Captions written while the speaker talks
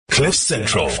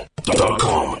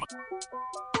CliffCentral.com.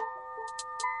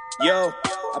 Yo,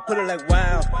 I put it like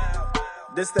wow.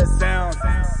 This that sound.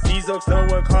 These oaks don't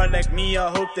work hard like me.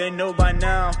 I hope they know by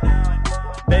now.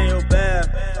 Bayo bad.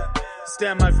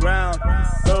 Stand my ground.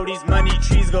 Throw these money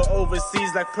trees, go overseas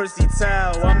like Percy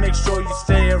Tau. I make sure you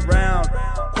stay around.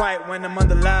 Quiet when I'm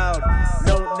under loud.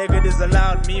 No negatives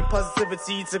allowed. Me and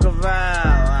positivity took a vow.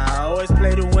 I always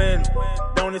play to win.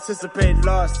 Don't anticipate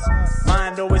loss.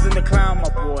 Mind always in the clown, my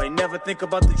boy. Never think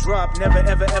about the drop. Never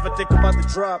ever ever think about the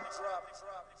drop.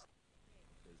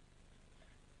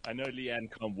 I know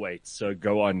Leanne can't wait, so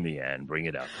go on, Leanne. Bring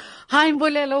it up. Hi,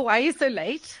 Mbulelo. Why are you so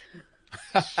late?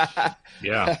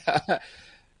 Yeah.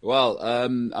 Well,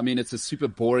 I mean, it's a super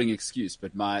boring excuse,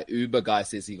 but my Uber guy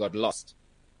says he got lost.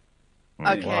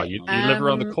 Okay. Wow, you live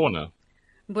around the corner.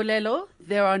 Mbulelo,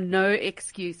 there are no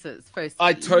excuses, first.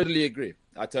 I totally agree.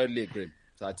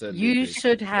 You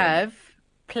should have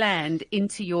planned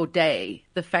into your day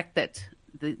the fact that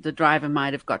the driver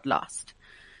might have got lost.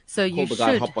 So you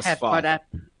should have got up.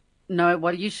 No,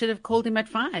 you should have called him at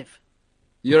 5.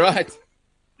 You're right.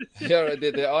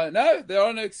 There are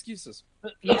no excuses.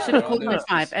 You should have called him at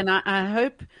 5. And I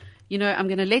hope, I'm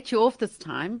going to let you off this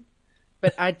time,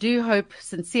 but I do hope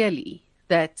sincerely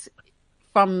that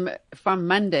from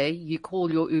Monday you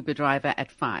call your Uber driver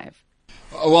at 5.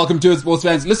 Welcome to it, sports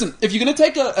fans. Listen, if you're going to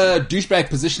take a douchebag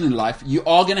position in life, you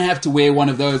are going to have to wear one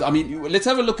of those. I mean, let's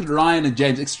have a look at Ryan and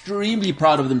James. Extremely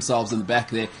proud of themselves in the back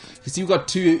there. You see, we've got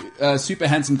two super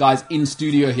handsome guys in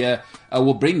studio here.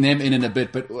 We'll bring them in a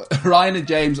bit. But Ryan and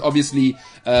James, obviously,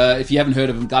 if you haven't heard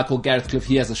of him, a guy called Gareth Cliff.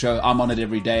 He has a show. I'm on it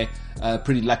every day.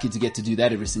 Pretty lucky to get to do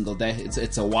that every single day.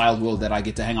 It's a wild world that I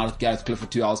get to hang out with Gareth Cliff for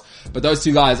 2 hours. But those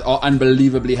two guys are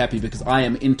unbelievably happy because I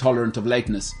am intolerant of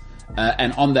lateness.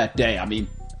 And on that day, I mean,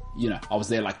 I was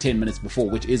there like 10 minutes before,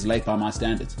 which is late by my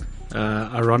standards.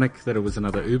 Ironic that it was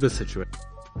another Uber situation.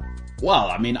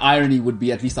 Well, I mean, irony would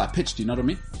be at least I pitched, you know what I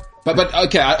mean? But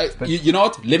okay, you know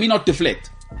what? Let me not deflect.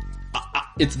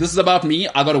 This is about me.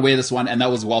 I got to wear this one, and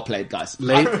that was well played, guys.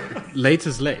 Late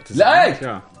is late. Hey!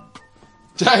 Yeah.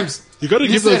 James, you got to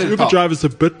give those Uber drivers a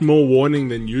bit more warning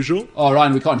than usual. Oh,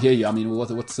 Ryan, we can't hear you. I mean,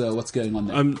 what's going on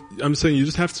there? I'm saying you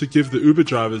just have to give the Uber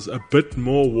drivers a bit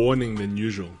more warning than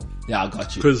usual. Yeah, I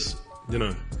got you. Because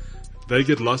they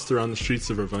get lost around the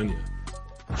streets of Rivonia.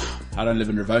 I don't live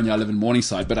in Rivonia. I live in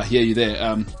Morningside, but I hear you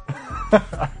there.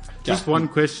 Just one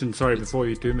question, sorry, before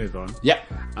you do move on. Yeah.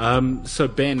 So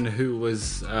Ben, who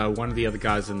was one of the other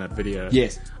guys in that video,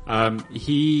 yes,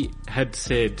 he had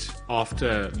said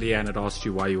after Leanne had asked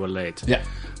you why you were late. Yeah.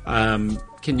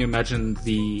 Can you imagine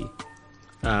the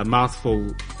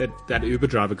mouthful that Uber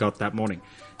driver got that morning?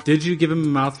 Did you give him a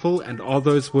mouthful, and are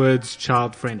those words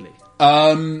child friendly?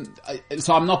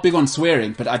 So I'm not big on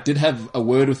swearing, but I did have a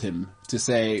word with him to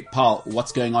say, pal,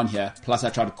 what's going on here? Plus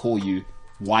I tried to call you.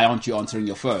 Why aren't you answering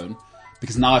your phone?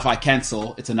 Because now if I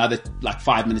cancel, it's another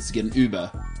 5 minutes to get an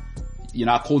Uber.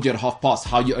 I called you at past.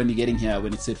 How are you only getting here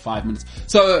when it said 5 minutes?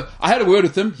 So I had a word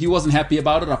with him. He wasn't happy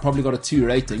about it. I probably got a 2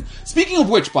 rating. Speaking of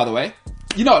which, by the way,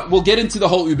 we'll get into the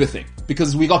whole Uber thing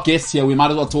because we got guests here. We might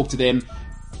as well talk to them.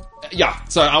 Yeah.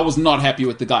 So I was not happy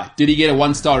with the guy. Did he get a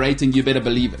 1-star rating? You better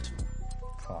believe it.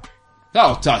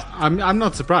 I'm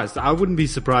not surprised. I wouldn't be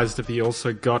surprised if he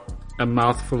also got a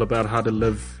mouthful about how to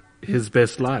live his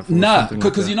best life. No,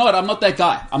 because you know what? I'm not that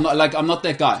guy. I'm not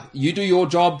that guy. You do your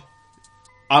job.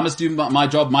 I must do my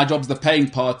job. My job's the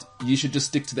paying part. You should just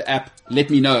stick to the app.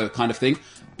 Let me know, kind of thing.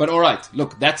 But all right,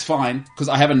 look, that's fine because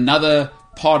I have another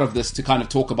part of this to kind of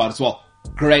talk about as well.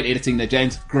 Great editing there,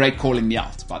 James. Great calling me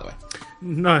out, by the way.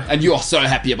 No. And you are so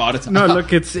happy about it. No,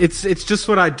 look, it's just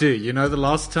what I do. The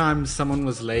last time someone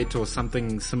was late or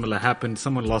something similar happened,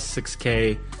 someone lost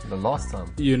 6K. The last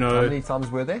time? How many times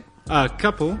were there? A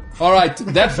couple. All right,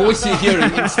 that voice you're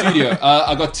hearing in studio,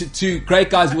 I got two great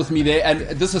guys with me there, and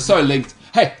this is so linked.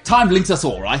 Hey, time links us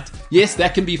all, right? Yes,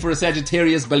 that can be for a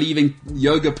Sagittarius believing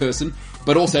yoga person,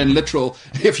 but also in literal,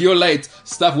 if you're late,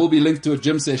 stuff will be linked to a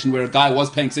gym session where a guy was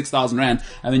paying 6,000 Rand,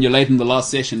 and then you're late in the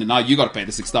last session, and now you got to pay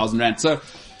the 6,000 Rand. So,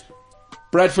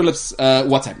 Brad Phillips,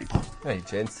 what's happening, pal? Hey,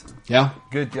 gents. Yeah?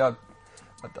 Good, yeah.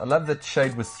 I love that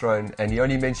shade was thrown, and he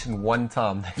only mentioned one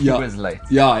time that he was late.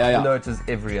 Yeah. You know, it was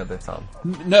every other time.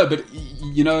 No, but,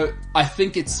 I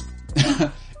think it's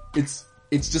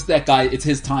just that guy, it's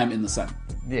his time in the sun.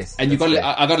 Yes. And I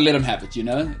got to let him have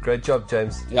it, Great job,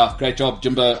 James. Yeah, great job,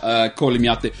 Jimbo, calling me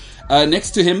out there.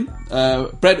 Next to him,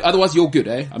 Brad, otherwise you're good,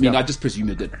 eh? I mean, I just presume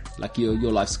you're good. Like, your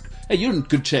life's... Hey, you're in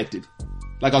good shape, dude.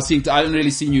 Like, I haven't really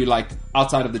seen you,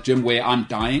 outside of the gym where I'm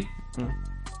dying.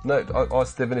 No,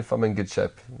 ask Devin if I'm in good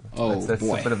shape. Oh, that's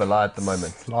boy. a bit of a lie at the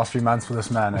moment. Last 3 months for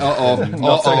this man.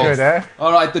 Not so good, eh?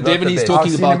 All right, the Devin he's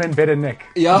talking I've seen about. him in better nick.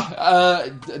 Yeah,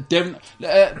 Devin,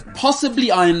 possibly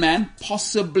Iron Man,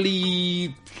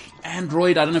 possibly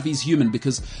Android. I don't know if he's human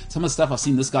because some of the stuff I've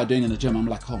seen this guy doing in the gym, I'm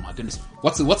like, oh my goodness.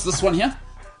 What's this one here?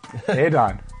 Hair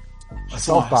down. I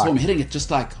saw him hitting it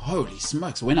just like, holy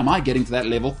smokes, when am I getting to that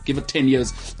level? Give it 10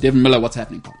 years. Devin Miller, what's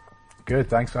happening, Pop? Good,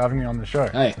 thanks for having me on the show.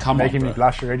 Hey, come on, Making bro. me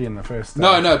blush already in the first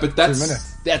No, but 2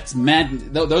 minutes. that's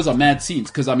mad. Those are mad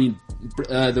scenes because, I mean,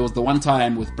 there was the one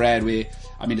time with Brad where,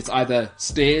 I mean, it's either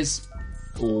stairs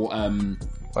or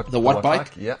the watt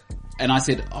bike. Yeah. And I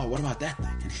said, oh, what about that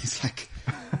thing? And he's like,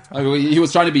 he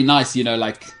was trying to be nice, you know,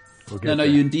 like, no,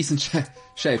 you're in decent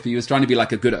shape. He was trying to be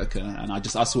like a good oak. And I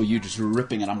saw you just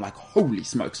ripping it. I'm like, holy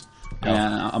smokes.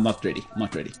 I'm not ready.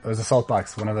 Those assault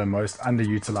bikes, one of the most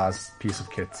underutilized piece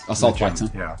of kit. Assault bikes, huh?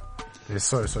 Yeah. They're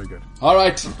so good. All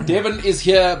right, Devin is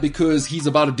here because he's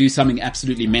about to do something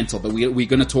absolutely mental, but we're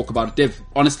going to talk about it. Dev,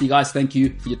 honestly, guys, thank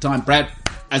you for your time. Brad,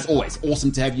 as always,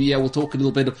 awesome to have you here. We'll talk a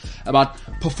little bit about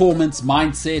performance,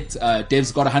 mindset.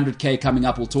 Dev's got 100K coming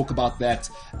up. We'll talk about that.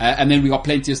 And then we got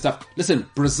plenty of stuff. Listen,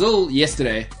 Brazil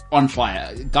yesterday on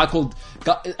fire.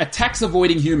 A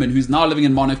tax-avoiding human who's now living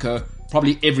in Monaco,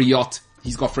 probably every yacht.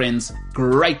 He's got friends,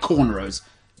 great cornrows.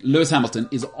 Lewis Hamilton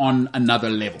is on another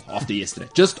level after yesterday.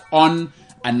 Just on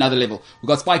another level. We've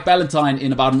got Spike Ballantyne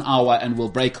in about an hour and we'll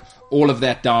break all of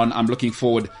that down. I'm looking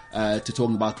forward to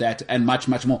talking about that and much,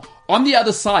 much more. On the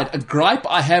other side, a gripe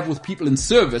I have with people in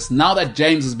service, now that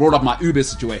James has brought up my Uber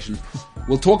situation,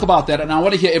 we'll talk about that. And I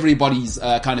want to hear everybody's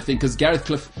kind of thing because Gareth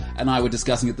Cliff and I were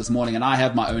discussing it this morning and I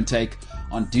have my own take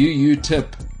on do you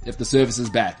tip if the service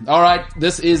is bad. All right,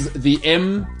 this is the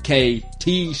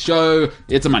MKT show.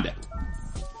 It's a Monday.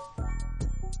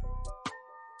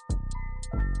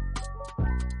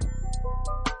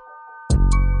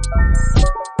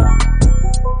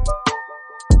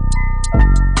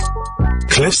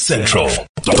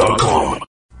 CliffCentral.com.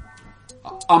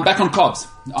 I'm back on carbs.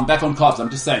 I'm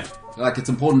just saying. Like, it's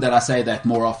important that I say that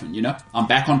more often, you know? I'm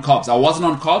back on carbs. I wasn't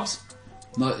on carbs.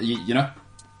 No, you know?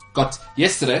 Got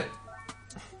yesterday.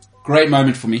 Great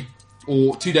moment for me.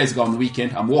 Or 2 days ago on the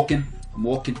weekend. I'm walking.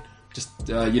 Just,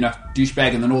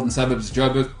 douchebag in the northern suburbs of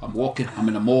Joburg. I'm walking. I'm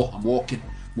in a mall. I'm walking.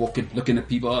 Looking at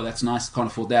people. Oh, that's nice. Can't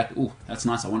afford that. Oh, that's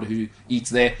nice. I wonder who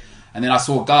eats there. And then I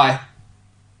saw a guy...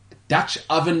 Dutch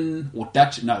oven or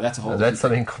Dutch... No, that's a whole... No, that's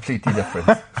something completely different.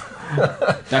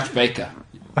 Dutch baker.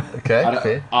 Okay,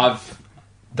 fair.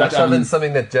 Dutch oven's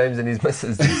something that James and his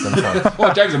missus do sometimes.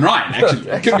 Well, James and Ryan, actually.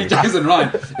 It could be James and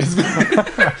Ryan.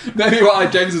 Maybe why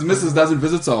James's missus doesn't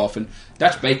visit so often.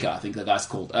 Dutch baker, I think the guy's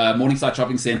called. Morningside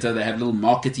Shopping Centre. They have little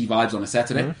markety vibes on a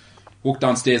Saturday. Mm-hmm. Walk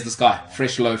downstairs, this guy.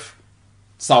 Fresh loaf.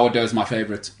 Sourdough is my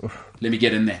favourite. Let me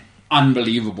get in there.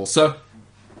 Unbelievable. So,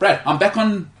 Brad, I'm back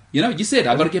on... You know, you said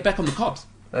I got to get back on the carbs.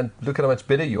 And look at how much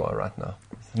better you are right now.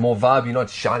 More vibe. You're not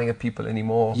shouting at people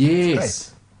anymore.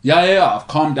 Yes. Yeah. I've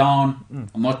calmed down.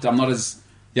 I'm not as...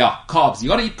 Yeah, carbs. You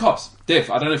got to eat carbs. Dev,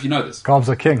 I don't know if you know this. Carbs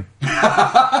are king.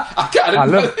 I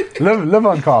live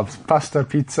on carbs. Pasta,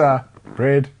 pizza,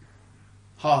 bread.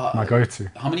 My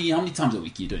go-to. How many times a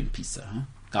week are you doing pizza? Huh?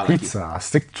 Guy Pizza.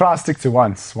 Like I stick to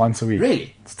once a week.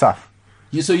 Really? It's tough.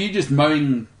 So you're just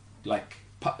mowing like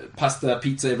pasta,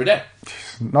 pizza every day?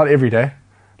 Not every day.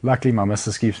 Luckily, my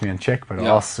missus keeps me in check, but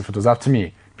else, if it was up to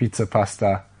me, pizza,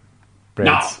 pasta, bread.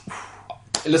 Now,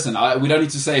 listen, we don't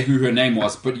need to say who her name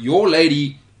was, but your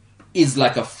lady is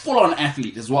like a full-on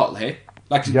athlete as well, hey?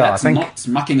 Like, that's not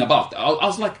mucking about. I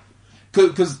was like...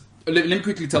 Because, let me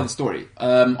quickly tell the story.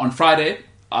 On Friday,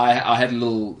 I had a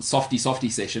little softy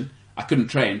session. I couldn't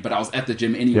train, but I was at the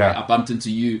gym anyway. I bumped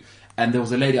into you, and there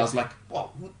was a lady. I was like,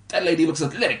 "Wow, that lady looks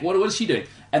athletic. What is she doing?"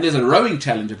 And there's a rowing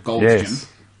challenge at Gold's Gym,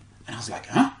 and I was like,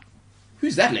 "Huh?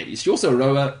 Who's that lady? Is she also a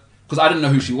rower?" Because I didn't know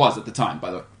who she was at the time,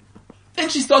 by the way. Then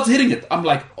she starts hitting it. I'm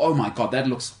like, "Oh my god, that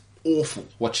looks awful.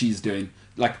 What she's doing,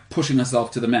 like pushing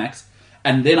herself to the max."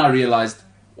 And then I realized,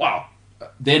 wow.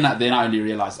 Then I only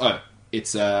realized, oh,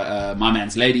 it's my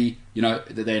man's lady. You know,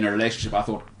 they're in a relationship. I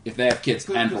thought, if they have kids,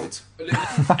 androids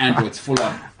full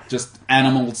on, just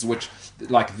animals, which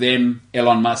like them,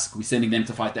 Elon Musk, we're sending them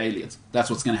to fight the aliens. That's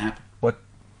what's going to happen. What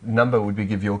number would we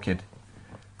give your kid?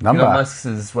 Number? Elon Musk's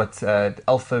is what,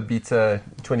 Alpha, Beta,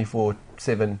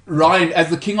 24/7. Ryan, as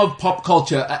the king of pop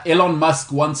culture, Elon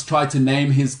Musk once tried to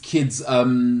name his kids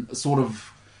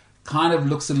kind of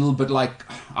looks a little bit like,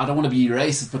 I don't want to be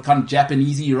racist, but kind of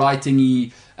Japanesey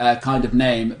writing-y kind of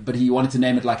name, but he wanted to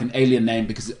name it like an alien name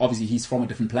because obviously he's from a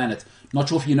different planet. Not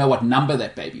sure if you know what number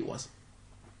that baby was.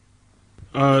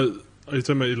 Are you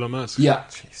talking about Elon Musk? Yeah.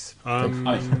 Jeez.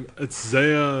 It's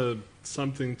Zaya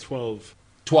something 12.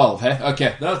 12, hey?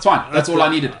 Okay, that's fine. That's all I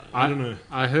needed. I don't know.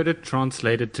 I heard it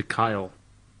translated to Kyle.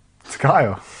 It's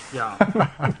Kyle. Yeah.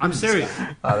 I'm serious.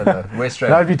 I don't know. West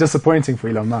That would be disappointing for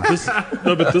Elon Musk.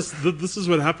 But this is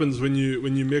what happens when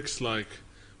you mix like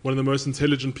one of the most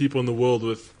intelligent people in the world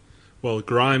with, well,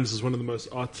 Grimes is one of the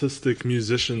most artistic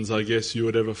musicians I guess you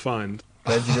would ever find.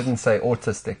 Glad you didn't say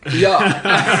autistic.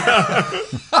 Yeah.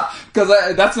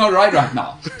 Because that's not right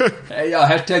now. Yeah,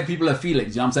 hashtag people have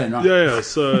feelings, you know what I'm saying, right? Yeah,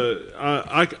 so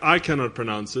I cannot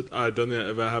pronounce it. I don't think I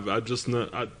ever have. I just know.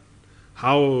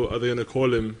 How are they going to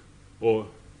call him or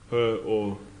her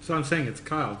or... So I'm saying it's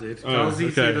Kyle, dude. Kyle's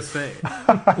easier to say.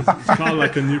 Is Kyle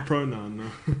like a new pronoun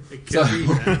now? It could be,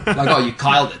 man. Like, oh, you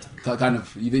Kyled it. Kind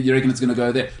of, you reckon it's going to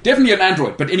go there. Definitely an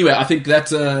Android. But anyway, I think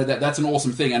that's an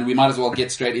awesome thing, and we might as well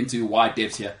get straight into why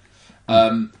Dev's here.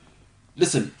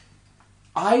 Listen,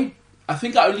 I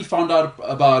think I only found out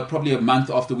about probably a month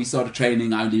after we started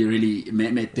training. I only really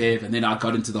met Dev, and then I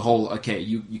got into the whole, okay,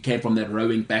 you came from that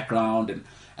rowing background,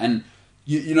 and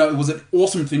you know, it was an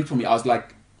awesome thing for me. I was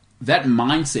like, that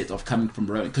mindset of coming from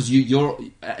rowing, because you're,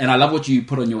 and I love what you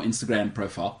put on your Instagram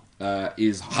profile,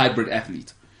 is hybrid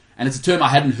athlete. And it's a term I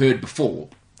hadn't heard before.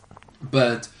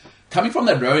 But coming from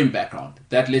that rowing background,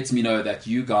 that lets me know that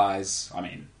you guys, I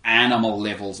mean, animal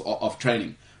levels of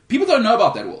training. People don't know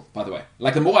about that world, by the way.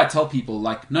 Like, the more I tell people,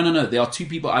 like, no, there are two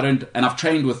people and I've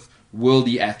trained with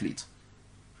worldly athletes.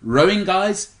 Rowing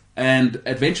guys and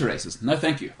adventure racers. No,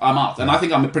 thank you. I'm out. And I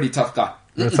think I'm a pretty tough guy.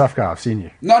 You're a tough guy. I've seen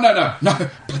you. No.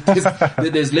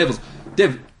 There's levels.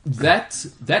 Dev,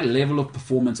 that level of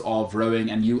performance of rowing,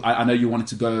 and I know you wanted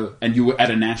to go, and you were at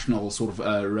a national sort of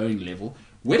rowing level.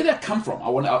 Where did that come from?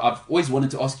 I've always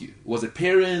wanted to ask you. Was it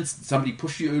parents? Did somebody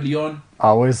push you early on?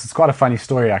 It's quite a funny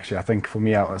story, actually. I think for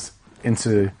me, I was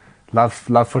into love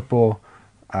football,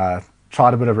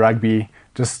 tried a bit of rugby,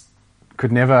 just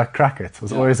could never crack it.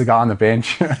 Was always a guy on the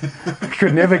bench.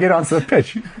 Could never get onto the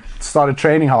pitch. Started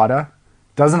training harder.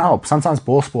 Doesn't help. Sometimes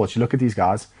ball sports, you look at these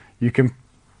guys, you can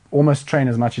almost train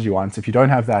as much as you want. If you don't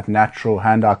have that natural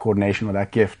hand-eye coordination or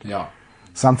that gift,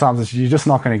 sometimes you're just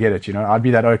not going to get it. You know, I'd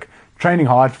be that oak, training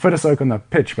hard, fittest oak on the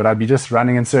pitch, but I'd be just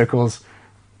running in circles,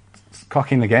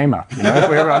 cocking the game up, you know,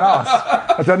 for everyone else.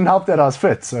 It didn't help that I was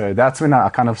fit. So that's when I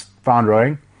kind of found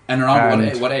rowing. And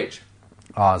around what age?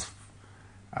 I was,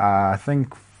 I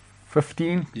think,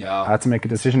 15. Yeah. I had to make a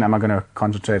decision. Am I going to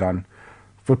concentrate on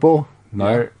football?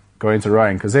 No. Go into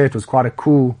rowing, because there it was quite a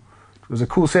cool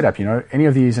setup, you know. Any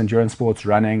of these endurance sports,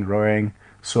 running, rowing,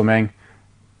 swimming,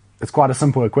 it's quite a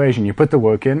simple equation. You put the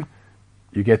work in,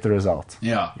 you get the result.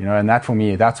 Yeah. You know, and that for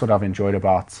me, that's what I've enjoyed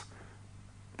about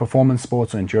performance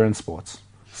sports or endurance sports.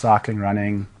 Cycling,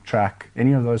 running, track,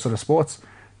 any of those sort of sports.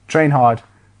 Train hard,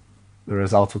 the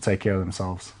results will take care of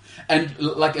themselves. And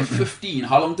like at 15,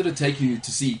 how long did it take you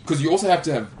to see? Because you also have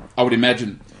to have, I would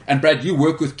imagine, and Brad, you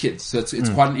work with kids, so it's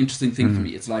quite an interesting thing for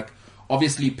me. It's like,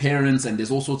 obviously parents, and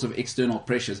there's all sorts of external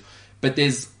pressures, but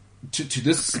there's, to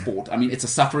this sport, I mean, it's a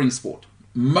suffering sport.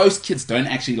 Most kids don't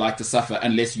actually like to suffer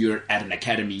unless you're at an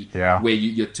academy where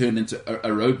you're turned into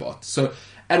a robot. So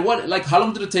at how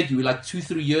long did it take you? Like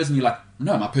 2-3 years, and you're like,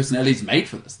 no, my personality is made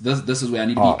for this. This is where I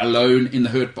need to be alone in the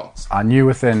hurt box. I knew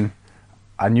within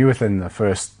the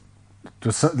first,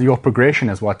 your progression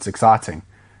is what's exciting.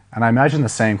 And I imagine the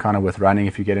same kind of with running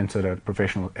if you get into the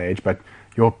professional age, but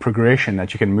your progression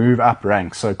that you can move up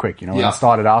ranks so quick. You know, when I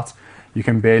started out, you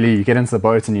get into the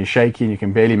boat and you're shaky and you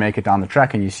can barely make it down the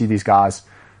track, and you see these guys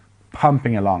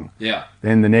pumping along. Yeah.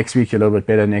 Then the next week you're a little bit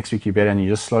better, next week you're better, and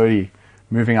you're just slowly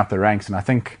moving up the ranks. And I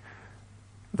think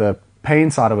the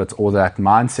pain side of it, or that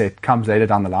mindset, comes later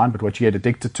down the line, but what you get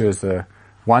addicted to is the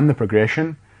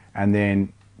progression, and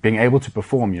then being able to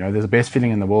perform. You know, there's the best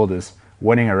feeling in the world is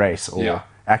winning a race or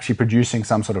actually producing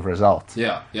some sort of result.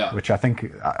 Yeah. Which I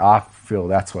think, I feel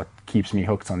that's what keeps me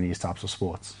hooked on these types of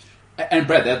sports. And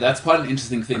Brad, that's quite an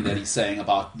interesting thing that he's saying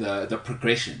about the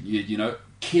progression. You know,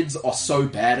 kids are so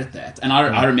bad at that. And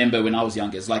I remember when I was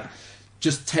younger, it's like,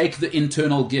 just take the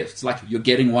internal gifts. Like, you're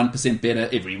getting 1% better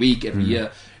every week, every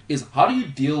year. Is how do you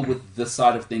deal with this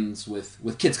side of things with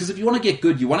kids? Because if you want to get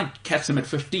good, you want to catch them at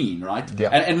 15, right? Yeah.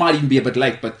 And might even be a bit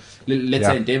late, but let's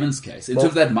say in Devon's case, in terms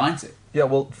of that mindset. Yeah,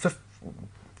 well,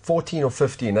 14 or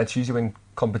 15, that's usually when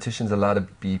competition's allowed to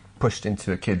be pushed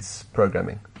into a kid's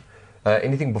programming.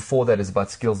 Anything before that is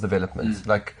about skills development.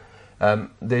 Like, I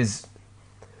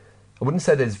wouldn't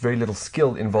say there's very little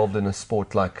skill involved in a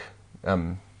sport like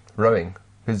rowing.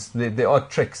 Because there are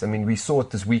tricks. I mean, we saw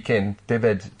it this weekend. They've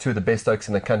had two of the best oaks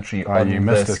in the country on you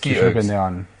missed the it. ski You should have oaks. been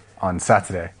there on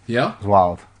Saturday. Yeah? It was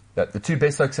wild. the two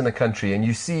best oaks in the country, and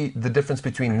you see the difference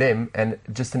between them and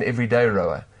just an everyday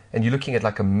rower. And you're looking at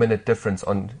like a minute difference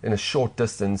in a short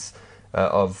distance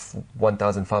of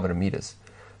 1,500 meters.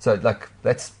 So like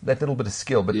that's that little bit of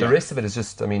skill, but the rest of it is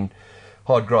just, I mean,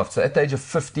 hard graft. So at the age of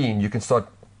 15, you can start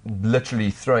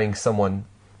literally throwing someone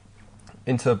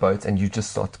into a boat and you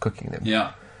just start cooking them.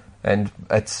 Yeah. And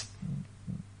it's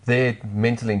their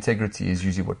mental integrity is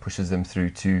usually what pushes them through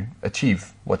to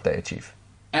achieve what they achieve.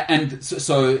 And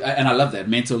so I love that,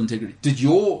 mental integrity.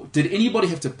 Did anybody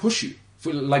have to push you?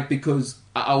 Because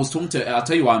I was talking to, I'll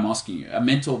tell you why I'm asking you. A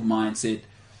mentor of mine said,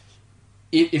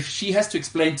 if she has to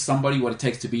explain to somebody what it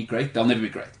takes to be great, they'll never be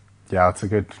great. Yeah, it's a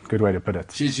good way to put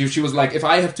it. She was like, if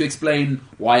I have to explain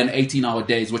why an 18-hour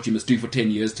day is what you must do for 10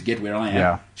 years to get where I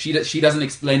am, she doesn't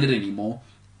explain it anymore.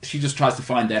 She just tries to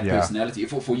find that personality.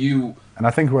 For you... And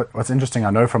I think what's interesting,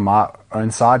 I know from my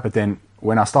own side, but then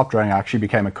when I stopped rowing, I actually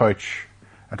became a coach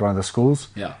at one of the schools.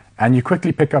 Yeah. And you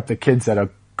quickly pick up the kids that are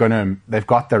they've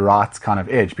got the right kind of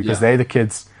edge, because they're the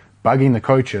kids bugging the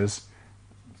coaches.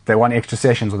 They want extra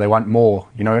sessions or they want more,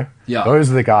 you know? Yeah. Those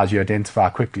are the guys you identify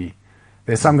quickly.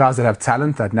 There's some guys that have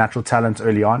talent, that natural talent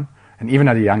early on. And even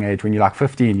at a young age, when you're like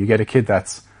 15, you get a kid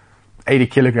that's 80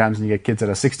 kilograms and you get kids that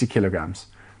are 60 kilograms.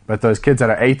 But those kids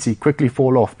that are 80 quickly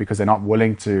fall off because they're not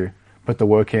willing to put the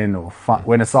work in, or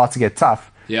when it starts to get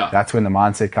tough, that's when the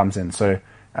mindset comes in. So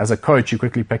as a coach, you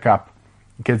quickly pick up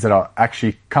kids that are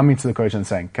actually coming to the coach and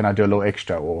saying, can I do a little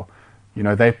extra? Or, you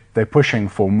know, they're pushing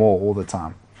for more all the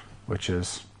time, which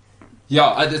is...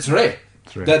 Yeah, it's rare.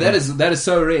 It's rare. That is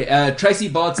so rare. Tracy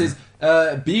Bart says,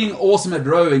 being awesome at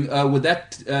rowing, would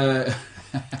that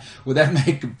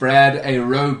make Brad a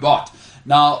robot?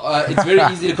 Now, it's very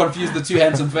easy to confuse the two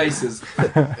handsome faces.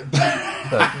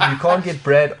 You can't get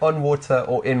Brad on water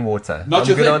or in water. I'm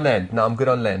good on land. No, I'm good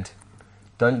on land.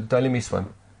 Don't let me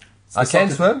swim. I can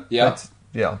swim. Yeah. But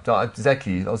yeah,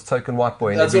 exactly. I was token white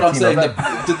boy. That's what I'm saying.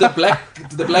 Did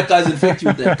the black guys infect you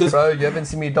with that? Bro, you haven't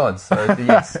seen me dance. So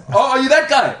yes. Oh, are you that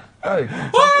guy? Oh,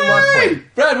 hey,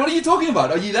 Brad, what are you talking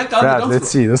about? Are you that guy? Brad, let's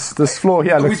see. This floor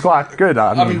here looks quite good.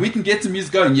 I mean, we can get some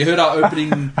music going. You heard our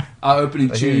opening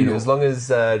tune. As long as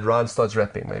Ryan starts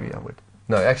rapping, maybe I would.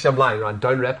 No, actually, I'm lying, Ryan.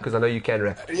 Don't rap because I know you can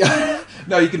rap. Yeah.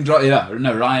 No, you can draw. Yeah,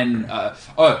 no, Ryan.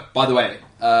 By the way,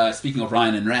 speaking of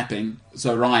Ryan and rapping,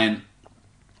 so Ryan.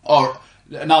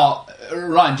 Now,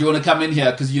 Ryan, do you want to come in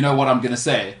here because you know what I'm going to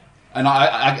say, and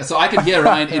so I can hear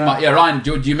Ryan in my ear. Ryan,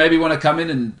 do you maybe want to come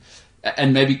in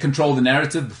and maybe control the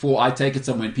narrative before I take it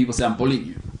somewhere and people say I'm bullying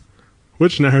you?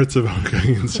 Which narrative am I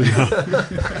going into now?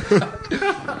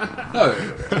 No,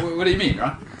 what do you mean,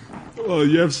 right? Well,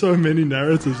 you have so many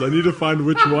narratives. I need to find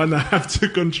which one I have to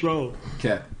control.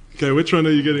 Okay, which one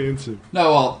are you getting into?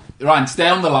 No, well, Ryan, stay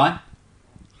on the line.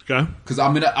 Okay. Because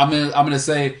I'm gonna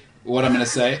say what I'm gonna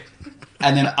say,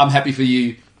 and then I'm happy for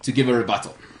you to give a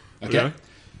rebuttal. Okay.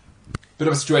 Bit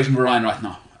of a situation for Ryan right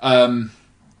now.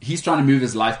 He's trying to move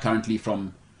his life currently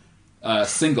from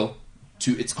single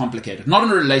to it's complicated. Not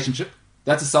in a relationship.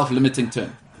 That's a self-limiting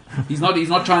term. He's not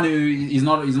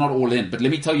all in. But let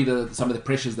me tell you some of the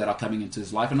pressures that are coming into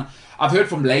his life. And I've heard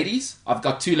from ladies. I've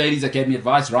got 2 ladies that gave me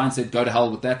advice. Ryan said, go to hell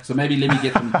with that. So maybe let me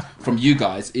get from you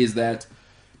guys, is that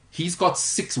he's got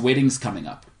 6 weddings coming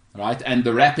up. Right? And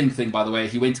the rapping thing, by the way,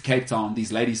 he went to Cape Town.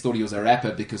 These ladies thought he was a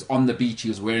rapper because on the beach he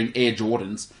was wearing Air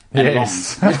Jordans and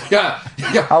longs. Yeah.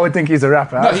 I would think he's a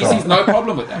rapper. No, he sees no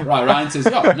problem with that. Right? Ryan says,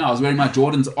 I was wearing my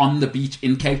Jordans on the beach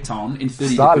in Cape Town in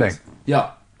 30 degrees.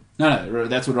 Yeah. No,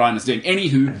 that's what Ryan is doing.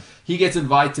 Anywho, he gets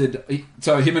invited.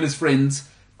 So him and his friends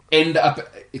end up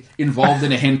involved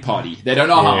in a hen party. They don't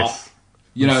know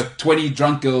how. 20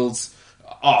 drunk girls.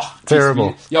 Oh,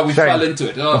 terrible. We fell into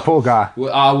it. The poor guy.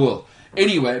 Well, I will.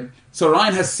 Anyway, so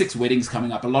Ryan has 6 weddings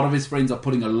coming up. A lot of his friends are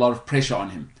putting a lot of pressure on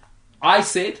him. I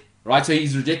said, right, so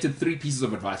he's rejected 3 pieces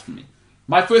of advice from me.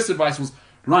 My first advice was,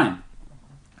 Ryan,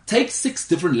 take 6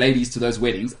 different ladies to those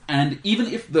weddings, and even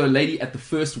if the lady at the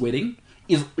first wedding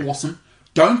is awesome,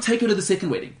 don't take her to the second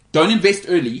wedding. Don't invest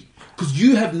early, because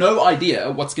you have no idea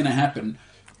what's going to happen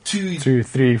to 2,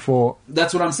 3, 4.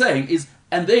 That's what I'm saying,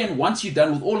 and then once you're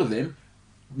done with all of them,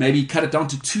 maybe cut it down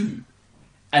to 2.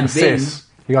 And then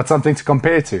you got something to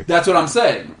compare to. That's what I'm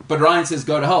saying. But Ryan says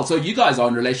go to hell. So you guys are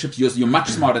in relationships. You're much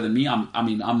smarter than me.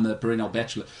 I'm the perennial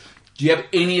bachelor. Do you have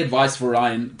any advice for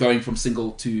Ryan going from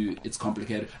single to it's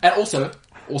complicated? And also,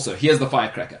 here's the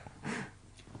firecracker.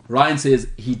 Ryan says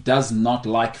he does not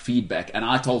like feedback. And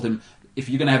I told him, if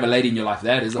you're going to have a lady in your life,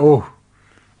 that is...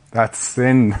 That's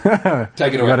then...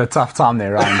 Take it away. You got a tough time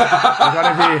there,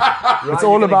 Ryan. It's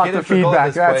all about the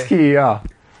feedback. That's key, yeah.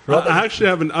 I actually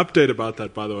have an update about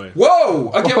that, by the way.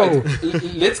 Whoa! Okay,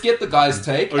 wait. Let's get the guy's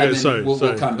take, Okay, and then we'll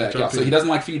come back. Jump So in. he doesn't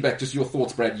like feedback. Just your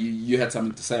thoughts, Brad. You had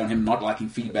something to say on him not liking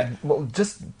feedback. Well,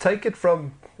 just take it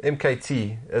from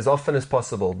MKT as often as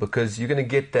possible, because you're going to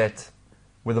get that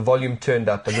with the volume turned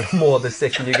up a little more the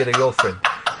second you get a girlfriend.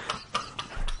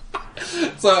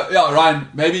 So, yeah, Ryan,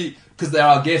 maybe because they're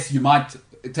our guests, you might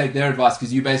take their advice,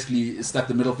 because you basically stuck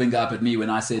the middle finger up at me when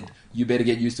I said you better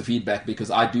get used to feedback, because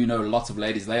I do know lots of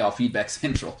ladies, they are feedback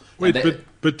central. Wait,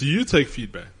 but do you take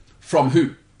feedback? From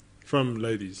who? From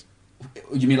ladies.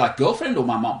 You mean like girlfriend or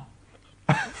my mom?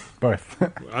 Both.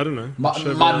 I don't know.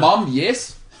 My mom,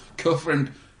 yes.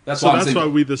 Girlfriend, that's why I'm that's single.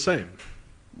 why we're the same.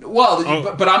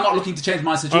 Well, but I'm not looking to change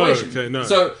my situation. Oh, okay, no.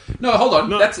 So, no, hold on.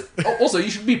 No. That's also,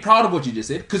 you should be proud of what you just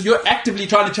said, because you're actively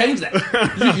trying to change that.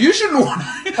 you shouldn't want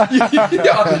to.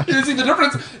 You see the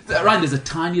difference? Ryan, there's a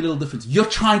tiny little difference. You're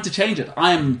trying to change it.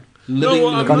 I am living...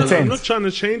 I'm not trying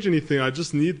to change anything. I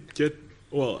just need to get...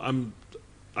 Well,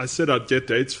 I said I'd get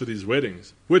dates for these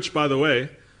weddings, which, by the way,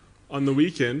 on the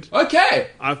weekend... Okay.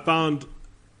 I found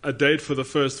a date for the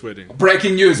first wedding.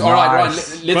 Breaking news. All right,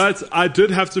 Ryan. But I did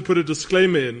have to put a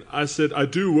disclaimer in. I said I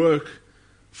do work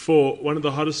for one of the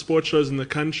hottest sports shows in the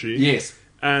country. Yes.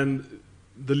 And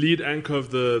the lead anchor of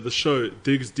the show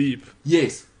digs deep.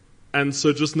 Yes. And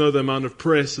so just know the amount of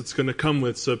press it's going to come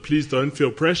with. So please don't feel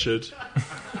pressured.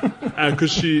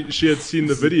 Because she had seen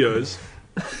the videos.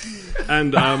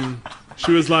 And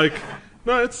she was like,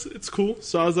 no, it's cool.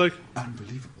 So I was like...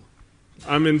 Unbelievable.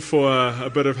 I'm in for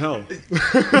a bit of hell.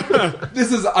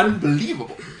 This is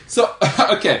unbelievable. So,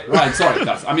 okay, Ryan, sorry,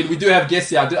 guys. I mean, we do have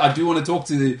guests here. I do want to talk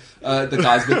to the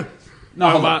guys, but... No,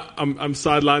 hold on. I'm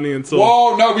sidelining until...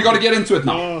 Whoa, no, we got to get into it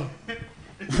now.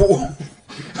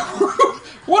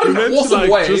 What an awesome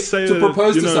way to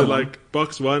propose to someone. Like,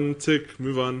 box one, tick,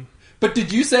 move on. But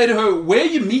did you say to her, where are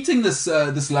you meeting this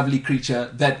lovely creature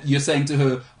that you're saying to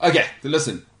her, okay,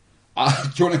 listen...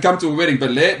 you want to come to a wedding, but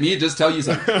let me just tell you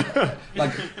something.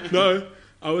 No,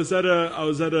 I was at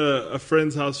a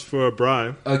friend's house for a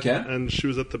braai. Okay. And she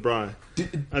was at the braai.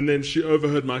 And then she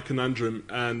overheard my conundrum,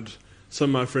 and some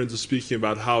of my friends were speaking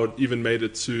about how it even made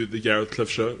it to the Gareth Cliff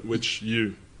show, which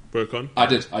you work on. I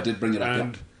did bring it up.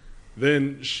 And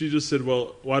then she just said,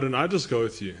 well, why don't I just go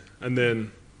with you? And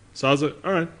then, so I was like,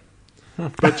 all right.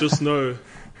 But just know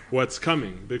what's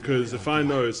coming, because if I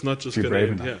know, it's not just going to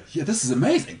end here. Yeah, this is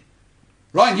amazing.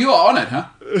 Ryan, you are on it, huh?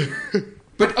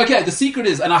 But okay, the secret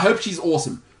is, and I hope she's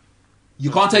awesome. You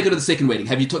can't take her to the second wedding.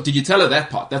 Did you tell her that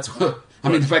part? That's I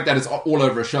mean, the fact that it's all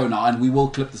over a show now, and we will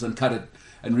clip this and cut it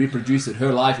and reproduce it.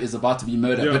 Her life is about to be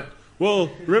murdered. Yeah. But well,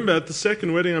 remember at the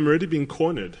second wedding, I'm already being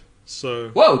cornered.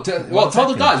 So tell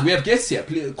the guys we have guests here.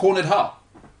 Cornered how?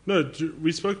 No,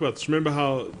 we spoke about this. Remember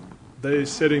how they're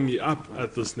setting me up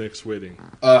at this next wedding?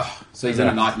 So he's in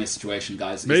a nightmare situation,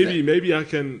 guys. Maybe I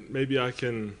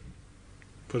can.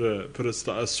 Put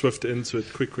a swift end to it,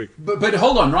 quick. But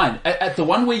hold on, Ryan. At the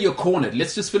one where you're cornered,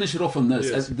 let's just finish it off on this.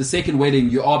 Yes. At the second wedding,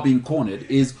 you are being cornered.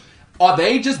 Are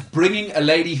they just bringing a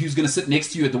lady who's going to sit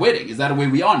next to you at the wedding? Is that where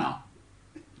we are now?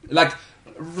 Like,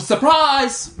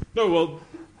 surprise! No, well,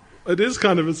 it is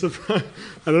kind of a surprise.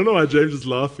 I don't know why James is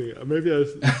laughing. Maybe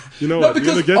you know what? We're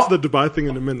going to get to the Dubai thing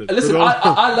in a minute. Listen,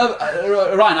 I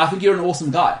love Ryan. I think you're an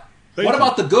awesome guy. What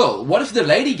about the girl? What if the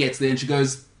lady gets there and she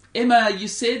goes, Emma, you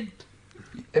said...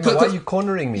 Emma, why are you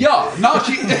cornering me? Yeah, no,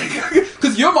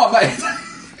 because you're my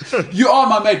mate. You are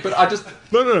my mate, but I just...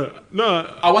 No.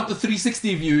 I want the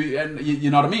 360 view, and you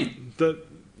know what I mean?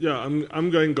 I'm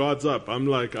going guards up. I'm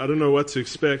like, I don't know what to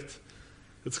expect.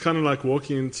 It's kind of like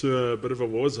walking into a bit of a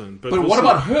war zone. But what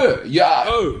about her? Yeah.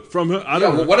 Oh, from her? I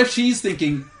don't know. Well, what if she's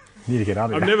thinking... You need to get out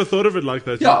of here. I've never thought of it like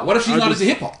that. Yeah, what if she's not into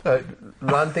hip-hop?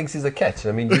 Ryan thinks he's a catch.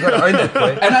 I mean, you've got to own that,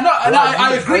 right? And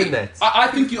I agree. I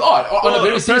think you are. On a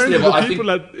very serious level, I think...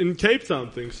 people in Cape Town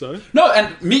think so. No,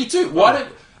 and me too.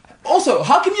 Also,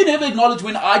 how come you never acknowledge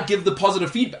when I give the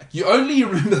positive feedback? You only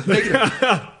remember the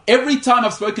negative. Every time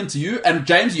I've spoken to you, and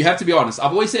James, you have to be honest,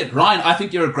 I've always said, Ryan, I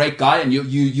think you're a great guy, and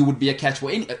you would be a catch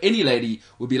for any lady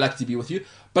would be lucky to be with you.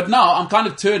 But now I'm kind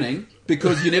of turning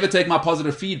because you never take my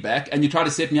positive feedback, and you try to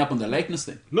set me up on the lateness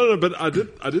thing. No, but I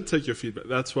did take your feedback.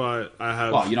 That's why I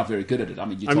have. Well, you're not very good at it. I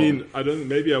mean,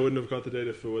 maybe I wouldn't have got the date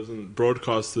if it wasn't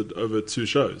broadcasted over 2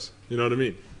 shows. You know what I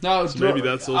mean? No, so maybe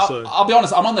that's also. I'll be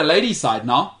honest. I'm on the lady side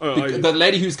now. Oh, the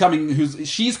lady who's coming,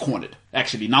 she's cornered.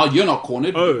 Actually, now you're not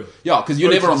cornered. Oh, yeah, because you're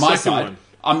never on my side.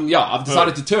 One. I've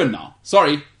decided to turn now.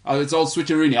 Sorry, it's all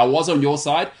switcheroonie. I was on your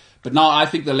side. But now I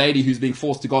think the lady who's being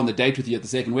forced to go on the date with you at the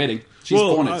second wedding, she's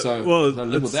cornered. So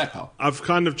live with that, pal. I've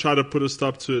kind of tried to put a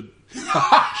stop to it.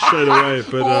 straight away.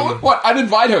 But what? I'd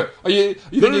invite her. Are you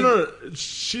no.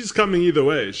 She's coming either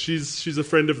way. She's a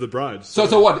friend of the bride.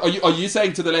 So what? Are you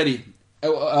saying to the lady?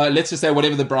 Let's just say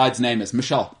whatever the bride's name is,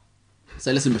 Michelle.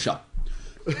 Say, listen, Michelle.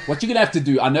 What you're gonna have to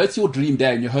do? I know it's your dream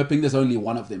day, and you're hoping there's only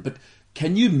one of them. But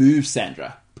can you move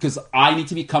Sandra? Because I need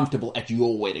to be comfortable at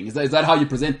your wedding. Is that how you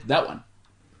present that one?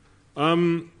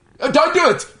 Don't do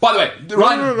it. By the way,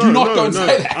 Ryan, do not go and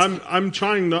say that. I'm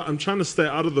trying to stay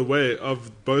out of the way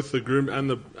of both the groom and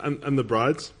the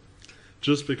brides,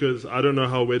 just because I don't know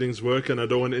how weddings work and I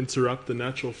don't want to interrupt the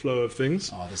natural flow of things.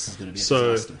 Oh, this is going to be a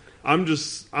disaster. I'm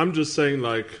just saying,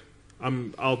 like,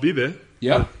 I'll be there.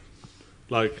 Yeah.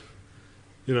 Like,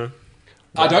 you know.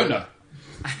 I don't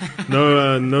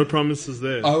know. No promises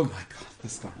there. Oh my god.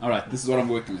 This guy. All right, this is what I'm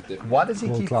working with. There. Why does he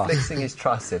keep flexing his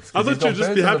triceps? I thought you'd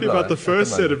just be happy about the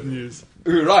first set of news.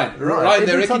 Ryan,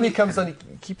 every time he comes on, he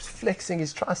keeps flexing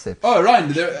his triceps. Oh,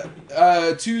 Ryan,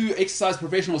 two exercise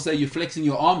professionals say you're flexing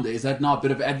your arm there. Is that now a bit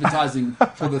of advertising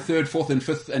for the 3rd, 4th, and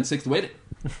 5th and 6th wedding?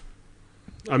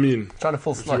 I mean, trying to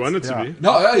full if you want it to be.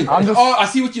 No, hey, I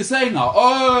see what you're saying now.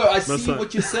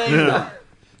 What you're saying now.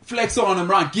 Flex on him,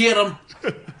 Ryan. Get him.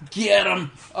 Get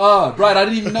him. Oh, right, I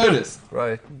didn't even notice.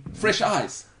 Right. Fresh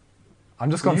eyes. I'm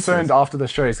just concerned after the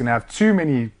show he's going to have too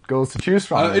many girls to choose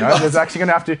from. There's actually going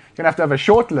to have to have a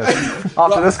short list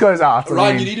after this goes out.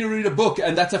 Ryan, you need to read a book,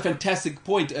 and that's a fantastic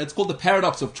point. It's called The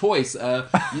Paradox of Choice.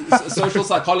 Social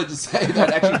psychologists say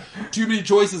that actually too many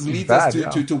choices leads us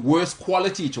to worse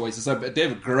quality choices. So they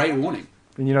have a great warning.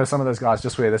 And some of those guys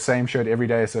just wear the same shirt every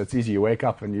day, so it's easy. You wake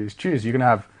up and you choose. You're going to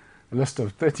have a list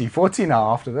of 30, 40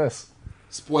 now after this.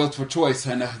 Spoiled for choice,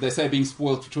 and they say being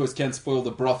spoiled for choice can spoil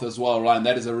the broth as well, Ryan.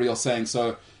 That is a real saying.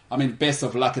 So, I mean, best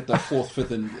of luck at the 4th,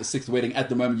 5th, and 6th wedding. At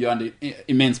the moment, you're under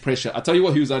immense pressure. I'll tell you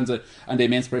what, who's under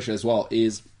immense pressure as well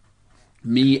is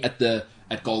me at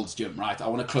Gold's Gym, right? I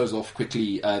want to close off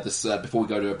quickly this before we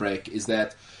go to a break. Is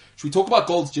that, should we talk about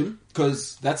Gold's Gym?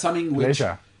 Because that's something which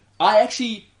Pleasure. I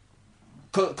actually,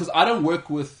 because I don't work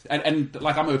with, and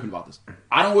like I'm open about this,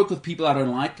 I don't work with people I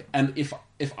don't like, and if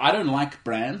I don't like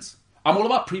brands, I'm all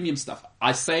about premium stuff.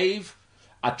 I save.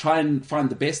 I try and find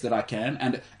the best that I can.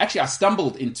 And actually, I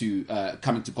stumbled into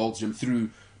coming to Gold's Gym through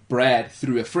Brad,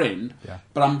 through a friend. Yeah.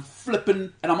 But I'm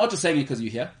flipping, and I'm not just saying it because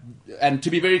you're here. And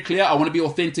to be very clear, I want to be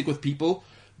authentic with people.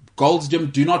 Gold's Gym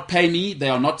do not pay me. They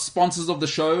are not sponsors of the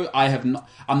show. I'm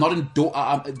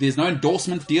not. There's no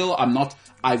endorsement deal.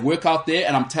 I work out there,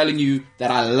 and I'm telling you that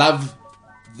I love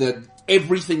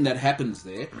everything that happens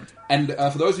there. And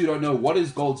for those who don't know, what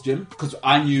is Gold's Gym? Because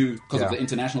I knew of the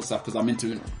international stuff, because I'm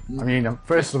into it. I mean, I'm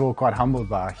first of all quite humbled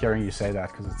by hearing you say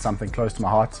that, because it's something close to my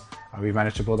heart. We've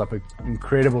managed to build up an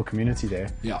incredible community there.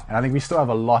 Yeah. And I think we still have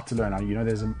a lot to learn.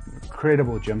 There's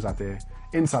incredible gyms out there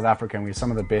in South Africa, and we have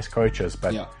some of the best coaches.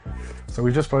 So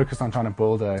we've just focused on trying to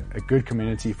build a good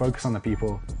community, focus on the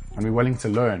people, and we're willing to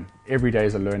learn. Every day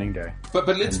is a learning day. But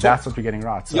that's what we're getting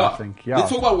right. So I think, let's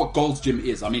talk about what Gold's Gym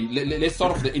is. I mean, let's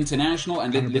start off with the international,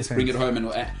 and let's bring it home. And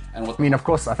what I mean, of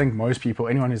course, I think most people,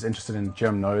 anyone who's interested in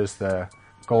gym, knows the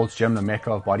Gold's Gym, the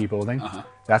mecca of bodybuilding. Uh-huh.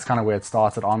 That's kind of where it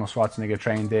started. Arnold Schwarzenegger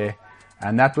trained there.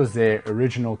 And that was their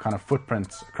original kind of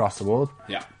footprint across the world.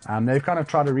 Yeah. They've kind of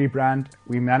tried to rebrand.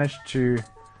 We managed to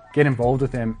get involved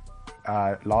with them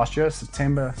last year,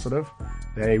 September, sort of.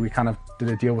 We kind of did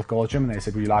a deal with Gold's Gym, and they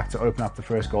said, we'd like to open up the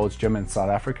first Gold's Gym in South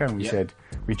Africa. And we said,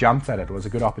 we jumped at it. It was a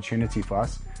good opportunity for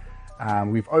us.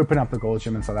 We've opened up the Gold's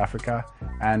Gym in South Africa,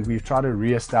 and we've tried to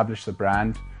re-establish the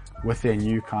brand with their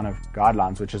new kind of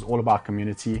guidelines, which is all about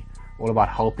community, all about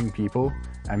helping people,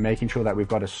 and making sure that we've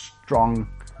got a strong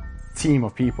team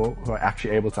of people who are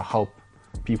actually able to help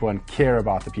people and care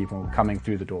about the people coming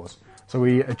through the doors. So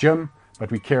we're a gym,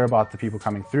 but we care about the people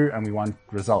coming through, and we want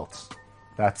results.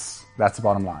 That's the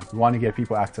bottom line. We want to get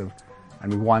people active,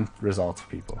 and we want results for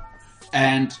people.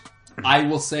 And I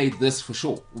will say this for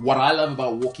sure. What I love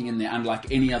about walking in there,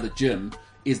 unlike any other gym,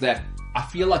 is that I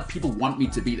feel like people want me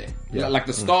to be there. Yeah. Like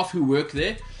the staff who work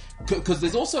there. Because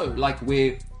there's also like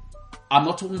where, I'm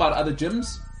not talking about other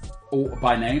gyms or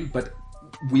by name, but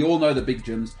we all know the big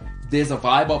gyms. There's a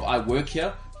vibe of, I work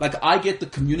here. Like, I get the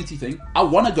community thing. I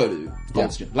want to go to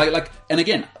Gold's Gym. And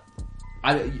again,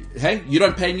 hey, you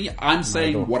don't pay me. I'm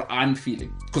saying what I'm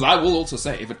feeling. Because I will also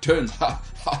say, if it turns out,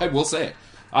 I will say it.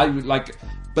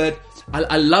 But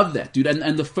I love that, dude.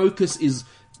 And the focus is,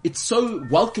 it's so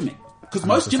welcoming. Because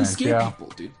most gyms scare people,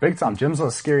 dude. Big time. Gyms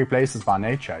are scary places by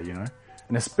nature,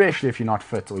 And especially if you're not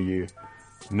fit or you're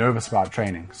nervous about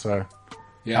training. So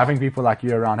having people like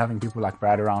you around, having people like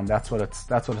Brad around, that's what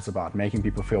it's about, making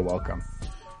people feel welcome.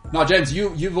 Now, James,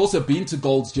 you've also been to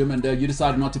Gold's Gym and you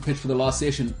decided not to pitch for the last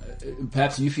session.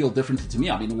 Perhaps you feel differently to me.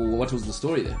 I mean, what was the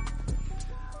story there?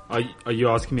 Are you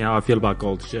asking me how I feel about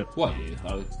Gold's Gym? Well,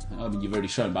 yeah, I mean, you've already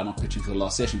shown by not pitching for the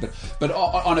last session. But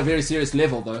on a very serious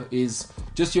level, though, is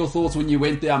just your thoughts when you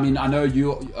went there. I mean, I know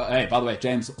you... hey, by the way,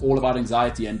 James, all about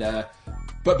anxiety. And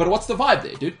but what's the vibe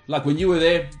there, dude? Like, when you were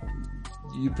there,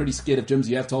 you're pretty scared of gyms.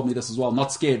 You have told me this as well.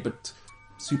 Not scared, but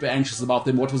super anxious about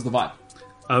them. What was the vibe?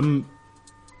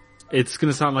 It's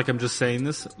gonna sound like I'm just saying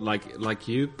this, like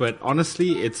you, but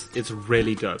honestly, it's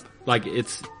really dope. Like,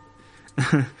 it's...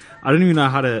 I don't even know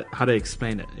how to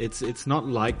explain it. It's not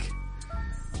like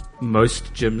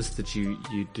most gyms that you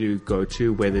do go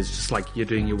to where there's just like you're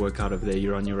doing your workout over there,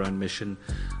 you're on your own mission.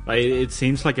 Like, it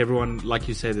seems like everyone, like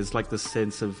you say, there's like this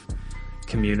sense of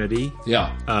community.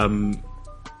 Yeah.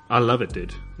 I love it,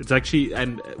 dude. It's actually,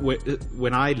 and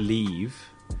when I leave,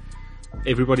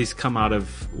 everybody's come out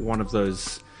of one of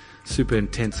those super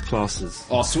intense classes.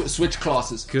 Oh, switch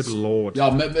classes. Good lord.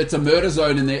 Yeah, it's a murder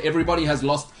zone in there. Everybody has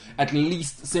lost at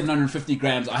least 750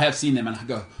 grams. I have seen them and I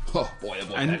go, oh boy, oh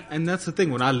boy. And that's the thing,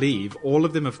 when I leave, all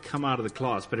of them have come out of the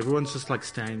class, but everyone's just like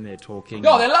standing there talking.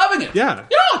 No, they're loving it. Yeah.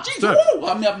 Yeah, geez,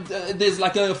 I mean, there's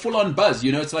like a full-on buzz,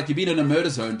 you know, it's like you've been in a murder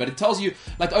zone, but it tells you,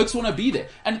 like, Oaks want to be there.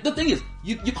 And the thing is,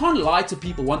 you can't lie to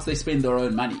people once they spend their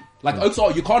own money. Like, Oaks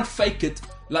you can't fake it.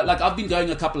 Like, I've been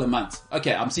going a couple of months.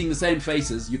 Okay, I'm seeing the same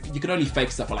faces. You can only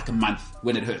fake stuff for like a month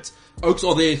when it hurts. Oaks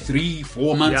are there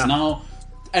 3-4 months now.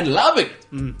 And loving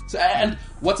it. So, and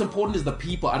what's important is the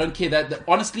people. I don't care that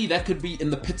honestly, that could be in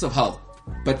the pits of hell.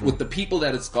 But with the people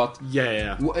that it's got,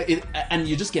 and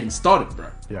you're just getting started, bro.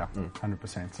 Yeah,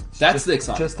 100%. That's the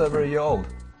excitement. Just over a year old.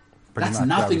 That's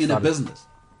nothing in a business.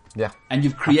 Yeah. And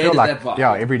you've created like, that vibe.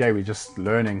 Yeah, every day we're just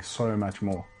learning so much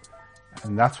more.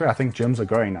 And that's where I think gyms are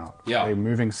going now. Yeah. They're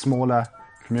moving smaller,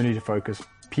 community focused,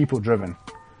 people driven.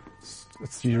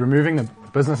 You're removing the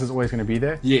business is always going to be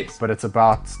there. Yes. But it's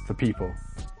about the people.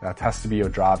 That has to be your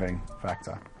driving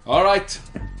factor. All right.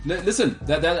 Listen,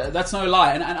 that's no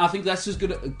lie. And I think that's just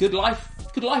good life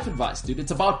advice, dude. It's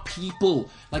about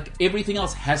people. Like, everything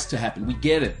else has to happen. We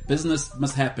get it. Business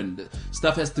must happen.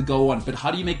 Stuff has to go on. But how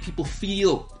do you make people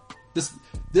feel?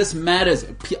 This matters.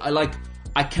 Like,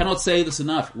 I cannot say this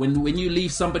enough. When you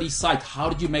leave somebody's site,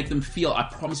 how did you make them feel? I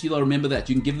promise you they'll remember that.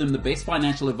 You can give them the best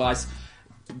financial advice.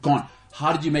 Gone.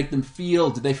 How did you make them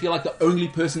feel? Did they feel like the only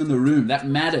person in the room? That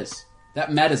matters. That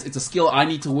matters. It's a skill I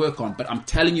need to work on. But I'm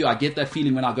telling you, I get that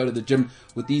feeling when I go to the gym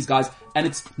with these guys. And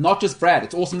it's not just Brad.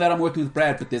 It's awesome that I'm working with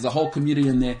Brad, but there's a whole community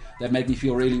in there that make me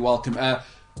feel really welcome.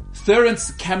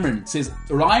 Thurence Cameron says,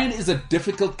 Ryan is a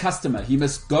difficult customer. He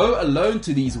must go alone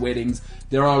to these weddings.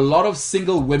 There are a lot of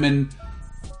single women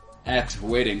at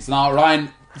weddings. Now, Ryan,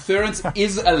 Thurence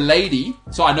is a lady,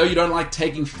 so I know you don't like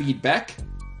taking feedback.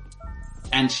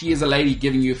 And she is a lady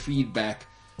giving you feedback.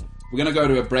 We're going to go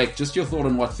to a break. Just your thought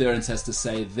on what Thurence has to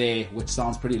say there, which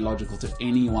sounds pretty logical to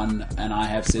anyone. And I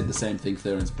have said the same thing,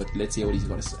 Thurence, but let's hear what he's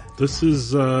got to say. This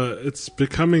is, it's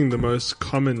becoming the most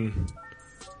common,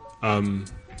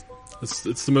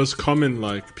 it's the most common,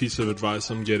 like, piece of advice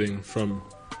I'm getting from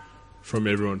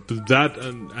everyone. That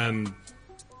and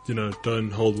you know,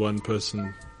 don't hold one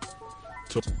person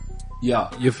to... Yeah.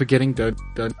 You're forgetting don't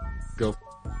go...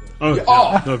 Oh,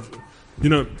 yeah. No, you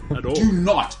know, at all. Do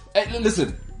not.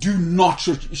 Listen, do not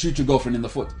shoot your girlfriend in the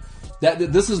foot.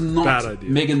 This is not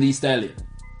Megan Thee Stallion.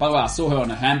 By the way, I saw her on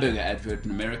a hamburger advert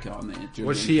in America on there.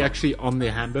 Was she actually on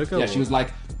the hamburger? Yeah, she was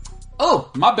like,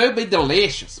 "Oh, my burger be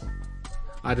delicious."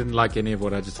 I didn't like any of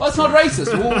what I just... Well, it's not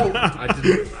racist.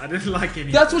 I didn't like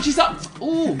any... That's what she said.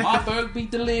 "Oh, my burger be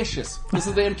delicious." This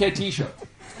is the MKT show.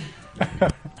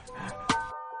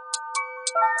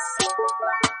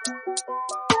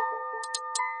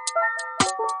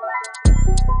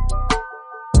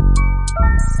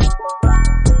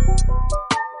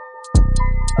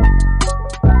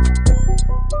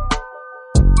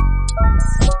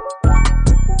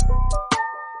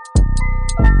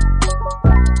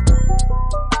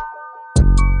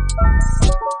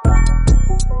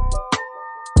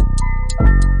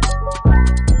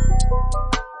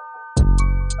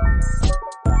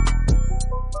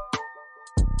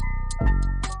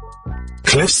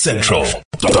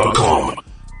 CliffCentral.com.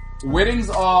 Weddings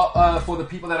are for the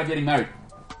people that are getting married,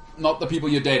 not the people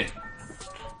you're dating.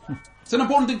 It's an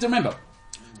important thing to remember,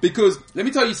 because let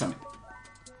me tell you something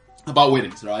about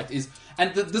weddings, right? This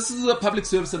is a public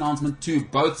service announcement to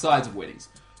both sides of weddings.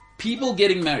 People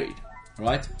getting married,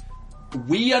 right?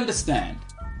 We understand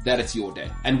that it's your day,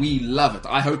 and we love it.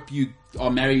 I hope you are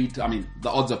married. I mean, the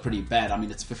odds are pretty bad. I mean,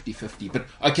 it's 50-50, but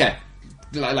okay.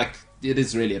 like it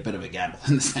is really a bit of a gamble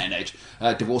in this day and age.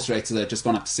 Divorce rates have just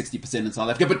gone up to 60% in South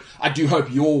Africa. But I do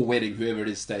hope your wedding, whoever it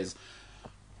is, stays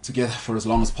together for as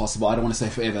long as possible. I don't want to say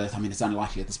forever. I mean, it's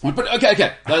unlikely at this point. But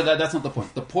okay. That's not the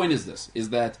point. The point is this, is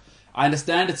that I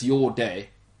understand it's your day,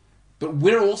 but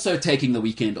we're also taking the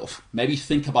weekend off. Maybe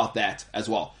think about that as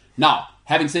well. Now,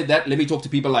 having said that, let me talk to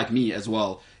people like me as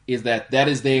well, is that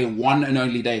is their one and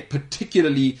only day,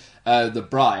 particularly the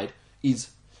bride, is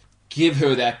give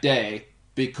her that day,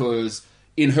 because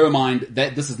in her mind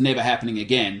that this is never happening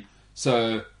again.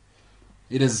 So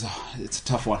it's a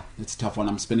tough one. It's a tough one.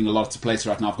 I'm spinning a lot of plates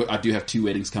right now. I do have 2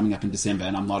 weddings coming up in December,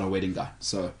 and I'm not a wedding guy.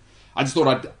 So I just thought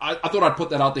I'd put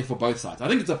that out there for both sides. I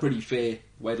think it's a pretty fair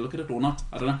way to look at it, or not.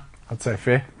 I don't know. I'd say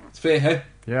fair. It's fair, hey?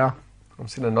 Yeah. I'm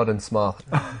seeing a nod and smile.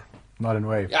 Not in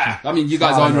wave. Yeah, I mean, you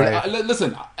guys are...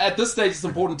 Listen, at this stage, it's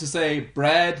important to say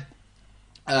Brad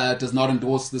does not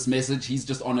endorse this message. He's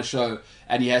just on a show,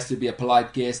 and he has to be a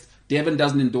polite guest. Devin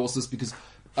doesn't endorse this because...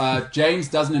 James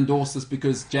doesn't endorse this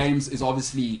because James is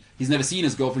obviously... He's never seen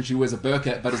his girlfriend. She wears a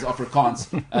burqa, but is Afrikaans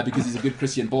because he's a good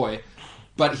Christian boy.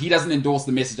 But he doesn't endorse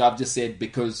the message I've just said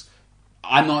because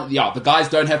I'm not... Yeah, the guys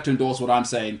don't have to endorse what I'm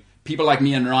saying. People like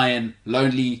me and Ryan,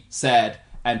 lonely, sad,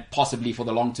 and possibly for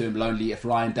the long term lonely if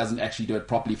Ryan doesn't actually do it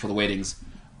properly for the weddings.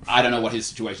 I don't know what his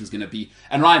situation is going to be.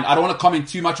 And Ryan, I don't want to comment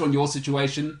too much on your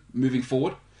situation moving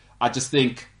forward. I just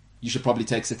think you should probably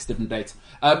take 6 different dates.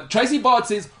 Tracy Bard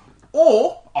says,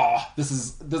 this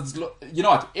is you know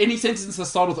what? Any sentence that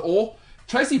start with or.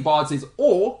 Tracy Bard says,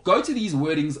 or go to these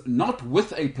wordings not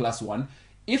with a +1.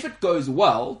 If it goes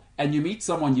well and you meet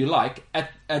someone you like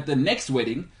at the next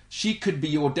wedding, she could be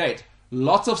your date.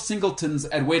 Lots of singletons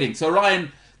at weddings. So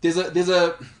Ryan, there's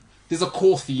a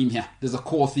core theme here. There's a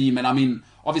core theme, and I mean,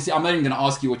 obviously, I'm not even going to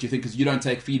ask you what you think because you don't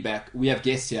take feedback. We have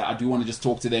guests here. I do want to just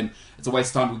talk to them. It's a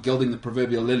waste of time. We're gilding the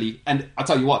proverbial lily, and I'll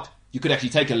tell you what, you could actually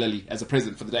take a lily as a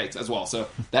present for the dates as well. So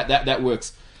that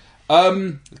works.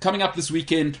 Coming up this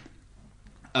weekend,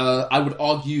 I would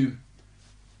argue,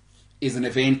 is an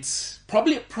event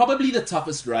probably the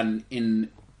toughest run in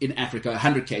Africa.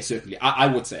 100K certainly, I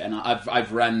would say, and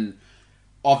I've run.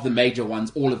 Of the major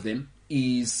ones, all of them,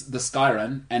 is the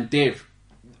Skyrun. And Dev,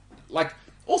 like,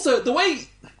 also, the way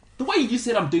you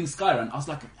said I'm doing Skyrun, I was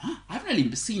like, I haven't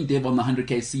really seen Dev on the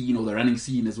 100K scene or the running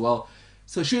scene as well.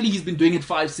 So surely he's been doing it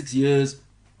 5-6 years.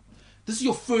 This is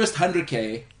your first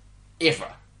 100K ever.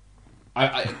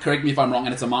 I correct me if I'm wrong,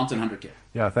 and it's a mountain 100K.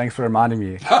 Yeah, thanks for reminding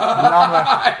me. now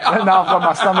I've got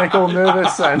my stomach all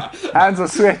nervous and hands are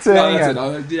sweating.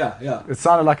 No, yeah. It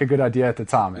sounded like a good idea at the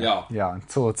time. Yeah.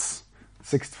 Until it's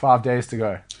 65 days to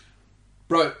go.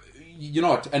 Bro, you know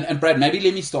what? And Brad, maybe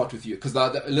let me start with you. Because,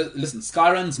 listen,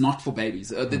 Skyrun's not for babies.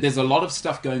 There's a lot of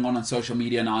stuff going on social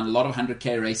media now, and a lot of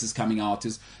 100K races coming out.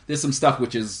 There's some stuff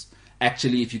which is,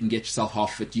 actually, if you can get yourself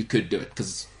half fit, you could do it.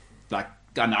 Because, like,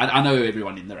 I know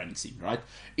everyone in the running scene, right?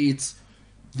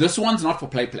 This one's not for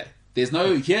play. There's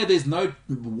no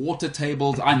water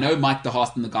tables. I know Mike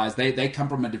DeHaast and the guys, they come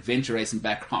from an adventure racing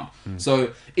background.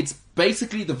 So it's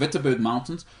basically the Wittenberg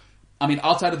Mountains. I mean,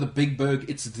 outside of the Big Berg,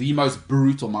 it's the most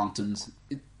brutal mountains.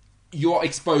 You're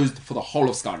exposed for the whole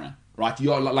of Skyrun, right?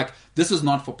 You're like, this is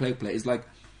not for play. It's like,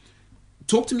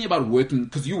 talk to me about working,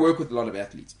 because you work with a lot of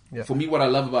athletes. Yeah. For me, what I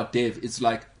love about Dev is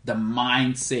like the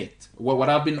mindset. What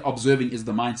I've been observing is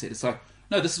the mindset. It's like,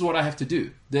 no, this is what I have to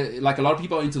do. Like a lot of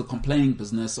people are into the complaining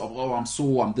business of, I'm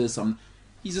sore, I'm this,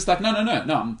 He's just like, no,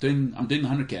 I'm doing the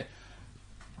 100K.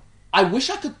 I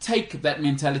wish I could take that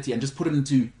mentality and just put it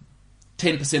into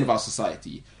 10% of our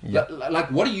society. Yeah. Like,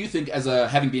 what do you think as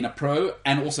having been a pro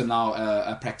and also now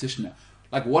a practitioner?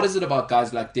 Like, what is it about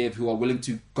guys like Dev who are willing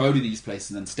to go to these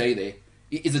places and stay there?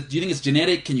 Do you think it's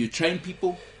genetic? Can you train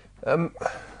people?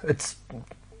 It's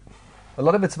a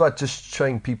lot of it's about just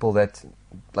showing people that,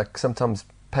 like, sometimes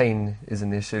pain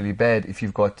isn't necessarily bad if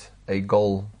you've got a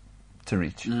goal to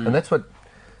reach. And that's what,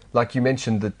 like you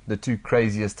mentioned, the 2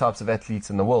 craziest types of athletes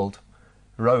in the world,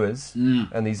 rowers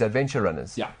and these adventure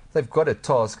runners. Yeah. They've got a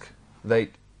task, they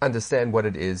understand what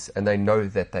it is, and they know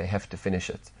that they have to finish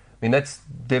it. I mean, that's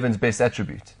Devon's best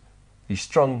attribute. He's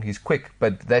strong, he's quick,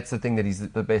 but that's the thing that he's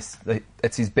the best.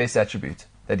 That's his best attribute,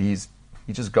 that he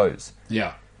just goes.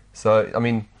 Yeah. So, I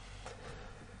mean,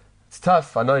 it's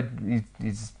tough. I know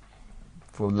he's,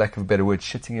 for lack of a better word,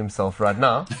 shitting himself right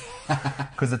now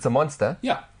because it's a monster.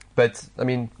 Yeah. But I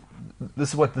mean,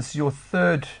 this is your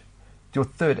third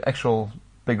actual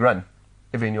big run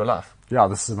ever in your life. Yeah,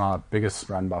 this is my biggest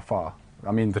run by far.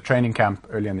 I mean, the training camp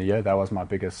early in the year, that was my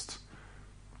biggest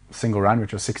single run,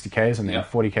 which was 60Ks, and then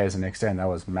 40Ks the next day, and that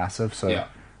was massive. So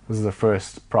this is the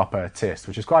first proper test,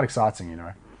 which is quite exciting,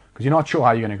 because you're not sure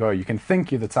how you're going to go. You can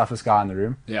think you're the toughest guy in the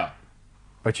room. Yeah.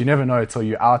 but you never know until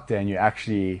you're out there and you're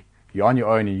on your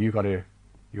own, and you got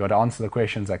to answer the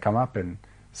questions that come up and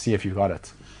see if you've got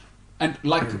it. And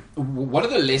like, what are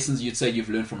the lessons you'd say you've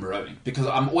learned from rowing? Because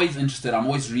I'm always interested. I'm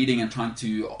always reading and trying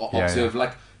to observe.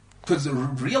 Like, because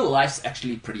real life's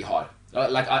actually pretty hard.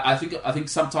 Like, I think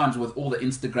sometimes with all the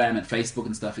Instagram and Facebook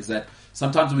and stuff, is that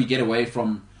sometimes when we get away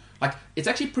from, like, it's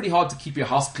actually pretty hard to keep your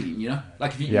house clean. You know,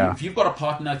 like if you've got a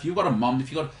partner, if you've got a mom,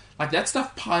 if you've got, like, that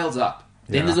stuff piles up.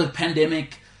 Then there's a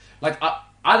pandemic. Like,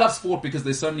 I love sport because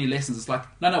there's so many lessons. It's like,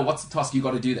 no, what's the task? You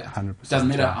got to do that. 100%, It doesn't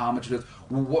matter how much it is.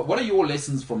 What are your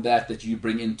lessons from that you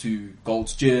bring into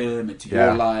Gold's Gym, into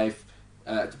your life,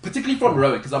 particularly from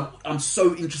rowing? Because I'm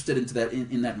so interested into that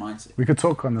in that mindset. We could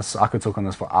talk on this. I could talk on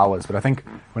this for hours. But I think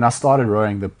when I started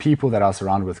rowing, the people that I was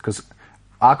surrounded with, because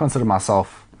I consider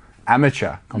myself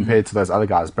amateur compared to those other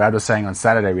guys. Brad was saying on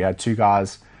Saturday we had two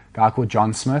guys, a guy called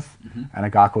John Smith and a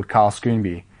guy called Kyle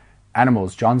Screenby.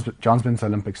 Animals. John's been to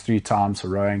Olympics 3 times for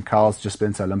rowing. Kyle's just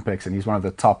been to Olympics, and he's one of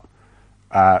the top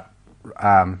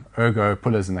ergo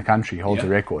pullers in the country. He holds a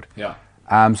record. Yeah.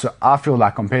 So I feel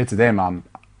like compared to them, I'm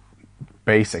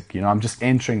basic. You know, I'm just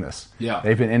entering this. Yeah.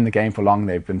 They've been in the game for long.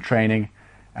 They've been training,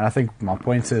 and I think my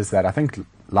point is that I think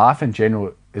life in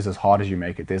general is as hard as you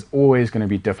make it. There's always going to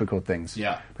be difficult things.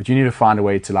 Yeah. But you need to find a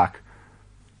way to, like,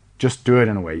 just do it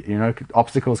in a way. You know,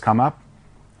 obstacles come up.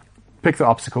 Pick the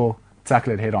obstacle.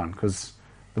 Tackle it head on, because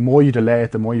the more you delay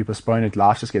it, the more you postpone it,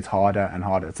 life just gets harder and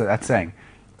harder. So that's saying,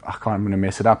 I'm going to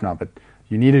mess it up now, but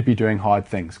you need to be doing hard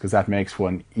things, because that makes for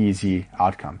an easy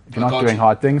outcome. If you're not doing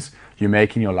hard things, you're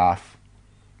making your life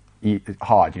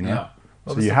hard, you know? Yeah.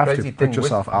 Well, so you have to put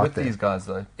yourself out with there. These guys,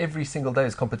 though, every single day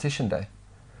is competition day.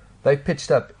 They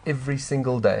pitched up every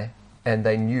single day, and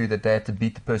they knew that they had to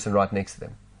beat the person right next to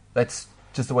them. That's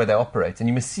just the way they operate. And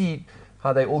you must see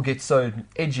how they all get so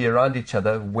edgy around each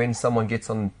other when someone gets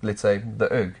on, let's say,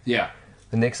 the erg. Yeah.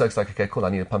 The next oak's like, okay, cool, I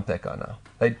need to pump that guy now.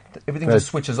 Everything just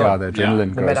switches on. The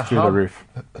adrenaline No matter goes through the roof.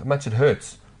 how much it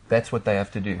hurts, that's what they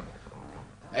have to do.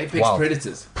 Apex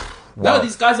predators. No,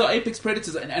 these guys are apex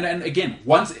predators. And again,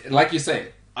 once, like you say,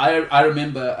 I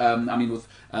remember, with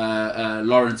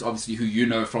Lawrence, obviously, who you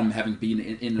know from having been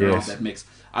in and around that mix.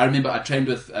 I remember I trained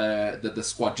with the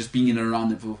squad, just being in and around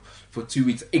them for 2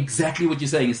 weeks. Exactly what you're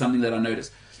saying is something that I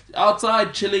noticed.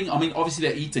 Outside, chilling, I mean, obviously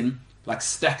they're eating like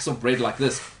stacks of bread like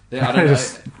this. I don't know.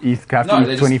 Just eat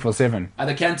 24/7. And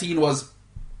the canteen was,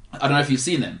 I don't know if you've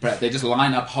seen them, Brad. They just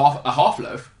line up a half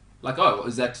loaf. Like, oh,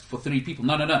 is that for 3 people?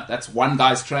 No. That's one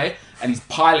guy's tray, and he's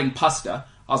piling pasta.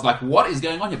 I was like, what is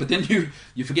going on here? But then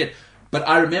you forget. But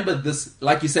I remember this,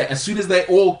 like you say, as soon as they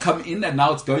all come in, and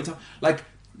now it's going to, like,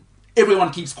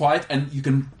 everyone keeps quiet, and you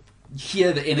can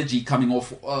hear the energy coming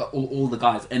off all the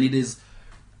guys. And it is,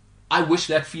 I wish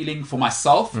that feeling for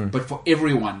myself, but for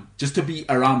everyone, just to be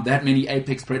around that many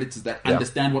apex predators that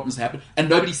understand what must happen, and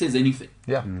nobody says anything.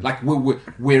 Yeah. Like,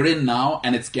 we're in now,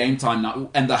 and it's game time now,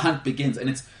 and the hunt begins, and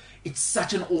it's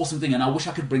such an awesome thing, and I wish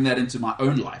I could bring that into my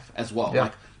own life as well.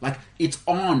 Yeah. Like it's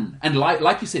on, and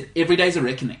like you said, every day is a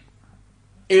reckoning.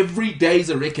 Every day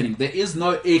is a reckoning. There is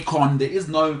no aircon. There is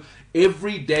no.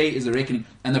 Every day is a reckoning,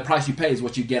 and the price you pay is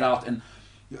what you get out. And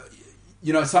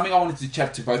you know, something I wanted to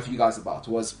chat to both of you guys about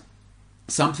was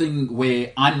something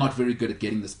where I'm not very good at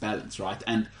getting this balance right,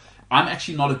 and I'm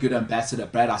actually not a good ambassador,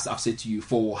 Brad. I've said to you,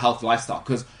 for health lifestyle,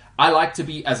 because I like to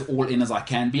be as all in as I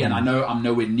can be, and I know I'm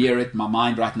nowhere near it. My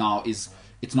mind right now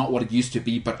it's not what it used to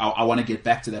be, but I want to get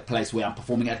back to that place where I'm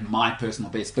performing at my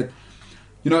personal best. But,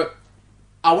 you know,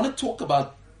 I want to talk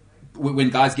about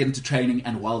when guys get into training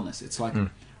and wellness. It's like,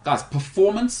 guys,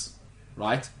 performance,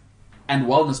 right, and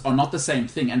wellness are not the same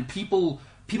thing. And people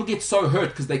get so hurt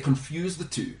because they confuse the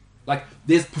two. Like,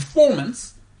 there's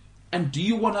performance, and do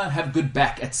you want to have good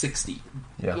back at 60?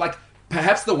 Yeah. Like,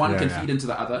 perhaps the one can feed into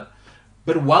the other.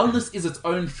 But wellness is its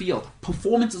own field.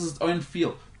 Performance is its own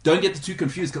field. Don't get the two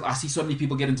confused, because I see so many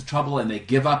people get into trouble and they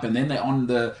give up, and then they're on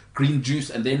the green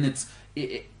juice, and then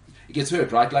it gets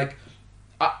hurt, right? Like,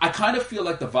 I kind of feel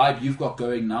like the vibe you've got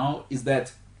going now is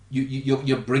that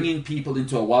you're bringing people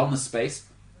into a wellness space,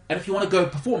 and if you want to go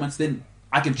performance, then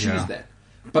I can choose that.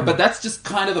 But that's just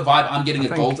kind of the vibe I'm getting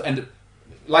at Gold. And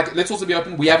like, let's also be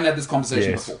open, we haven't had this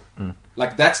conversation before.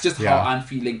 Like, that's just how I'm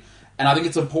feeling, and I think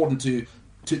it's important to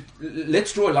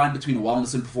let's draw a line between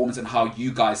wellness and performance and how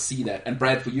you guys see that. And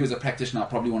Brad, for you as a practitioner, I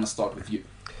probably want to start with you.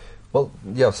 Well,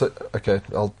 yeah, so, okay,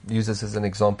 I'll use this as an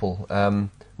example.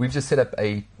 We've just set up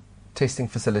a testing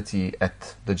facility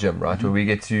at the gym, right, where we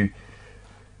get to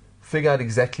figure out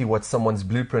exactly what someone's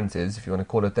blueprint is, if you want to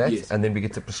call it that, and then we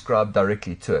get to prescribe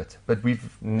directly to it. But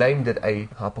we've named it a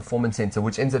high-performance center,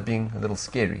 which ends up being a little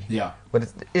scary. Yeah. But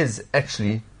it is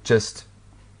actually just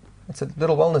It's a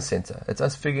little wellness center. It's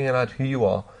us figuring out who you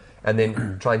are and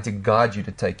then trying to guide you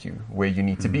to take you where you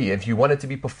need to be. If you want it to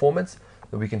be performance,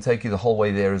 then we can take you the whole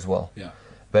way there as well. Yeah.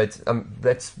 But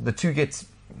that's the two gets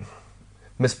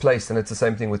misplaced, and it's the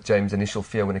same thing with James' initial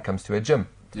fear when it comes to a gym.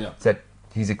 Yeah. It's that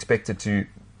he's expected to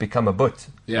become a butt,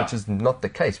 Yeah. which is not the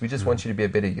case. We just want you to be a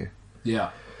better you. Yeah.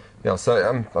 Yeah,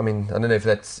 so I mean, I don't know if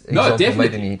that's No, example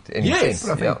made definitely. any Yes.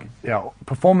 sense. But I think,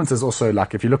 performance is also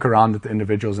like, if you look around at the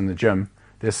individuals in the gym,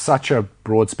 there's such a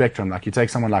broad spectrum. Like you take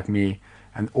someone like me,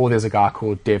 or there's a guy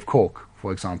called Dev Cork,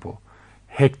 for example,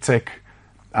 hectic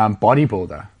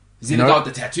bodybuilder. Is he the guy with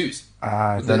the tattoos? No,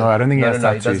 I don't think he has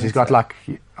No, he tattoos. doesn't. He's got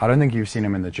I don't think you've seen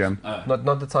him in the gym.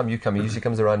 Not the time you come. He usually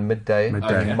comes around midday.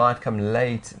 Midday. He might come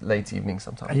late evening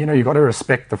sometimes. And, you've got to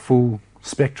respect the full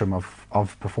spectrum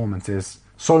of performance. There's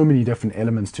so many different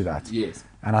elements to that. Yes.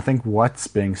 And I think what's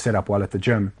being set up well at the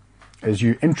gym is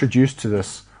you introduce to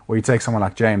this, or you take someone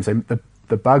like James,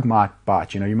 the bug might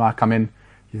bite. You might come in,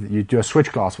 you do a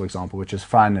switch class, for example, which is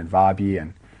fun and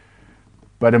vibey,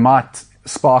 but it might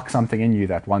spark something in you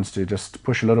that wants to just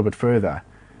push a little bit further.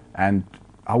 And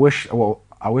I wish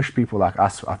people like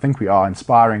us, I think we are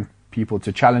inspiring people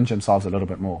to challenge themselves a little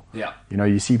bit more. Yeah.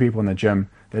 You see people in the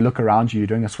gym, they look around you, you're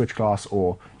doing a switch class,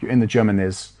 or you're in the gym and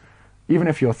there's, even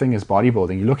if your thing is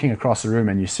bodybuilding, you're looking across the room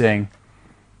and you're seeing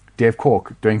Dev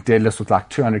Cork doing deadlifts with like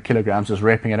 200 kilograms, just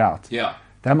repping it out. Yeah.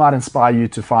 That might inspire you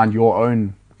to find your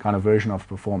own kind of version of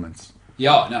performance.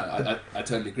 Yeah, no, I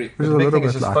totally agree. The big thing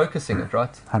is just focusing it,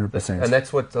 right? 100%. And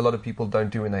that's what a lot of people don't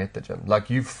do when they hit the gym. Like,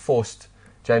 you've forced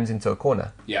James into a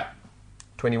corner. Yeah.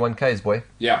 21 Ks, boy.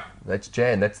 Yeah. That's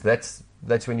Jan.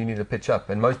 That's when you need to pitch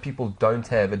up. And most people don't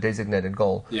have a designated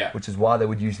goal, which is why they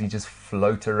would usually just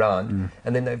float around.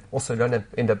 And then they also don't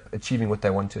end up achieving what they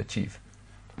want to achieve.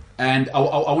 And I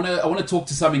want to talk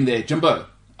to something there, Jimbo.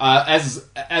 As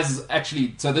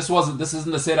actually, so this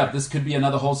isn't the setup. This could be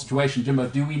another whole situation, Jimbo.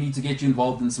 Do we need to get you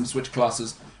involved in some switch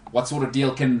classes? What sort of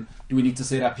deal do we need to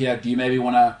set up here? Do you maybe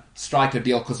want to strike a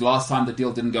deal? Because last time the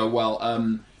deal didn't go well.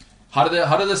 How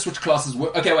do the switch classes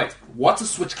work? Okay, wait. What's a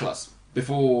switch class?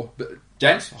 Before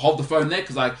James, hold the phone there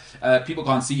because people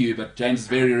can't see you, but James is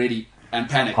very ready and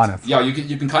panicked. Yeah,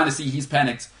 you can kind of see he's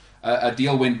panicked. A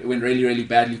deal went really, really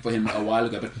badly for him a while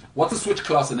ago. But what's a switch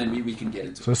class, and then we can get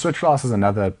into it. So a switch class is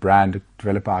another brand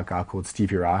developed by a guy called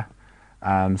Stevie Rye.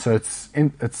 So it's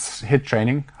HIIT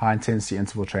training, high intensity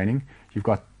interval training. You've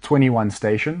got 21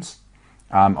 stations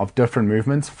of different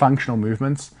movements, functional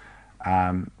movements,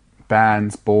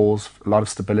 bands, balls, a lot of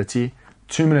stability.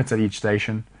 2 minutes at each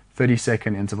station,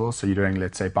 30-second intervals. So you're doing,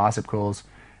 let's say, bicep curls,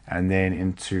 and then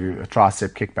into a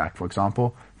tricep kickback, for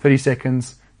example. 30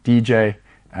 seconds, DJ,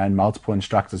 and multiple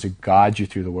instructors who guide you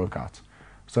through the workout.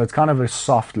 So it's kind of a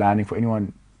soft landing for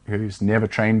anyone who's never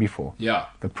trained before. Yeah.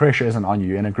 The pressure isn't on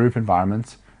you in a group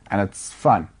environment, and it's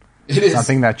fun. It is.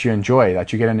 Something that you enjoy,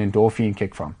 that you get an endorphin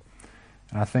kick from.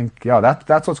 And I think,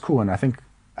 that's what's cool. And I think,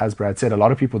 as Brad said, a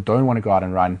lot of people don't want to go out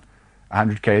and run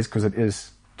 100 Ks because it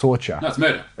is torture. No, it's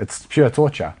murder. It's pure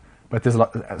torture. But there's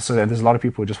a lot of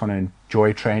people who just want to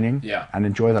enjoy training and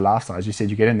enjoy the lifestyle. As you said,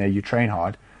 you get in there, you train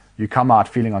hard, you come out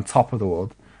feeling on top of the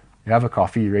world. You have a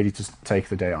coffee, you're ready to take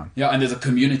the day on. Yeah, and there's a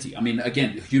community. I mean,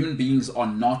 again, human beings are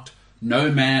not,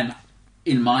 no man,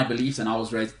 in my beliefs, and I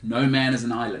was raised, no man is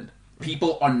an island.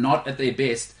 People are not at their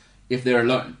best if they're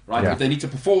alone, right? Yeah. If they need to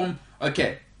perform,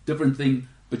 okay, different thing.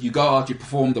 But you go out, you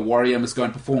perform, the warrior must go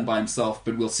and perform by himself,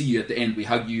 but we'll see you at the end. We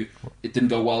hug you. It didn't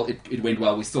go well. It went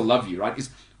well. We still love you, right?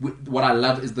 What I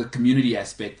love is the community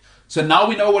aspect. So now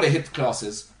we know what a HIIT class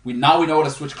is. Now we know what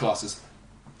a switch class is.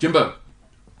 Jimbo.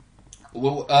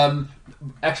 Well,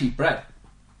 actually, Brad,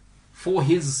 for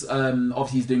his,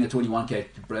 obviously he's doing a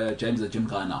 21K, James is a gym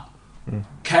guy now.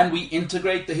 Can we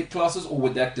integrate the HIIT classes, or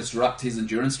would that disrupt his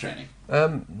endurance training?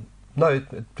 No,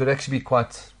 it would actually be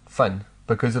quite fun,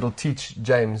 because it'll teach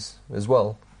James as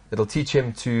well. It'll teach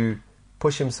him to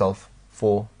push himself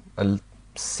for a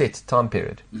set time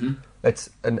period. Mm-hmm. It's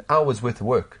an hour's worth of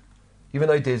work. Even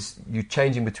though you're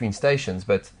changing between stations,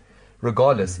 but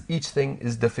regardless, each thing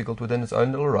is difficult within its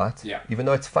own little right, even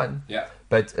though it's fun. Yeah.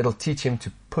 But it'll teach him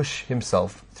to push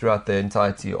himself throughout the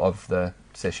entirety of the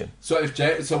session. So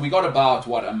so we got about,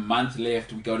 a month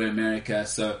left. We go to America,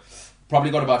 so probably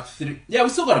got about 3... Yeah, we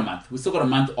still got a month. We still got a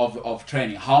month of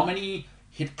training. How many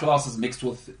HIIT classes mixed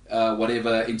with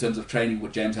whatever in terms of training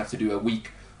would James have to do a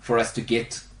week for us to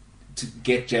get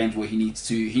James where he needs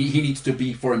to he needs to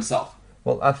be for himself?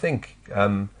 Well, I think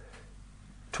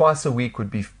twice a week would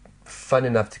be fun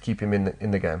enough to keep him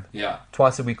in the game. Yeah.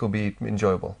 Twice a week will be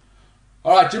enjoyable.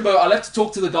 All right, Jimbo, I'll have to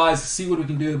talk to the guys, see what we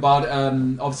can do about,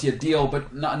 obviously, a deal.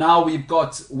 But now we've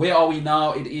got... Where are we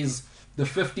now? It is the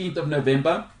 15th of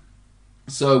November.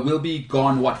 So we'll be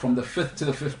gone, from the 5th to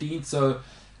the 15th. So,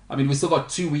 I mean, we've still got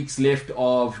 2 weeks left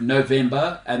of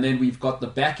November, and then we've got the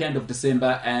back end of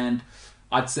December, and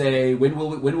I'd say, when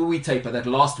will we taper? That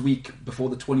last week before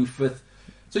the 25th.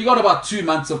 So you got about 2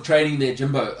 months of training there,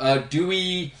 Jimbo. Do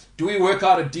we work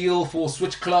out a deal for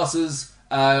switch classes,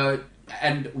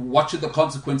 and what should the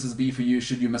consequences be for you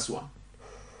should you miss one?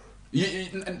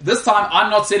 This time, I'm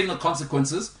not setting the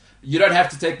consequences. You don't have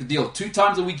to take the deal. 2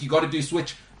 times a week, you got to do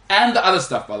switch. And the other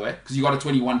stuff, by the way, because you got a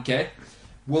 21K.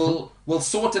 We'll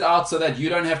sort it out so that you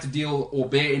don't have to deal or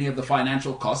bear any of the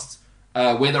financial costs,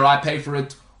 whether I pay for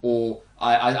it or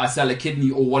I sell a kidney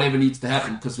or whatever needs to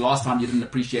happen, because last time you didn't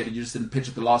appreciate it, you just didn't pitch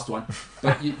at the last one.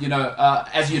 But,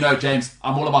 as you know, James,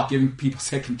 I'm all about giving people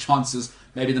second chances,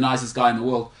 maybe the nicest guy in the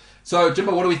world. So,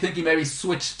 Jimbo, what are we thinking? Maybe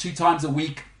switch 2 times a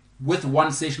week with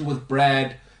 1 session with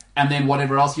Brad, and then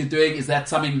whatever else you're doing. Is that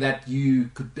something that you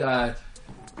could...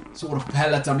 sort of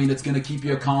palette? I mean, it's going to keep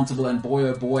you accountable, and boy,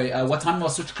 oh boy. What time are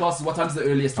switch classes? What time's the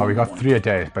earliest? We got 3 a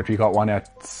day, but we got one at,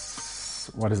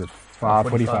 what is it,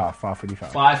 5:45.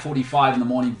 5:45 in the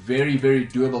morning. Very, very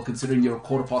doable, considering you're a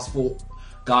 4:15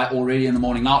 guy already in the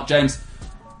morning. Now, James,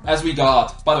 as we go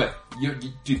out, by the way,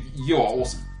 you are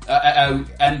awesome.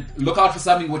 And look out for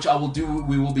something which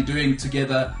we will be doing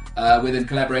together, whether in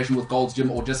collaboration with Gold's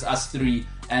Gym or just us 3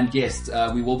 and guests.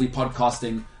 We will be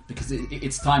podcasting, because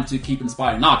it's time to keep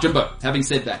inspiring. Now, Jimbo, having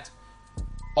said that,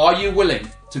 are you willing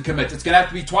to commit? It's going to have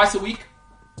to be twice a week,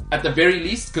 at the very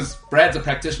least, because Brad's a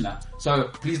practitioner. So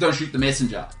please don't shoot the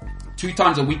messenger. 2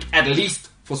 times a week, at least,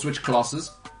 for switch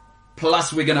classes.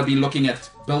 Plus, we're going to be looking at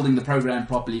building the program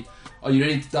properly. Are you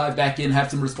ready to dive back in, have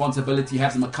some responsibility,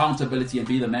 have some accountability, and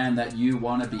be the man that you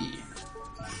want to be?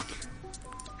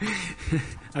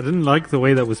 I didn't like the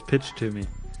way that was pitched to me.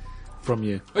 From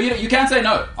you. Oh, you can't say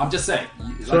no. I'm just saying.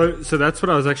 So that's what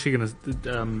I was actually going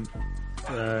to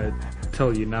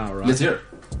tell you now, right? Let's hear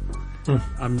it.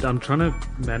 I'm trying to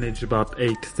manage about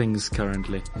 8 things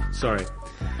currently. Sorry.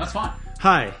 That's fine.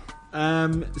 Hi.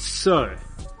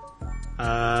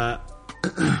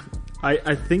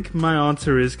 I think my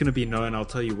answer is going to be no, and I'll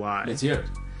tell you why. Let's hear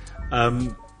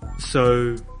it.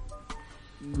 So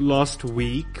last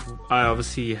week I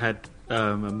obviously had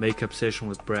a makeup session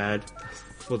with Brad.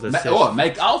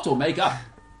 Make out or make up?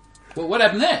 Well, what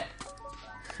happened there?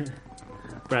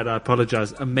 Brad, I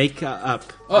apologize. A make-up.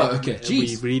 Oh, okay.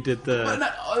 Jeez. We redid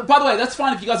the... by the way, that's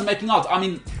fine if you guys are making out. I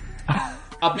mean,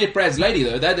 I've met Brad's lady,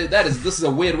 though. This is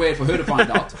a weird way for her to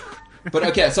find out. But,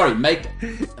 okay, sorry. Make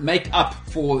up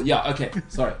for... Yeah, okay.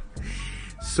 Sorry.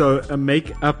 So, a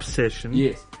make-up session.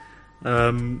 Yes.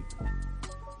 I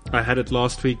had it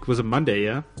last week. Was it Monday,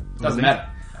 yeah? Doesn't matter.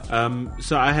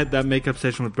 So I had that makeup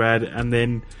session with Brad, and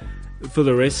then for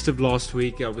the rest of last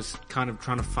week, I was kind of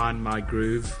trying to find my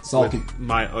groove. Sulking. With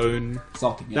my own.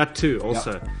 Sulking, yeah. That too,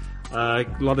 also. Yeah.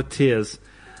 A lot of tears.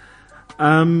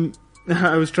 I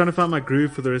was trying to find my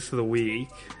groove for the rest of the week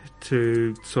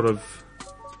to sort of...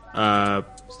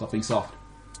 stop being soft.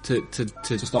 To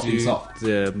stop being soft.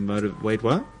 Wait,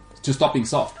 what? To stop being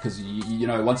soft, because, you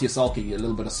know, once you're sulking, you're a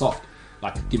little bit of soft.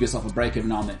 Like, give yourself a break every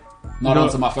now and then. Not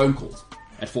answer my phone calls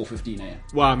at 4:15 a.m.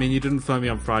 Well, I mean, you didn't phone me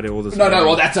on Friday or this morning. No,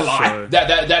 well, that's a lie. So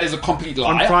that is a complete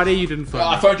lie. On Friday, you didn't phone me.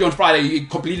 I phoned you on Friday. You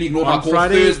completely ignored my call.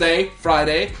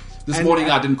 Friday. This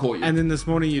morning, I didn't call you. And then this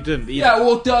morning, you didn't either. Yeah,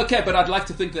 well, okay, but I'd like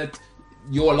to think that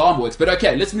your alarm works. But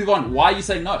okay, let's move on. Why are you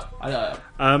saying no?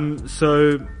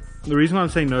 So the reason why I'm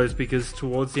saying no is because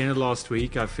towards the end of last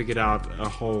week, I figured out a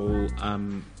whole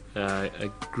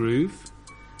a groove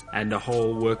and a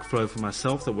whole workflow for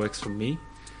myself that works for me.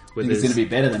 I think it's going to be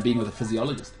better than being with a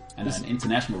physiologist and an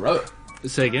international rower.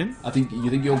 Say again? I think you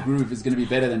think your groove is going to be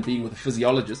better than being with a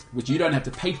physiologist, which you don't have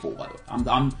to pay for, by the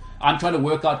way. I'm trying to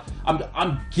work out.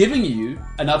 I'm giving you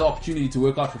another opportunity to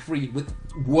work out for free with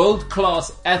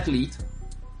world-class athlete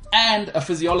and a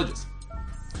physiologist.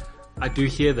 I do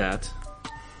hear that.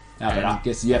 Now, but I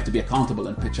guess you have to be accountable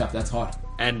and pitch up. That's hard.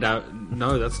 And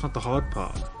no, that's not the hard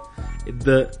part.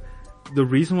 The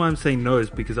reason why I'm saying no is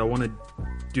because I want to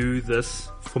do this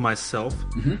for myself.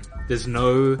 Mm-hmm. There's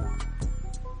no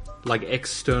like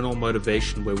external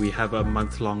motivation where we have a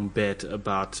month-long bet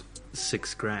about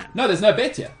 $6,000. No, there's no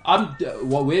bet here.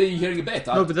 Where are you hearing a bet?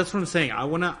 No, but that's what I'm saying. I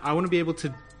wanna be able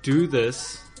to do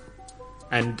this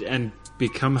and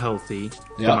become healthy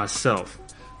for myself.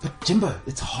 But Jimbo,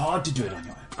 it's hard to do it on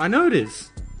your own. I know it is.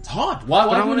 It's hard. Why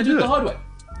do you want to do it the hard way?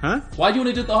 Huh? Why do you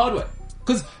want to do it the hard way?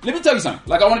 Because let me tell you something.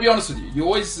 Like, I want to be honest with you. You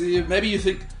always maybe you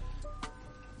think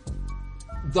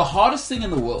the hardest thing in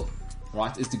the world,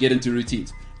 right, is to get into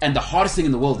routines. And the hardest thing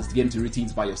in the world is to get into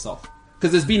routines by yourself.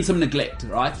 Because there's been some neglect,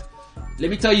 right? Let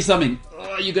me tell you something.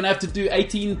 you're going to have to do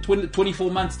 18, 20,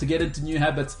 24 months to get into new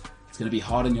habits. It's going to be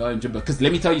hard on your own, Jimbo. Because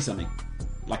let me tell you something.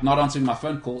 Like not answering my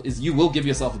phone call is you will give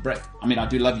yourself a break. I mean, I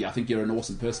do love you. I think you're an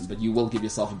awesome person, but you will give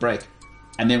yourself a break.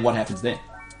 And then what happens then?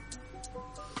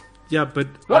 Yeah, but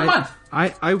 1 month.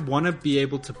 I want to be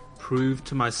able to prove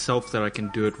to myself that I can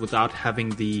do it without having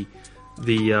the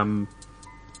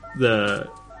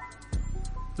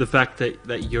fact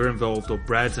that you're involved or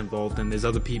Brad's involved and there's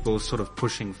other people sort of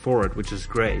pushing for it, which is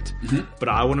great. Mm-hmm. But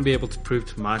I want to be able to prove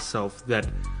to myself that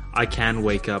I can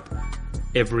wake up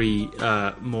every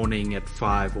morning at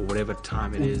 5 or whatever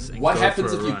time it is. And what go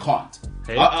happens for a if you run. can't?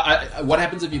 Hey? What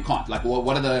happens if you can't? Like,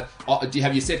 what are the?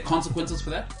 Have you set consequences for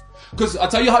that? Because I'll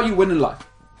tell you how you win in life.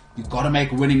 You got to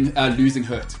make losing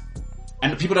hurt,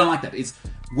 and people don't like that. It's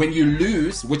when you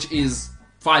lose, which is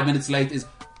 5 minutes late. Is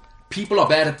people are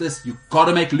bad at this. You got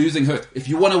to make losing hurt. If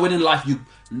you want to win in life,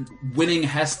 winning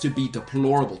has to be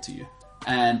deplorable to you.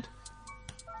 And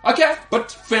okay,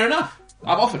 but fair enough.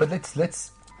 I've offered. But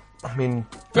let's. I mean,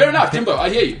 fair enough, Jimbo. I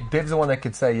hear you. Dev's the one that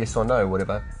could say yes or no,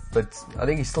 whatever. But I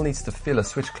think he still needs to fill a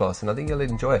switch class, and I think he'll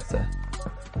enjoy it.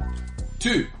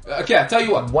 2. Okay, I'll tell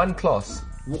you what. 1 class.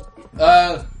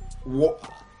 Why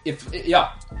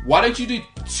don't you do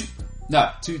 2?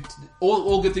 No, 2.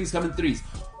 All good things come in 3s.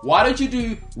 Why don't you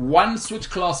do 1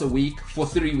 switch class a week for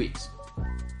 3 weeks?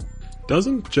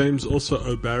 Doesn't James also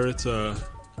owe Barrett a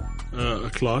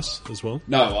class as well?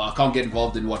 No, I can't get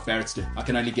involved in what Barrett's doing. I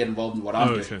can only get involved in what I'm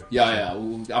doing. Okay. Yeah.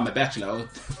 I'm a bachelor. I'll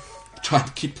try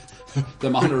to keep the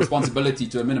amount of responsibility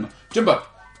to a minimum. Jimbo,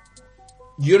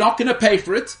 you're not going to pay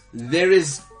for it. There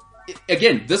is,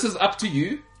 again, this is up to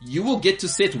you. You will get to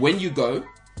set when you go.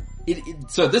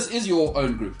 So this is your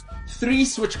own group. 3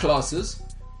 switch classes,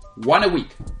 1 a week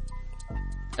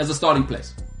as a starting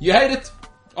place. You hate it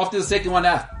after the second one.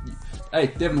 Hey,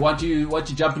 Devin, why don't you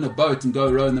jump in a boat and go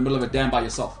row in the middle of a dam by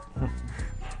yourself?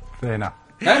 Fair enough.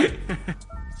 Hey?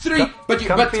 3,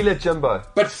 Come feel it, Jimbo.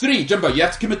 But 3, Jimbo, you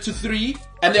have to commit to 3,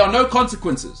 and there are no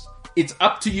consequences. It's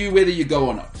up to you whether you go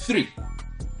or not. 3.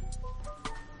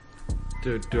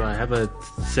 Do I have a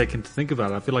second to think about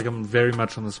it? I feel like I'm very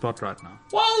much on the spot right now.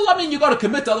 Well, I mean, you got to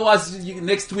commit. Otherwise,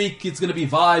 next week it's going to be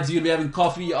vibes. You're going to be having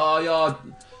coffee.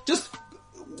 Just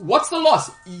what's the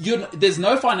loss? There's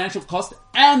no financial cost,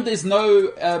 and there's no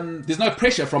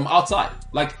pressure from outside.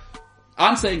 Like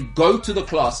I'm saying, go to the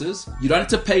classes. You don't have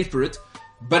to pay for it,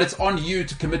 but it's on you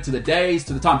to commit to the days,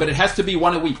 to the time. But it has to be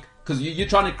 1 a week because you're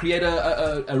trying to create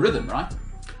a rhythm, right?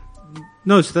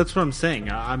 No, so that's what I'm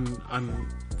saying. I'm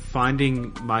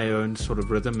finding my own sort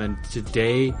of rhythm, and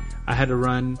today I had a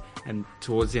run, and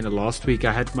towards the end of last week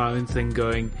I had my own thing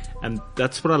going, and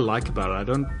that's what I like about it. I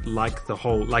don't like the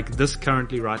whole, like this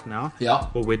currently right now,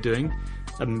 what we're doing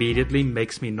immediately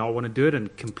makes me not want to do it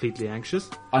and completely anxious.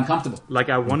 Uncomfortable. Like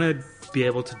I want to be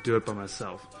able to do it by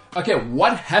myself. Okay,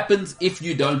 what happens if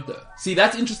you don't though? See,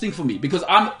 that's interesting for me because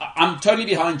I'm totally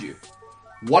behind you.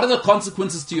 What are the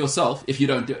consequences to yourself if you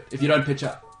don't do it, if you don't pitch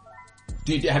up?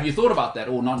 Have you thought about that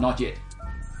or not yet?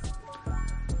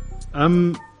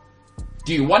 Do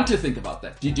you want to think about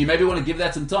that? Do you maybe want to give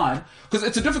that some time? Because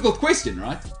it's a difficult question,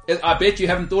 right? I bet you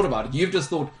haven't thought about it. You've just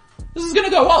thought, this is going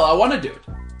to go well. I want to do it.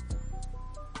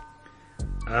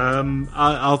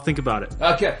 I'll think about it.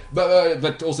 Okay,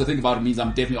 but also think about it means I'm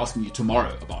definitely asking you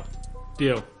tomorrow about it.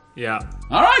 Deal. Yeah.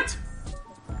 All right.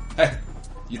 Hey,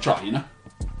 you try, you know?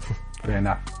 Fair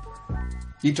enough.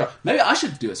 You try. Maybe I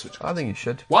should do a switch. I think you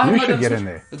should. Why You haven't I should done a get switch? in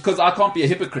there. Because I can't be a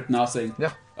hypocrite now saying,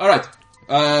 Yeah. All right.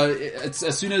 It's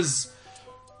as soon as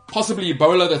possibly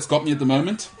Ebola that's got me at the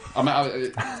moment.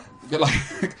 I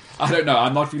don't know.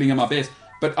 I'm not feeling in my best.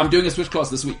 But I'm doing a switch class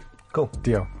this week. Cool.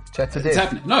 Deal. Chat to It's Dev.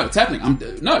 happening. No, it's happening.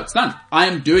 It's done. I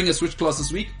am doing a switch class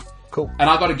this week. Cool. And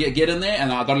I got to get in there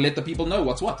and I got to let the people know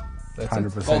what's what. That's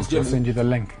 100%. Gold's Gym. I'll send you the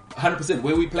link. 100%.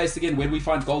 Where we placed again? Where do we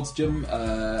find Gold's Gym?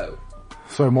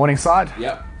 So Morningside,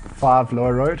 Yeah. 5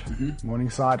 Lower Road,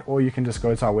 Morningside, or you can just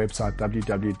go to our website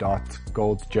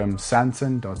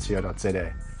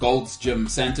www.goldgymsanton.co.za. Gold's Gym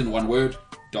Santon, one word,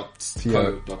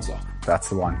 .co.za. That's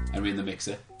the one. And we're in the mix,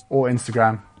 eh? Or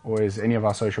Instagram, or is any of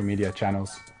our social media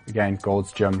channels. Again,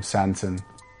 Gold's Gym Santon.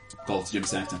 Gold's Gym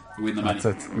Santon. We win the money.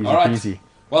 That's it. Easy All right. peasy.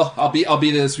 Well, I'll be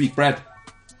there this week, Brad.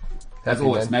 As Happy,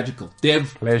 always, man. magical.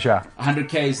 Dev, Pleasure.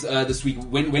 100Ks this week.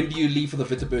 When do you leave for the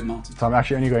Wittenberg Mountain? So I'm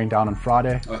actually only going down on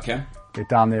Friday. Okay, Get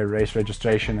down there, race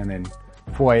registration, and then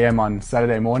 4 a.m. on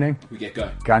Saturday morning. we get going.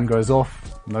 Gun goes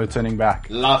off. No turning back.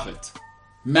 Love it,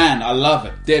 man. I love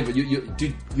it, Dev.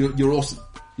 You're awesome.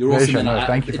 You're awesome. Pleasure, And no,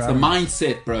 thank you It's for the having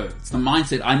mindset, bro. It's the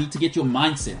mindset. I need to get your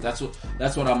mindset. That's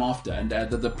what I'm after, and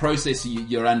the process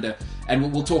you're under.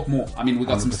 And we'll talk more. I mean, we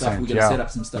got some stuff. We're 100%, gonna yeah. set up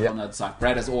some stuff on the other side.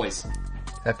 Brad, as always,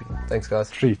 Happy. Thanks, guys.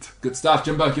 Treat. Good stuff,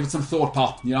 Jimbo. Give it some thought,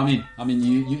 pal. You know what I mean? I mean,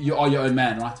 you are your own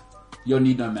man, right? You don't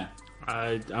need no man.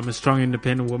 I'm a strong,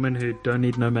 independent woman who don't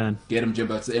need no man. Get him,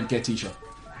 Jimbo. It's the MKT show.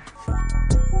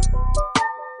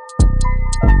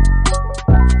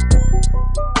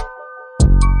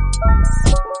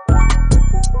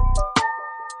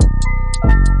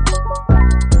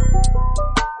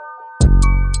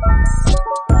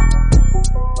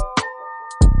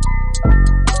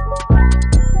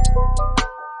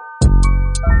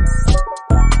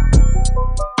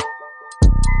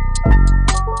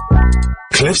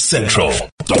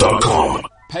 CliffCentral.com.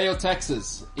 Pay your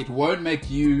taxes. It won't make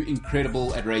you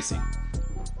incredible at racing.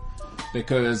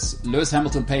 Because Lewis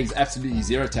Hamilton pays absolutely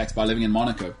zero tax by living in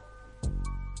Monaco.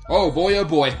 Oh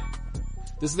boy.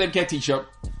 This is the MKT show.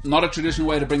 Not a traditional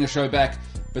way to bring a show back,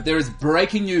 but there is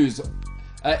breaking news.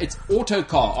 It's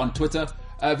Autocar on Twitter.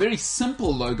 A very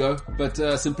simple logo, but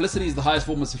simplicity is the highest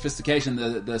form of sophistication,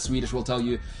 the Swedish will tell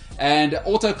you. And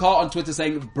Autocar on Twitter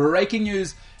saying, breaking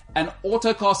news. An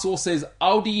Autocar source says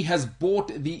Audi has bought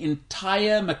the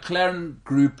entire McLaren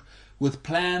group with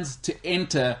plans to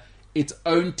enter its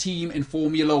own team in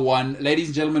Formula One. Ladies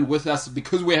and gentlemen, with us,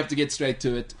 because we have to get straight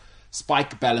to it,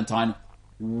 Spike Ballantyne.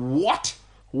 What?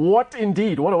 What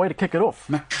indeed? What a way to kick it off.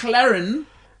 McLaren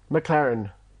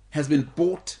has been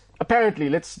bought. Apparently,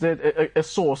 a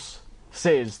source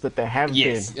says that they have been.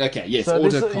 Yes, okay, yes. So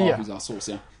Autocar is our source,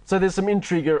 yeah. So there's some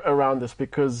intrigue around this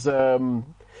because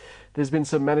there's been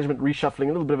some management reshuffling,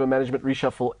 a little bit of a management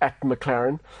reshuffle at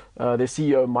McLaren. Their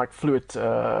CEO, Mike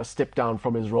Flewitt, stepped down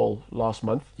from his role last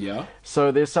month. Yeah.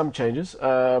 So there's some changes.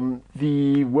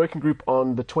 The working group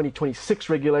on the 2026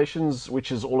 regulations,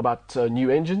 which is all about new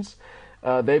engines,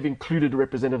 they've included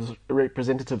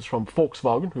representatives from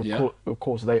Volkswagen, who of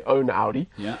course they own Audi.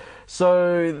 Yeah.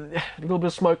 So a little bit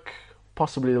of smoke,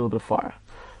 possibly a little bit of fire.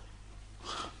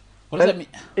 What does that mean?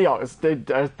 Yeah,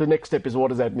 the next step is what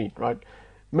does that mean, right?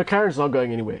 McLaren's not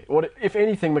going anywhere. If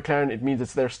anything, McLaren, it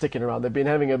means they're sticking around. They've been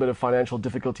having a bit of financial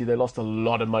difficulty. They lost a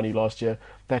lot of money last year.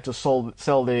 They had to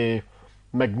sell their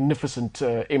magnificent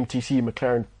MTC,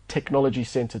 McLaren Technology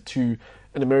Center, to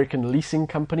an American leasing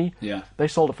company. Yeah. They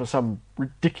sold it for some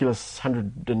ridiculous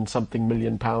 £100 and something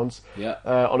million. Yeah.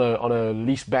 On a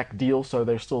lease back deal. So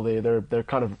they're still there. They're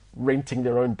kind of renting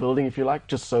their own building, if you like,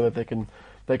 just so that they can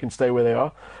stay where they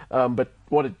are. But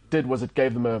what it did was it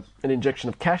gave them an injection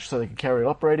of cash so they could carry on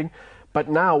operating. But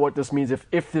now what this means,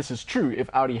 if this is true, if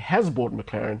Audi has bought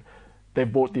McLaren,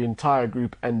 they've bought the entire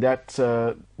group, and that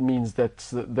means that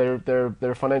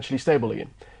they're financially stable again,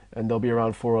 and they'll be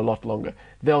around for a lot longer.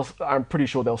 I'm pretty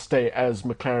sure they'll stay as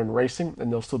McLaren Racing,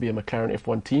 and they'll still be a McLaren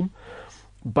F1 team.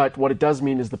 But what it does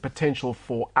mean is the potential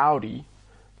for Audi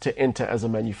to enter as a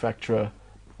manufacturer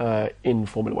in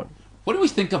Formula One. What do we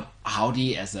think of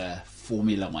Audi as a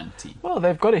Formula One team? Well,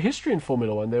 they've got a history in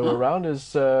Formula One. They were around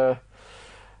as, I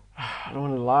don't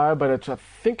want to lie, but I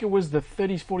think it was the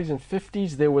 30s, 40s, and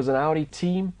 50s. There was an Audi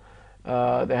team. They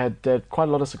had quite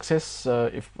a lot of success.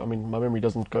 My memory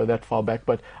doesn't go that far back,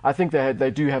 but I think they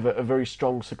do have a very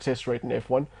strong success rate in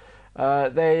F1.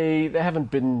 They haven't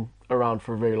been around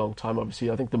for a very long time, obviously.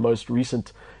 I think the most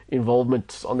recent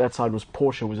involvement on that side was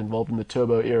Porsche was involved in the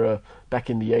turbo era back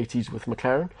in the 80s with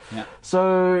McLaren. Yeah.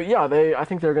 So, I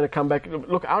think they're going to come back.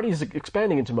 Look, Audi's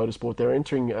expanding into motorsport. They're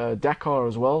entering Dakar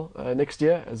as well next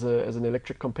year as an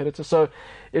electric competitor. So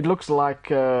it looks like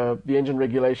the engine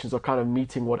regulations are kind of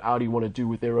meeting what Audi want to do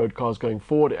with their road cars going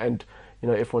forward, and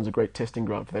F1's a great testing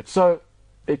ground for that. So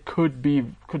it could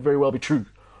very well be true.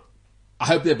 I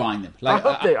hope they're buying them. I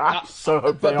hope they are.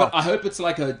 But I hope it's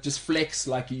like a just flex,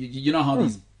 like you know how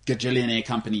these gajillionaire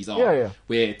companies are,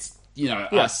 where it's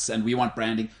us and we want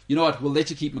branding. You know what? We'll let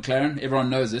you keep McLaren. Everyone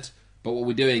knows it. But what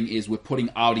we're doing is we're putting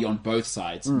Audi on both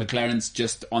sides. McLaren's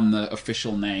just on the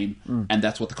official name, and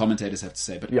that's what the commentators have to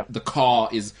say. But the car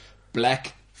is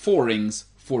black, 4 rings,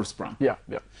 4 sprung. Yeah.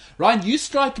 Ryan, you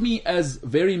strike me as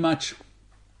very much.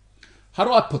 How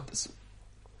do I put this?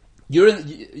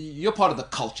 You're part of the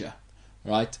culture,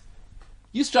 right?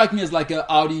 You strike me as like an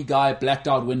Audi guy, blacked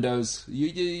out windows.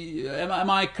 Am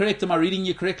I correct? Am I reading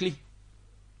you correctly?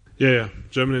 Yeah.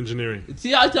 German engineering.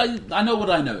 See, I know what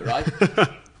I know, right?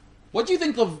 What do you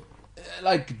think of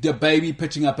like the baby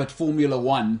pitching up at Formula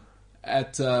One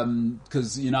at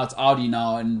because it's Audi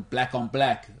now and black on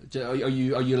black? Are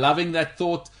you loving that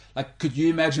thought? Like, could you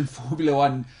imagine Formula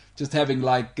One just having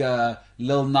like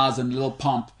Lil Nas and Lil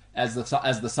Pump as the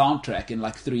soundtrack in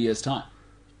like 3 years' time?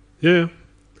 Yeah.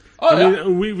 Oh, I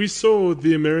mean, we saw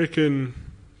the American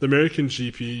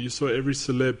GP. You saw every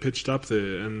celeb pitched up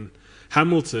there, and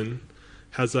Hamilton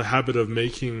has a habit of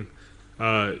making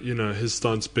his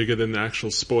stunts bigger than the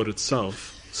actual sport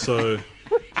itself. So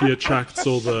he attracts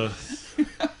all the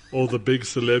big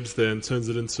celebs there and turns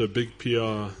it into a big PR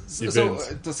event. So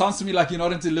it sounds to me like you're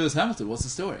not into Lewis Hamilton. What's the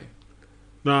story?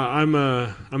 No, I'm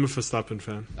a Verstappen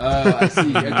fan. I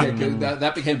see. Okay, good.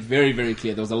 That became very, very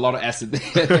clear. There was a lot of acid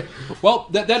there. Well,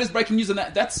 that is breaking news, and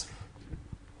that's,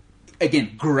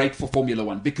 again, great for Formula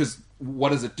One, because what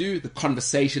does it do? The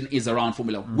conversation is around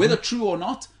Formula One. Whether true or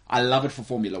not, I love it for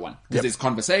Formula One, because there's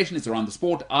conversation, it's around the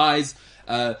sport, eyes,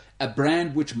 a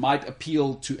brand which might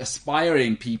appeal to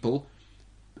aspiring people.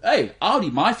 Hey,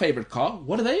 Audi, my favorite car.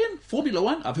 What are they in? Formula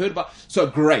One? I've heard about. So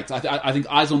great. I think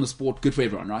eyes on the sport, good for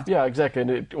everyone, right? Yeah, exactly.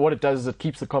 And what it does is it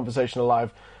keeps the conversation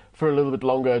alive for a little bit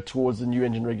longer towards the new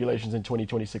engine regulations in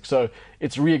 2026. So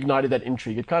it's reignited that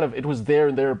intrigue. It was there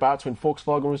and thereabouts when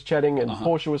Volkswagen was chatting and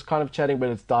Porsche was kind of chatting, but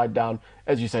it's died down.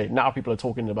 As you say, now people are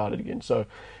talking about it again. So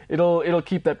it'll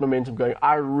keep that momentum going.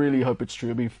 I really hope it's true.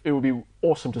 It would be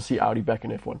awesome to see Audi back in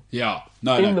F1. Yeah.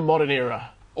 In the modern era.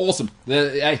 Awesome.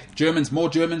 Germans, more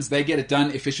Germans, they get it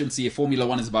done. Efficiency. If Formula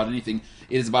One is about anything,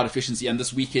 it is about efficiency. And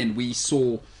this weekend we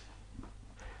saw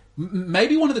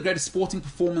maybe one of the greatest sporting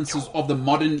performances of the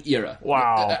modern era.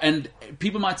 Wow. And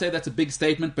people might say that's a big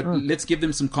statement, but let's give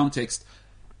them some context.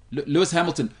 Lewis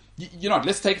Hamilton,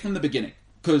 let's take it from the beginning.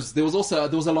 Because there was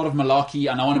a lot of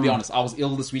malarkey, and I want to be honest, I was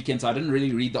ill this weekend, so I didn't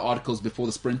really read the articles before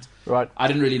the sprint. Right. I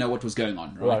didn't really know what was going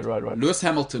on. Right. Lewis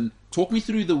Hamilton, talk me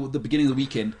through the beginning of the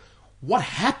weekend. What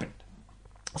happened?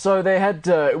 So they had,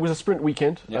 it was a sprint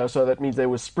weekend, so that means there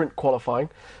was sprint qualifying.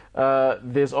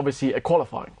 There's obviously a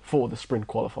qualifying for the sprint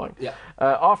qualifying. Yeah.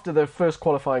 After the first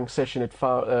qualifying session, it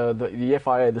found the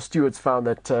FIA, the stewards found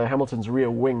that Hamilton's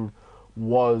rear wing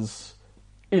was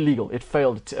illegal. It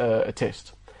failed a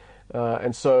test.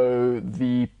 And so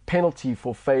the penalty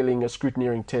for failing a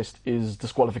scrutineering test is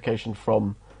disqualification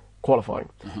from qualifying.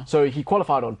 So he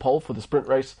qualified on pole for the sprint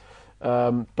race.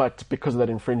 But because of that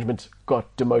infringement,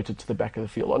 got demoted to the back of the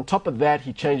field. On top of that,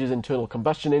 he changed his internal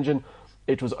combustion engine.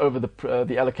 It was over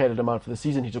the allocated amount for the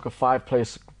season. He took a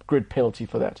 5-place grid penalty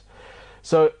for that.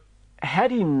 So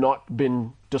had he not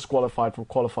been disqualified from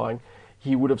qualifying,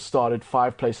 he would have started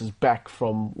 5 places back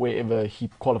from wherever he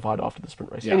qualified after the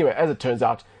sprint race. Anyway, as it turns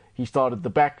out, he started the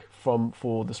back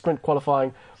for the sprint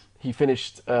qualifying. He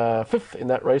finished 5th in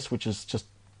that race, which is just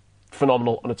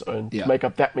phenomenal on its own to make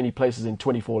up that many places in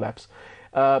 24 laps.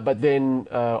 But then,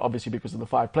 obviously, because of the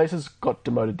 5 places, got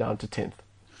demoted down to 10th.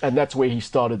 And that's where he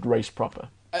started race proper.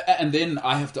 And then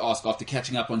I have to ask, after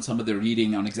catching up on some of the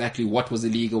reading on exactly what was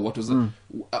illegal, what was...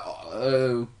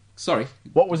 sorry.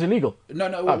 What was illegal?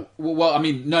 No. Well, I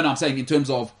mean, no, I'm saying in terms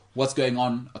of what's going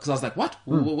on, because I was like, what?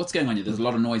 What's going on here? There's a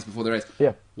lot of noise before the race.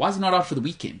 Yeah. Why is he not out for the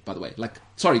weekend, by the way? Like,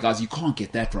 sorry, guys, you can't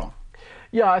get that wrong.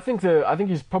 Yeah, I think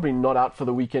he's probably not out for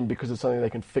the weekend because it's something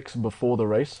they can fix before the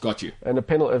race. Got you. And a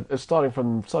penalty starting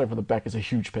from the back is a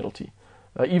huge penalty,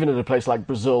 even at a place like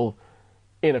Brazil,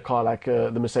 in a car like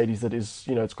the Mercedes that is,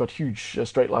 it's got huge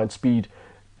straight line speed.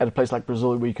 At a place like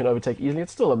Brazil where you can overtake easily,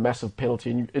 it's still a massive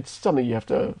penalty, and it's something you have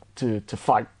to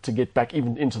fight to get back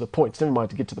even into the points. Never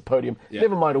mind to get to the podium. Yeah.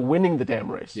 Never mind winning the damn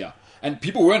race. Yeah. And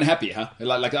people weren't happy, huh?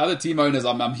 Like the other team owners,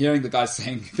 I'm hearing the guys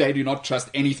saying they do not trust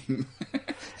anything.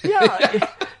 Yeah,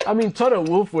 I mean, Toto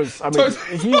Wolff was. I mean,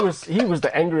 he was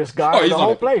the angriest guy in the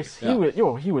whole place. Yeah.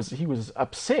 He was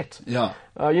upset. Yeah.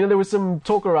 There was some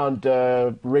talk around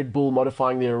Red Bull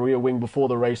modifying their rear wing before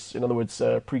the race. In other words,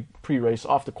 pre-race,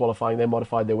 after qualifying, they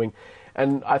modified their wing.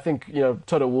 And I think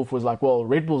Toto Wolff was like, well,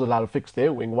 Red Bull's allowed to fix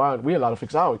their wing. Why aren't we allowed to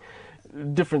fix our wing?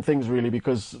 Different things, really,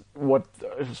 because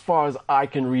as far as I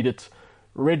can read it,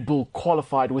 Red Bull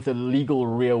qualified with a legal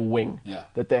rear wing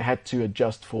that they had to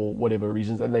adjust for whatever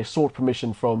reasons, and they sought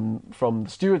permission from the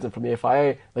stewards and from the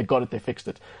FIA. They got it, they fixed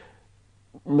it.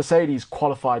 Mercedes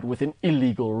qualified with an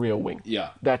illegal rear wing. Yeah.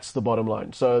 That's the bottom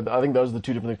line. So I think those are the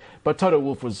two different things. But Toto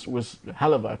Wolff was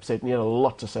hell of upset, and he had a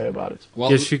lot to say about it.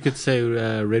 Well, yes, you could say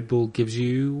Red Bull gives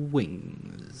you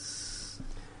wings.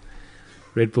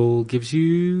 Red Bull gives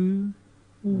you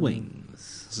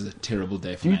wings. This is a terrible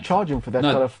day for mankind. mankind. You charge him for that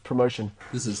kind of promotion?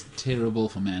 This is terrible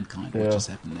for mankind. What just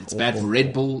happened? It's bad for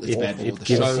Red Bull. It's bad for the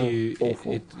show.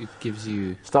 It gives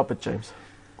you... Stop it, James.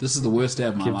 This is the worst day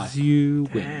of my life. Gives you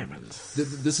wings.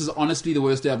 This is honestly the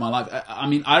worst day of my life. I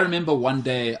mean, I remember one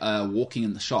day walking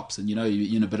in the shops, and you're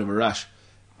in a bit of a rush.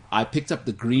 I picked up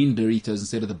the green Doritos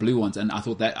instead of the blue ones, and I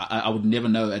thought that I would never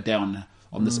know a day on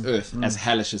this earth as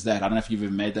hellish as that. I don't know if you've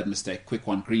ever made that mistake. Quick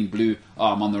one, green, blue. Oh,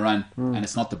 I'm on the run, and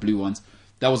it's not the blue ones.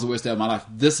 That was the worst day of my life.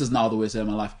 This is now the worst day of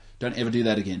my life. Don't ever do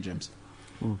that again, James.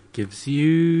 Gives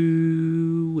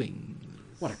you wings.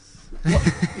 What?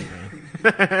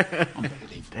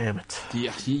 Damn it.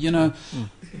 Yeah,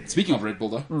 speaking of Red Bull,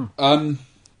 though,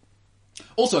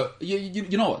 Also,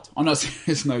 you know what? On a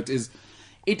serious note,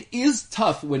 it is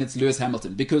tough when it's Lewis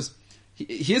Hamilton, because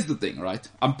here's the thing, right?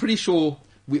 I'm pretty sure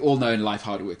we all know in life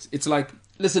how it works. It's like,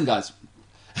 listen, guys,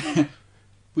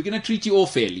 we're going to treat you all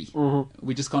fairly. Mm-hmm.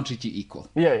 We just can't treat you equal.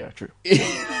 Yeah, true.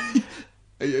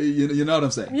 You know what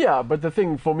I'm saying? Yeah, but the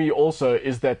thing for me also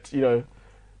is that,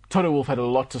 Toto Wolff had a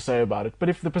lot to say about it. But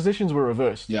if the positions were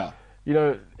reversed,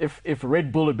 if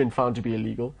Red Bull had been found to be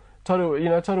illegal,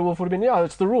 Toto Wolff would have been,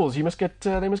 it's the rules. They must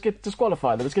get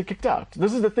disqualified. They must get kicked out.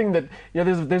 This is the thing that,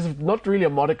 there's not really a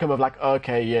modicum of like,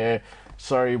 okay, yeah,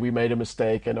 sorry, we made a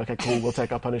mistake, and okay, cool, we'll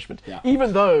take our punishment. Yeah.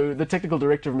 Even though the technical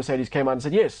director of Mercedes came out and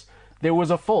said, yes, there was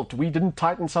a fault. We didn't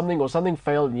tighten something, or something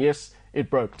failed, and yes, it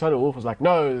broke. Toto Wolff was like,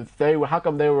 no, how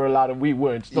come they were allowed and we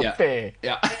weren't? It's not fair.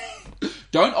 Yeah.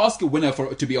 Don't ask a winner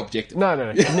to be objective. No,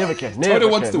 you never can. Toto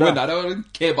wants to win. I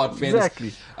don't care about fairness.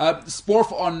 Exactly.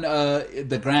 Sporf on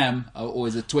the gram, or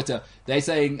is it Twitter, they're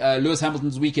saying Lewis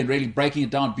Hamilton's weekend, really breaking it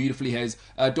down beautifully, has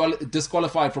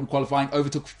disqualified from qualifying,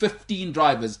 overtook 15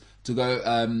 drivers to go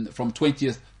from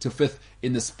 20th to 5th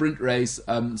in the sprint race,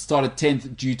 started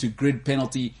 10th due to grid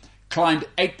penalty, climbed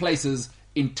 8 places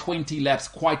in 20 laps,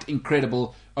 quite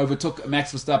incredible, overtook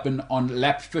Max Verstappen on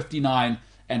lap 59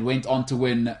 and went on to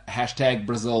win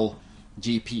 #Brazil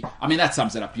GP. I mean, that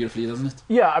sums it up beautifully, doesn't it?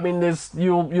 Yeah, I mean,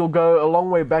 you'll go a long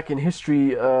way back in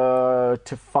history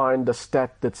to find a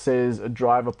stat that says a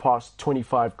driver passed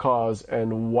 25 cars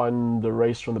and won the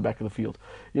race from the back of the field.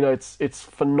 It's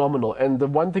phenomenal. And the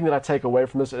one thing that I take away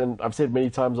from this, and I've said many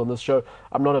times on this show,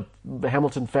 I'm not a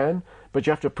Hamilton fan, but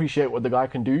you have to appreciate what the guy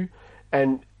can do.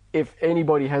 And if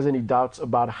anybody has any doubts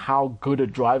about how good a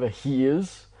driver he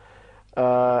is,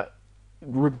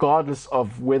 regardless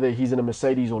of whether he's in a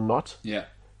Mercedes or not,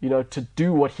 to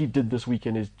do what he did this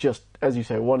weekend is just, as you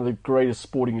say, one of the greatest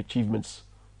sporting achievements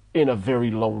in a very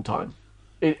long time.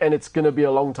 And it's going to be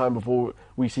a long time before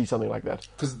we see something like that.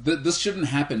 Because this shouldn't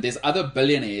happen. There's other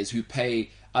billionaires who pay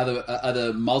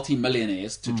other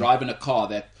multi-millionaires to drive in a car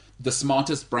that the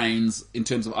smartest brains in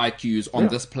terms of IQs on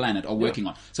this planet are working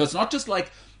on. So it's not just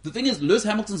like... The thing is, Lewis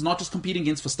Hamilton's not just competing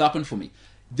against Verstappen for me.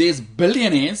 There's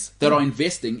billionaires that are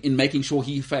investing in making sure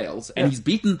he fails, and he's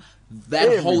beaten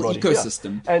that whole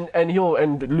ecosystem. Yeah.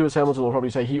 And Lewis Hamilton will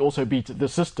probably say he also beat the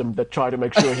system that tried to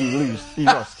make sure he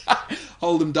lost.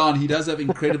 Hold him down. He does have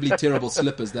incredibly terrible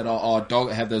slippers that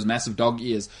have those massive dog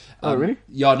ears. Oh, really?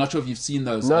 Yeah, I'm not sure if you've seen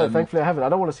those. No, thankfully I haven't. I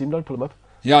don't want to see them. Don't pull them up.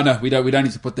 Yeah, no, we don't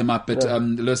need to put them up. But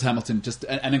Lewis Hamilton, just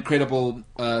an incredible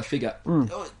figure.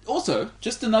 Also,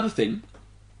 just another thing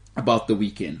about the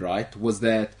weekend, right, was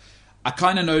that I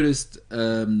kind of noticed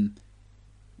when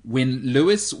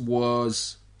Lewis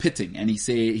was pitting and he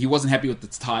said he wasn't happy with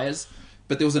its tires,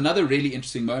 but there was another really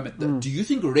interesting moment. Do you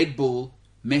think Red Bull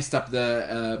messed up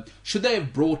the... should they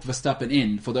have brought Verstappen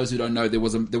in? For those who don't know, there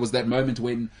was that moment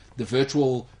when the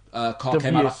virtual car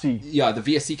came VSC. out. Yeah,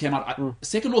 the VSC came out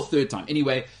second or third time.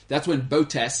 Anyway, that's when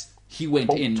Bottas, he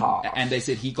went in and they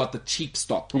said he got the cheap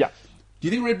stop. Yeah. Do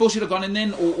you think Red Bull should have gone in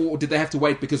then, or did they have to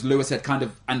wait because Lewis had kind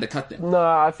of undercut them? No,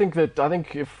 I think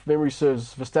if memory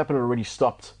serves, Verstappen had already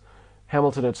stopped.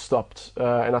 Hamilton had stopped,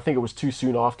 and I think it was too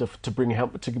soon after to bring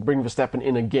Verstappen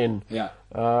in again. Yeah.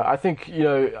 I think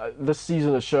this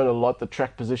season has shown a lot that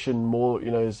track position more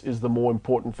is the more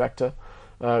important factor.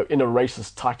 In a race as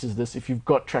tight as this, if you've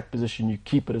got track position, you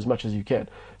keep it as much as you can.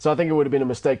 So I think it would have been a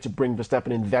mistake to bring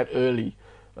Verstappen in that early.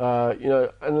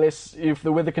 Unless if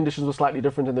the weather conditions were slightly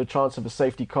different and the chance of a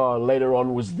safety car later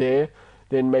on was there,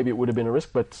 then maybe it would have been a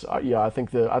risk. But I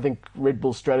think Red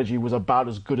Bull's strategy was about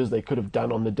as good as they could have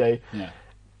done on the day. Yeah.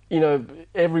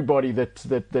 Everybody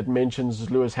that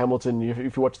mentions Lewis Hamilton,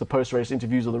 if you watch the post-race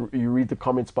interviews or you read the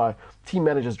comments by team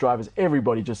managers, drivers,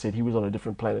 everybody just said he was on a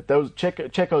different planet. Those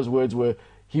Checo's words were,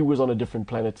 he was on a different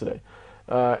planet today.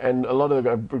 And a lot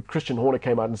of Christian Horner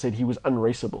came out and said he was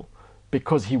unraceable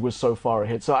because he was so far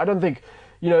ahead. So I don't think,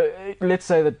 let's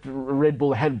say that Red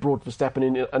Bull had brought Verstappen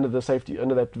in under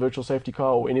that virtual safety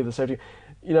car or any of the safety,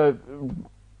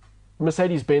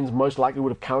 Mercedes-Benz most likely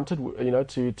would have counted,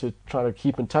 to try to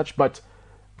keep in touch. But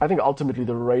I think ultimately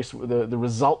the race, the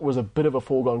result was a bit of a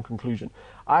foregone conclusion.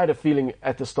 I had a feeling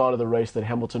at the start of the race that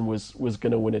Hamilton was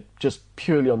going to win it, just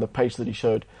purely on the pace that he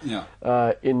showed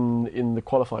in the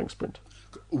qualifying sprint.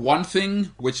 One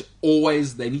thing which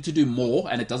always they need to do more,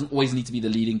 and it doesn't always need to be the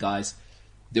leading guys.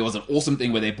 There was an awesome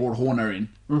thing where they brought Horner in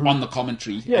on the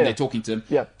commentary and they're talking to him.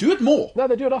 Yeah. Do it more. No,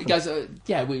 they do it often.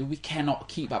 Guys, we cannot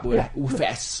keep up with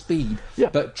fast speed. Yeah.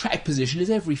 But track position is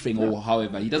everything, or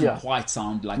however. He doesn't quite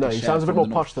sound like he sounds a bit more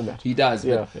posh than that. He does.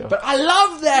 Yeah, but I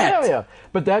love that. Yeah.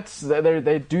 But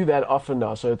they do that often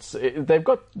now. So they've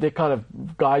got their kind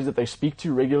of guys that they speak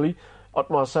to regularly.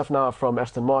 Otmar Safnauer from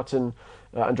Aston Martin,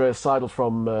 Andreas Seidel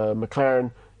from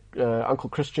McLaren, Uncle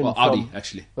Christian from Audi,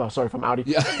 actually. Oh, sorry, from Audi.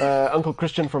 Yeah. Uncle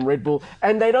Christian from Red Bull.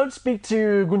 And they don't speak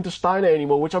to Gunther Steiner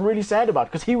anymore, which I'm really sad about,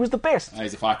 because he was the best.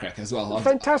 He's a firecracker as well.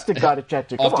 Fantastic guy to chat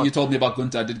to. After you told me about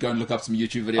Gunther, I did go and look up some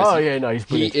YouTube videos. Oh, yeah, no, he's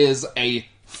brilliant. He is a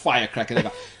firecracker.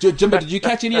 That guy. Jimbo, did you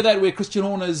catch any of that where Christian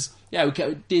Horner's,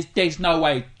 there's no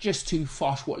way, just too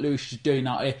fast what Lewis is doing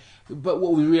out here. But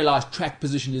what we realised, track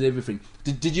position is everything.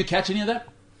 Did you catch any of that?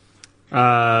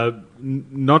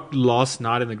 Not last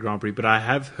night in the Grand Prix, but I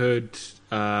have heard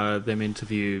them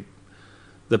interview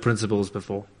the principals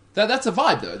before. That's a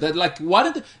vibe though. That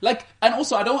why did and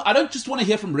also I don't just want to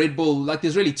hear from Red Bull.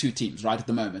 There's really two teams right at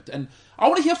the moment, and I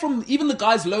want to hear from even the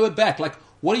guys lower back.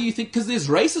 What do you think? Because there's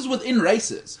races within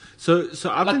races. So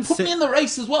I've been put me in the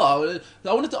race as well.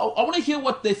 I want to hear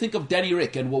what they think of Danny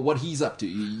Rick and what he's up to.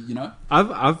 You know,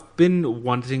 I've been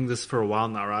wanting this for a while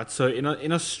now, right? So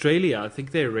in Australia, I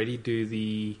think they already do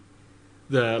the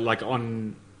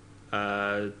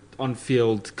on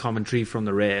field commentary from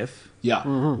the ref. Yeah,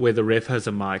 where the ref has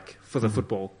a mic for the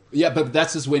football. Yeah, but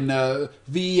that's just when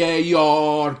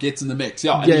VAR gets in the mix.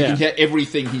 Yeah, and you can hear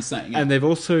everything he's saying. Yeah. And they've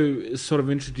also sort of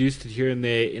introduced it here and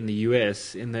there in the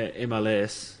US, in the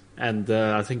MLS, and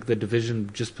I think the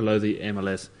division just below the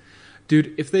MLS.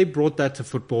 Dude, if they brought that to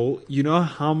football, you know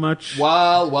how much...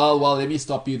 Well, let me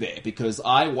stop you there, because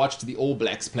I watched the All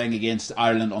Blacks playing against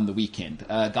Ireland on the weekend.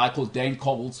 A guy called Dane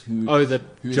Cobbles, who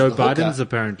Joe Biden's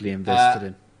apparently invested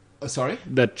in. Sorry?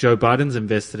 That Joe Biden's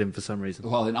invested in for some reason.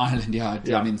 Well, in Ireland, yeah.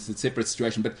 I mean, it's a separate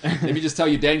situation. But let me just tell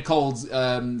you, Dan Coles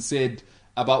said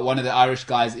about one of the Irish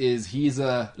guys is he's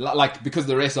because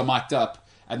the rest are mic'd up,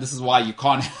 and this is why you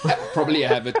can't probably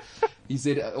have it. He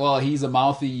said, well, he's a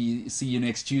mouthy, see you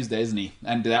next Tuesday, isn't he?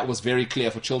 And that was very clear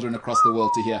for children across the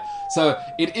world to hear. So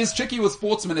it is tricky with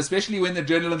sportsmen, especially when the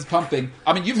adrenaline's pumping.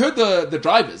 I mean, you've heard the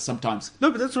drivers sometimes.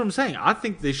 No, but that's what I'm saying. I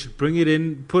think they should bring it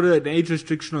in, put an age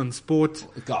restriction on sport.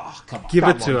 Oh, come on. Give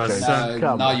it to us.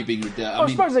 Now you're being ridiculous. I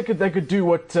suppose they could do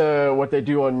what they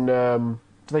do on...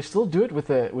 do they still do it with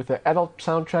the adult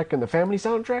soundtrack and the family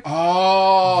soundtrack?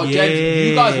 Oh, yes. James,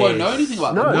 you guys won't know anything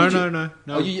about that.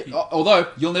 No. Although,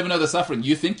 you'll never know the suffering.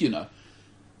 You think you know.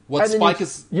 What Spike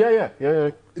is... Yeah.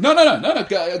 No.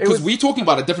 Because we're talking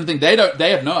about a different thing. They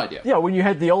have no idea. Yeah, when you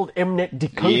had the old Mnet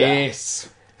decoder.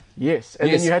 Yes.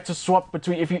 And then you had to swap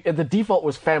between... the default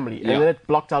was family, and then it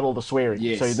blocked out all the swearing.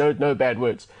 Yes. So no bad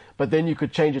words. But then you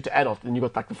could change it to adult, and you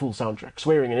got the full soundtrack,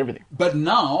 swearing and everything. But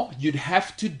now you'd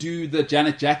have to do the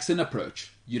Janet Jackson approach.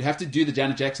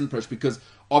 Because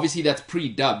obviously that's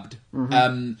pre-dubbed.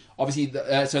 Mm-hmm.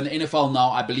 So in the NFL now,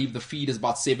 I believe the feed is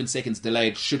about 7 seconds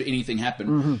delayed should anything happen.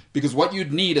 Mm-hmm. Because what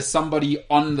you'd need is somebody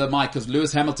on the mic, because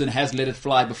Lewis Hamilton has let it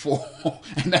fly before,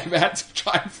 and they've had to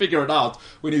try and figure it out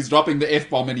when he's dropping the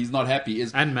F-bomb and he's not happy.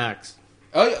 And Max.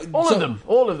 All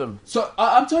of them. So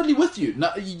I'm totally with you.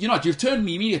 Now, you've turned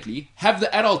me immediately. Have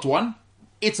the adult one.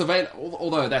 It's available.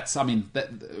 Although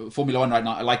Formula One right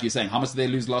now, like you're saying, how much did they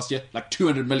lose last year? Like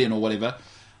 200 million or whatever.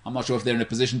 I'm not sure if they're in a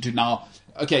position to now.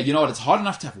 Okay, you know what? It's hard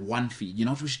enough to have one feed. You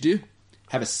know what we should do?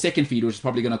 Have a second feed, which is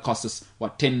probably going to cost us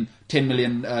 $10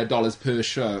 million per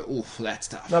show. Oof, that's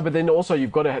tough. No, but then also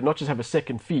you've got to not just have a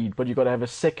second feed, but you've got to have a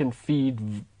second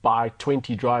feed by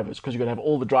 20 drivers, because you've got to have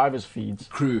all the drivers' feeds.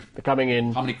 Crew. They're coming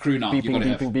in. How many crew now?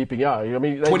 Beeping. Yeah, I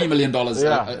mean, $20 million.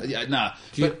 Nah.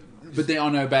 But there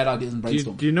are no bad ideas in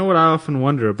brainstorm. Do you know what I often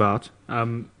wonder about?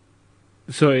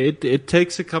 So it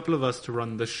takes a couple of us to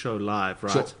run this show live,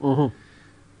 right? Sure. Mm-hmm.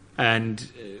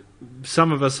 And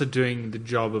some of us are doing the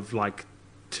job of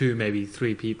 2, maybe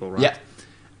 3 people, right? Yeah.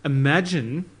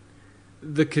 Imagine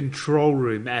the control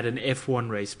room at an F1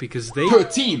 race, because they per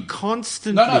team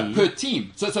constantly... No, per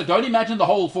team. So don't imagine the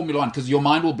whole Formula One, because your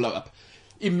mind will blow up.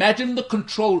 Imagine the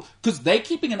control, because they're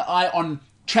keeping an eye on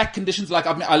track conditions.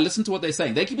 I listen to what they're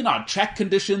saying. They're keeping an eye on track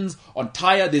conditions, on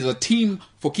tire. There's a team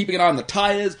for keeping an eye on the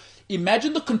tires.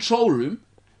 Imagine the control room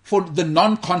for the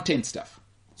non-content stuff.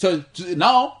 So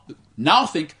now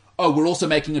think, we're also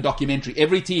making a documentary.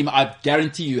 Every team, I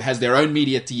guarantee you, has their own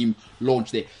media team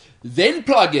launched there. Then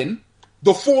plug in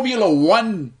the Formula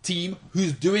One team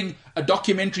who's doing a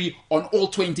documentary on all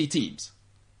 20 teams.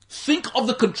 Think of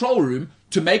the control room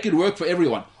to make it work for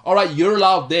everyone. All right, you're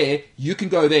allowed there. You can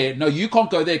go there. No, you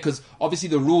can't go there, because obviously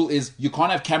the rule is you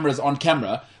can't have cameras on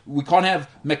camera. We can't have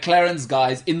McLaren's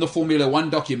guys in the Formula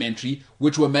One documentary,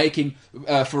 which were making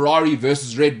Ferrari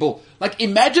versus Red Bull.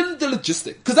 Imagine the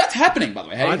logistics. Because that's happening, by the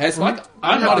way. Hey,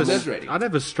 I'm not exaggerating. I'd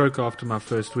have a stroke after my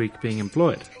first week being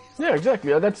employed. Yeah,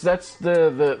 exactly. That's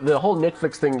the whole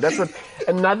Netflix thing. That's what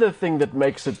another thing that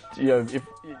makes it.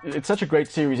 It's such a great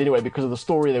series anyway, because of the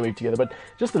story they weave together. But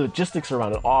just the logistics around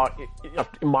around it are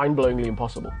mind-blowingly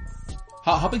impossible.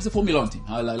 How big's the Formula 1 team?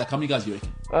 How many guys do you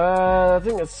reckon? I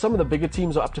think some of the bigger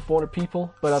teams are up to 400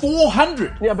 people. But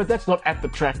 400? Yeah, but that's not at the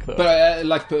track, though. But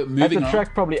moving at the on.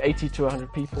 track, probably 80 to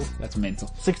 100 people. That's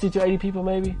mental. 60 to 80 people,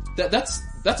 maybe. That's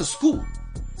a school.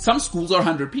 Some schools are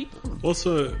 100 people.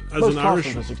 Also, as Most an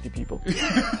Irish, are 60 people.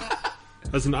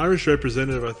 as an Irish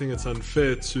representative, I think it's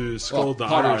unfair to scold the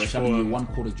Irish for. I mean, you're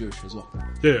 1/4 Jewish as well.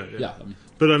 Yeah.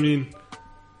 I mean,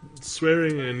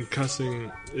 swearing and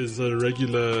cussing is a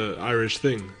regular Irish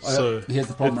thing. So here's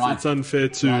the problem, Ryan. It's unfair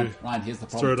to Ryan, here's the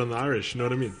problem. throw it on the Irish. You know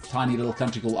what I mean? Tiny little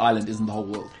country called Ireland isn't the whole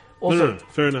world. Also, No,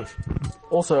 fair enough.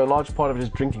 Also, a large part of it is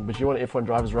drinking, but you want F1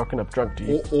 drivers rocking up drunk, do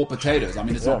you? Or potatoes. I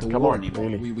mean, it's not the come war on, anymore.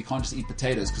 really. We can't just eat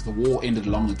potatoes because the war ended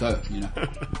long ago,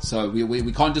 So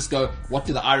we can't just go, what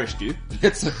do the Irish do?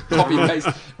 Let's copy and paste.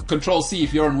 Control C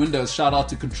if you're on Windows. Shout out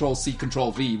to Control C,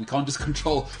 Control V. We can't just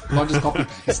copy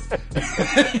paste.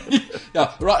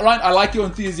 Yeah, Ryan, I like your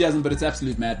enthusiasm, but it's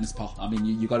absolute madness, pal. I mean,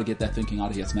 you got to get that thinking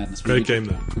out of here. It's madness. Great game,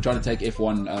 though. We're trying to take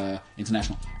F1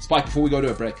 international. Spike, before we go to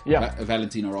a break, Yeah.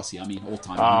 Valentino Rossi, I mean, all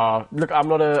time. Look, I'm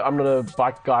not a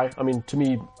bike guy. I mean, to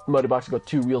me, motorbikes have got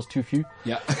two wheels too few.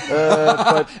 Yeah.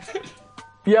 But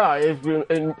yeah,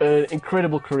 an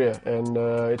incredible career, and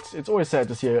it's always sad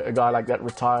to see a guy like that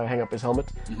retire, hang up his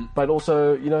helmet. Mm-hmm. But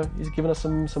also, he's given us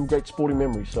some great sporting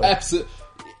memories. So. Absolutely.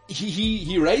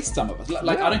 He raised some of us.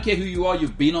 Like, I don't care who you are,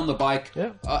 you've been on the bike.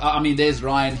 Yeah. I mean, there's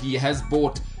Ryan. He has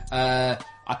bought, I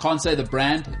can't say the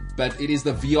brand, but it is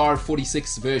the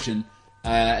VR46 version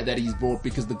that he's brought,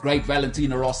 because the great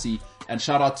Valentino Rossi, and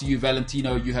shout out to you,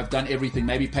 Valentino, you have done everything.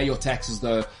 Maybe pay your taxes,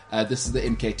 though. This is the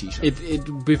MKT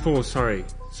show.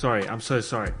 Sorry, I'm so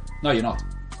sorry. No, you're not.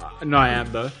 No, I am,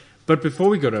 though. But before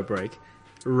we go to a break,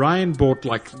 Ryan bought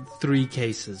like 3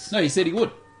 cases No, he said he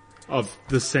would. of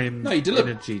the same No, he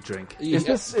delivered. energy drink. Is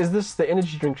this the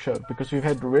energy drink show? Because we've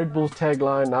had Red Bull's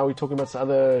tagline, now we're talking about some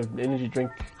other energy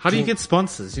drink. How do you get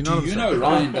sponsors? You know what I'm You saying? know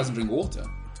Ryan doesn't drink water.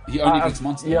 He only drinks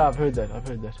Monster. Yeah, I've heard that.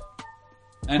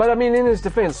 And- But I mean, in his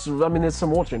defense, there's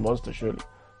some water in Monster, surely.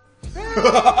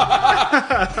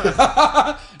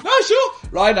 No, sure.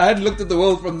 Ryan, I hadn't looked at the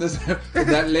world from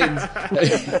that lens.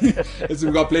 So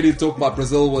we've got plenty to talk about.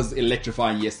 Brazil was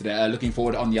electrifying yesterday. Looking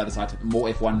forward on the other side. More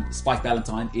F1. Spike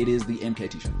Valentine. It is the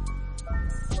MKT show.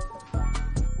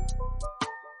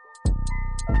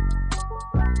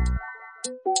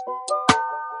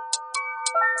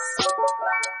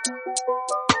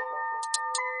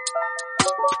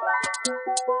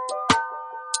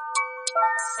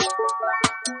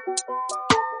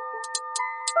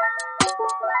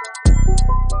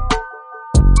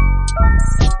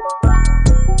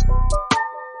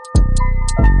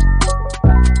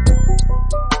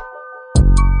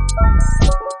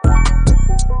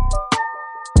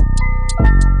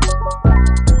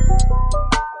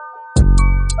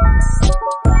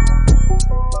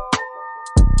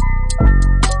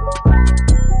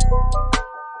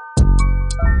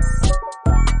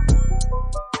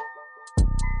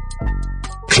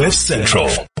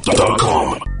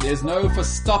 CliffCentral.com. There's no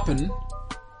Verstappen,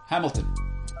 Hamilton.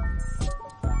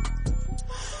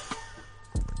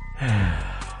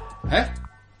 Hey?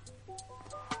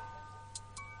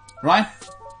 Ryan?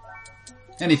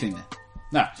 Anything there?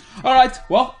 No. Alright,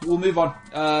 well, we'll move on.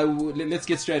 Let's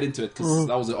get straight into it, because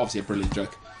that was obviously a brilliant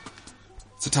joke.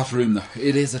 It's a tough room, though.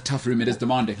 It is a tough room. It is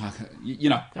demanding.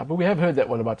 Yeah, but we have heard that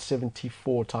one about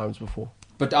 74 times before.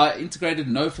 But integrated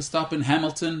no Verstappen,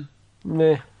 Hamilton,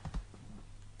 Nah.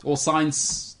 all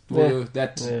signs were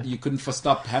that you couldn't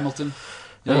Verstappen Hamilton.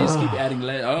 You just keep adding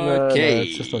later. Okay. No,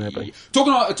 it's just not happening.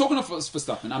 Talking of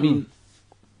Verstappen, I mean,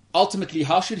 ultimately,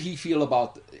 how should he feel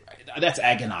about... That's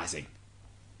agonizing.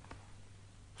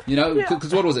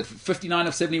 Because what was it? 59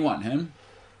 of 71, him?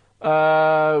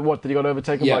 What, did he got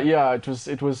overtaken Yeah. by? Yeah, it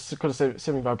was could have said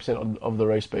 75% of the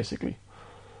race, basically.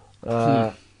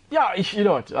 Yeah, you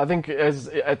know what? I think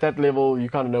at that level, you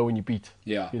kind of know when you beat.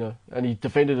 Yeah. And he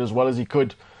defended as well as he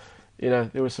could. There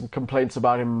were some complaints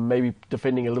about him maybe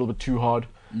defending a little bit too hard,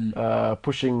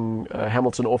 pushing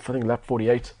Hamilton off, I think, lap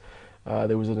 48.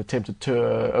 There was an attempted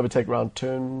overtake around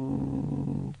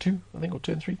turn 2, I think, or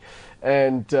turn 3.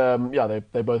 And,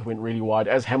 they both went really wide.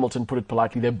 As Hamilton put it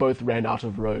politely, they both ran out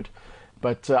of road.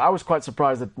 But I was quite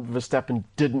surprised that Verstappen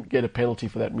didn't get a penalty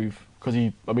for that move, because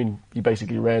he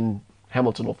basically ran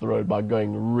Hamilton off the road by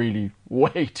going really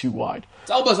way too wide.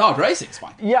 It's elbows out racing,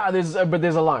 Spike. Yeah, there's a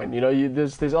line.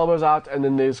 There's elbows out, and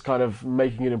then there's kind of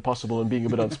making it impossible and being a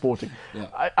bit unsporting. Yeah.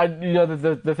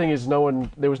 The thing is,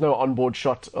 there was no onboard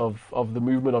shot of the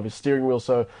movement of his steering wheel,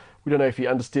 so we don't know if he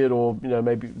understeered or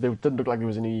maybe there didn't look like there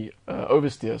was any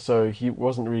oversteer, so he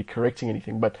wasn't really correcting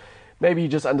anything. But maybe he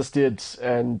just understeered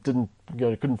and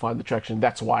couldn't find the traction.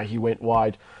 That's why he went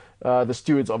wide. The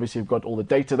stewards obviously have got all the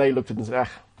data. They looked at it and said,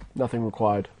 nothing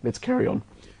required. Let's carry on.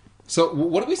 So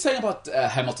what are we saying about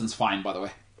Hamilton's fine, by the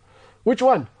way? Which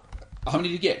one? How many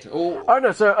did you get? Oh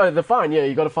no, so the fine,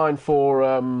 you got a fine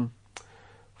for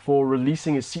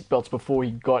releasing his seatbelts before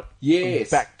he got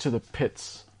back to the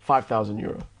pits.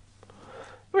 €5,000.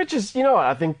 Which is,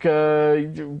 I think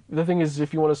the thing is,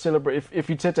 if you want to celebrate, if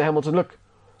you said to Hamilton, look,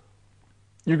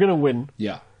 you're going to win.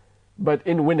 Yeah. But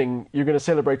in winning, you're going to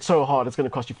celebrate so hard, it's going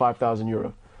to cost you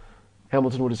 €5,000.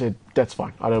 Hamilton would have said, that's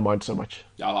fine. I don't mind so much.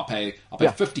 Yeah, I'll pay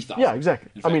 50,000. Yeah,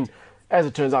 exactly. I mean, as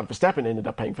it turns out, Verstappen ended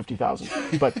up paying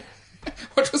 50,000. But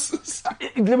what was this?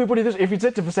 Let me put it this: if you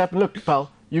said to Verstappen, "Look,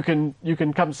 pal, you can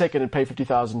come second and pay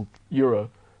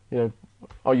 €50,000.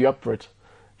 Are you up for it?"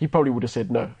 He probably would have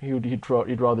said no.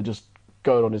 He'd rather just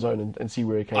go it on his own and see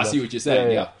where he came out. I see what you're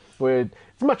saying. Yeah. Where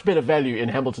it's much better value in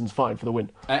Hamilton's fine for the win.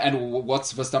 And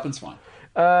what's Verstappen's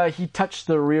fine? He touched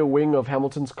the rear wing of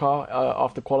Hamilton's car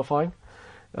after qualifying,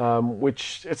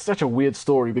 which it's such a weird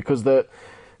story because the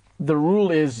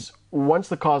rule is once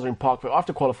the cars are in park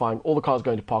after qualifying, all the cars are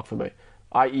going to park for me,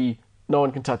 i.e. no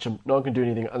one can touch them, no one can do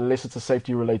anything unless it's a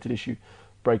safety-related issue,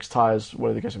 brakes, tyres,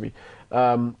 whatever the case may be,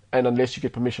 and unless you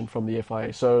get permission from the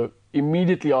FIA. So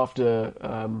immediately after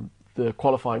the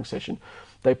qualifying session,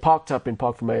 they parked up in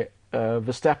Park for May.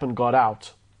 Verstappen got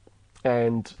out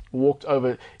and walked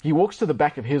over. He walks to the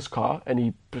back of his car and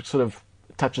he sort of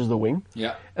touches the wing.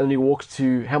 Yeah. And then he walks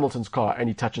to Hamilton's car and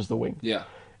he touches the wing. Yeah.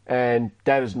 And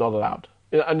that is not allowed.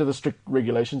 Under the strict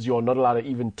regulations, you are not allowed to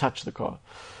even touch the car.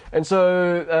 And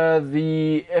so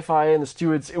the FIA and the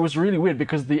stewards, it was really weird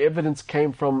because the evidence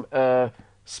came from a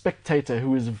spectator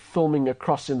who was filming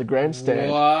across in the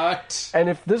grandstand. What? And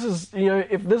if this is,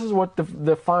 if this is what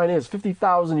the fine is,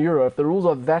 €50,000, if the rules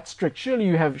are that strict, surely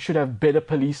you should have better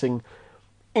policing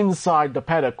inside the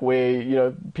paddock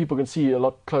where, people can see a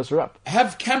lot closer up.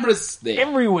 Have cameras there.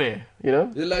 Everywhere,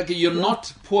 Like, you're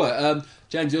not poor.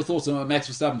 James, your thoughts on Max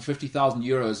Verstappen,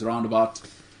 €50,000 around about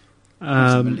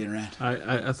 $1 million.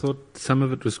 I thought some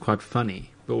of it was quite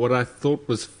funny, but what I thought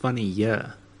was funny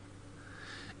here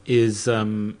is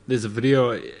there's a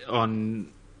video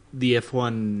on the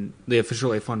F1, the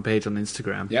official F1 page on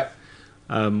Instagram. Yep.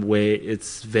 Where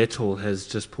it's Vettel has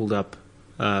just pulled up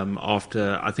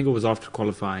after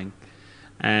qualifying,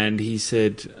 and he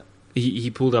said he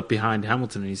pulled up behind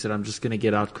Hamilton and he said, "I'm just going to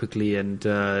get out quickly and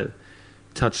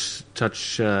touch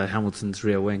Hamilton's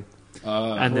rear wing."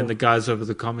 And then the guys over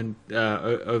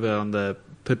over on the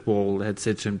pit wall had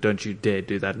said to him, "Don't you dare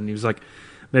do that." And he was like,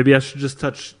 "Maybe I should just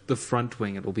touch the front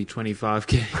wing. It'll be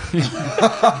 25k."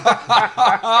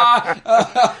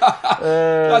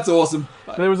 That's awesome.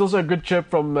 There was also a good chirp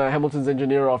from Hamilton's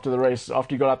engineer after the race.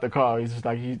 After he got out the car, he's just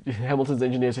like, Hamilton's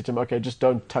engineer said to him, "Okay, just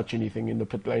don't touch anything in the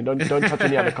pit lane. Don't touch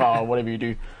any other car or whatever you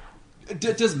do."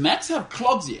 Does Max have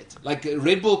clogs yet? Like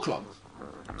Red Bull clogs?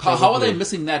 How are they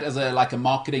missing that as a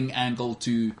marketing angle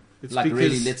to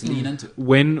really let's lean into it?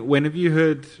 When have you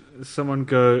heard someone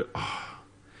go,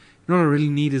 what I really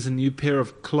need is a new pair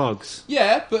of clogs?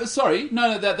 Yeah, but sorry,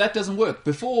 no, that doesn't work.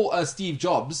 Before Steve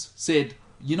Jobs said,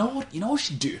 you know what we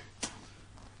should do?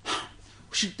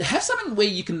 We should have something where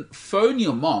you can phone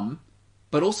your mom,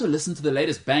 but also listen to the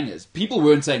latest bangers. People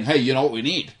weren't saying, hey, you know what we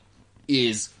need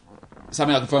is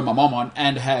something I can phone my mom on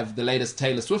and have the latest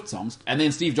Taylor Swift songs. And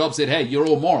then Steve Jobs said, hey, you're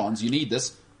all morons, you need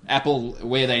this. Apple,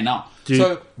 where are they now?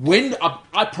 So when,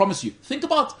 I promise you, think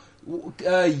about,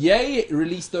 Ye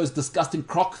released those disgusting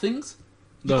croc things.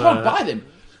 You can't buy them.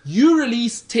 You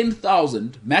release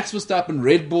 10,000 Max Verstappen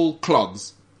Red Bull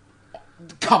clogs.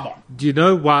 Come on. Do you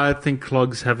know why I think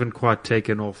clogs haven't quite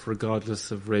taken off, regardless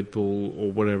of Red Bull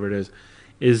or whatever it is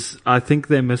I think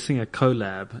they're missing a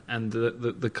collab, and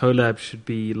the collab should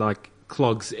be like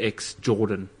Clogs X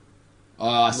Jordan.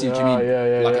 I see what you mean.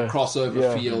 A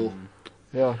crossover feel.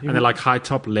 Yeah. And they're like high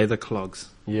top leather clogs.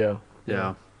 Yeah.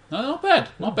 No, not bad.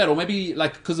 Not bad. Or maybe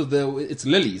like because of it's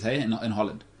lilies, hey, in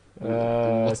Holland.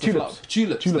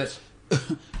 Tulips.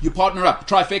 You partner up.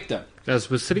 Trifecta.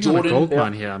 Guys, we're sitting on a gold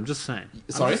mine here. I'm just saying.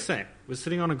 Sorry? We're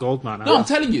sitting on a gold mine. No, I'm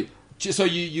telling you. So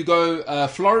you go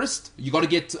florist. You got to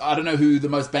get, I don't know who the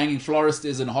most banging florist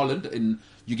is in Holland. And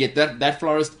you get that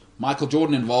florist, Michael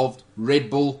Jordan involved, Red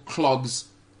Bull, clogs.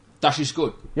 Das is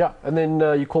good. Yeah, and then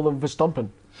you call them Verstappen.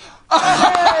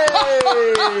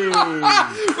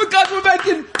 We're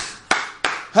making...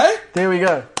 Hey? There we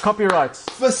go. Copyrights.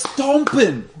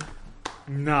 Verstappen.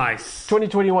 Nice.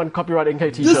 2021 copyright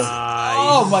NK t-shirt. Nice.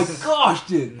 Oh my gosh,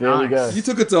 dude. There we go. You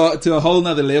took it to a whole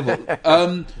nother level.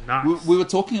 Nice. We were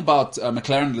talking about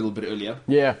McLaren a little bit earlier.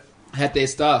 Yeah. Had their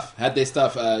stuff.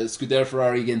 Scuderia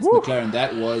Ferrari against McLaren.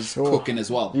 That was cooking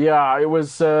as well. Yeah, it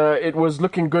was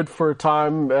looking good for a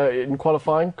time in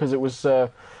qualifying because it was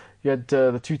you had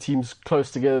the two teams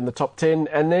close together in the top 10,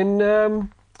 and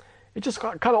then it just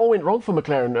kind of all went wrong for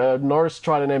McLaren. Norris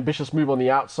tried an ambitious move on the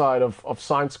outside of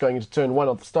Sainz going into turn 1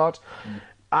 at the start.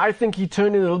 I think he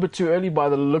turned in a little bit too early by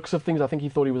the looks of things. I think he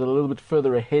thought he was a little bit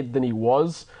further ahead than he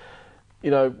was.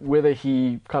 Whether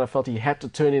he kind of felt he had to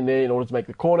turn in there in order to make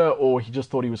the corner, or he just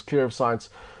thought he was clear of Sainz,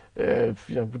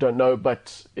 we don't know.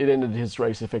 But it ended his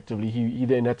race effectively. He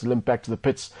then had to limp back to the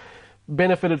pits,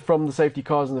 benefited from the safety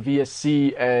cars and the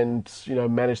VSC, and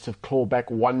managed to claw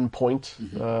back 1 point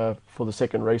for the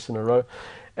second race in a row.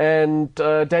 And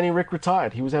Danny Rick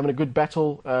retired. He was having a good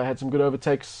battle, had some good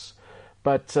overtakes,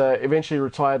 but eventually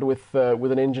retired with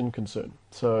an engine concern.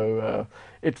 So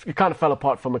it kind of fell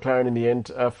apart for McLaren in the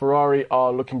end. Ferrari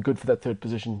are looking good for that third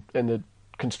position in the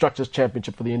Constructors'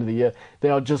 Championship for the end of the year. They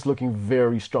are just looking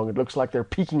very strong. It looks like they're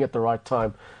peaking at the right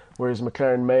time, whereas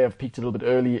McLaren may have peaked a little bit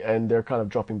early and they're kind of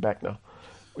dropping back now,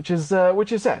 which is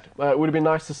sad. It would have been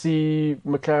nice to see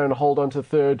McLaren hold on to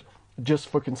third just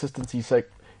for consistency's sake,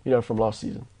 from last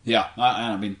season. Yeah,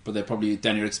 but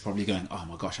Danny Rick's probably going, oh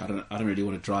my gosh, I don't really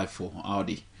want to drive for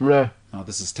Audi. No. Oh,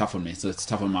 this is tough on me. So it's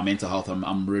tough on my mental health.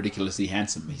 I'm ridiculously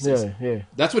handsome. He says. Yeah.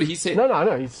 That's what he said.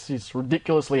 No. He's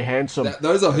ridiculously handsome.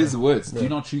 Those are his words. Yeah. Do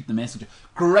not shoot the messenger.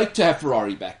 Great to have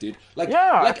Ferrari back, dude.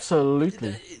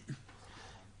 Absolutely.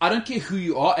 I don't care who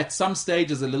you are. At some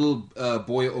stage, as a little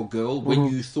boy or girl, when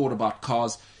you thought about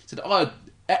cars, you said,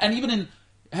 and even in.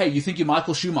 Hey, you think you're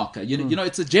Michael Schumacher.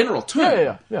 It's a general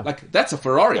term. Yeah. Like, that's a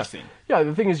Ferrari thing. Yeah,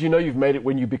 the thing is, you've made it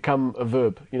when you become a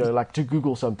verb, like to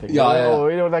Google something.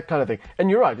 Or, that kind of thing. And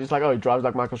you're right. It's like, he drives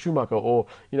like Michael Schumacher, or,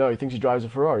 he thinks he drives a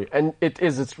Ferrari. And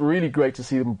it's really great to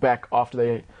see them back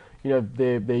after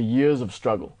their years of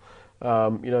struggle.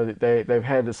 They've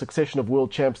had a succession of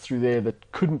world champs through there that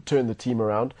couldn't turn the team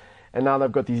around. And now they've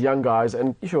got these young guys,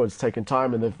 and sure, it's taken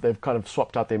time, and they've kind of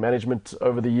swapped out their management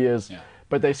over the years. Yeah.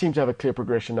 But they seem to have a clear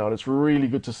progression now, and it's really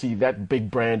good to see that big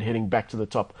brand heading back to the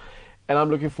top. And I'm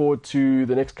looking forward to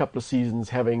the next couple of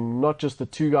seasons having not just the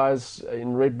two guys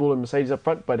in Red Bull and Mercedes up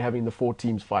front, but having the four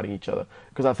teams fighting each other.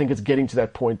 Because I think it's getting to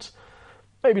that point,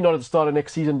 maybe not at the start of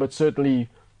next season, but certainly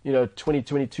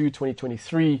 2022,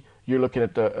 2023, you're looking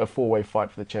at a four-way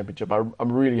fight for the championship. I'm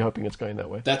really hoping it's going that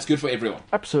way. That's good for everyone.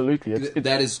 Absolutely.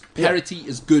 Parity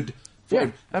is good.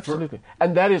 Yeah, absolutely,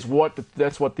 and that's what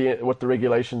the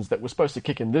regulations that were supposed to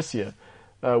kick in this year,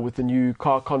 with the new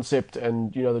car concept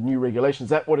and the new regulations.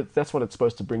 That's what it's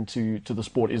supposed to bring to the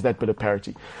sport, is that bit of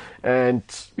parity, and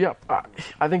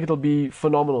I think it'll be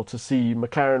phenomenal to see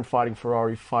McLaren fighting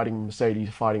Ferrari, fighting Mercedes,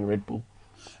 fighting Red Bull.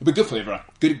 It'll be good for everyone.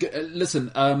 Good. Listen,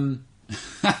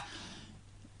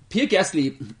 Pierre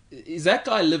Gasly, is that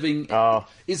guy living?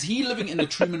 Is he living in the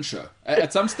Truman Show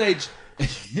at some stage?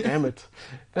 Damn it.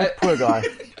 That poor guy.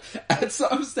 At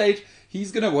some stage,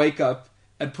 he's going to wake up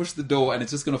and push the door, and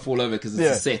it's just going to fall over because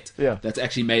it's a set that's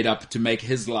actually made up to make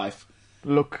his life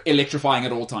look electrifying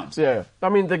at all times. Yeah. I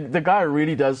mean, the guy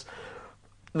really does.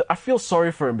 I feel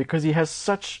sorry for him because he has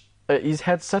he's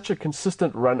had such a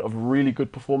consistent run of really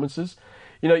good performances.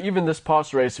 Even this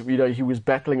past race, he was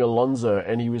battling Alonso,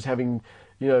 and he was having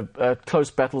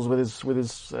close battles with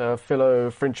his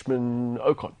fellow Frenchman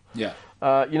Ocon. Yeah.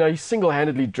 He's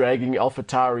single-handedly dragging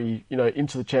AlphaTauri,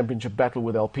 into the championship battle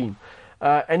with Alpine.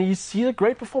 And he's a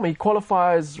great performer. He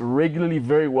qualifies regularly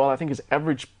very well. I think his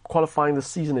average qualifying this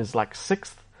season is like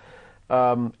 6th.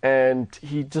 And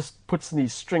he just puts in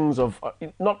these strings of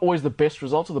not always the best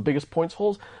results or the biggest points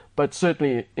hauls, but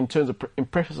certainly in terms of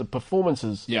impressive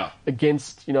performances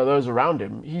against those around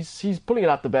him. He's pulling it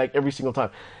out the bag every single time.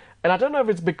 And I don't know if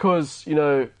it's because,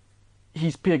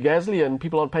 he's Pierre Gasly and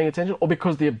people aren't paying attention, or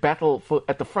because the battle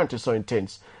at the front is so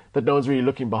intense that no one's really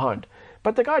looking behind.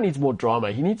 But the guy needs more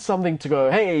drama. He needs something to go,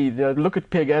 hey, look at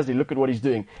Pierre Gasly, look at what he's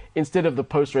doing, instead of the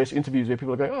post-race interviews where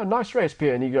people are going, oh, nice race,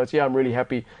 Pierre. And he goes, yeah, I'm really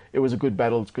happy. It was a good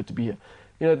battle. It's good to be here.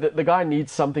 The guy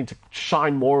needs something to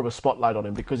shine more of a spotlight on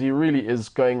him, because he really is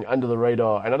going under the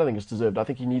radar, and I don't think it's deserved. I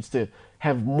think he needs to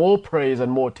have more praise and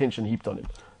more attention heaped on him.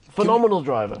 Phenomenal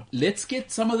driver. Let's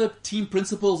get some of the team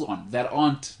principals on that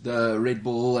aren't the Red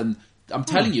Bull, and I'm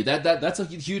telling you that's a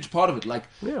huge part of it.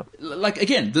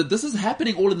 Again, this is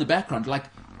happening all in the background. Like,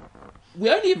 we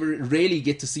only really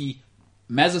get to see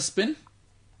Mazepin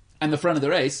and the front of the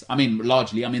race. I mean,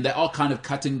 largely. I mean, they are kind of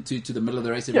cutting to the middle of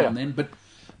the race every now and then.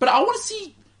 But I want to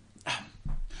see,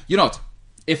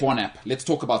 F1 app. Let's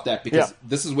talk about that, because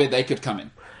this is where they could come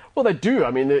in. Well, they do.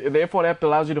 I mean, the F1 app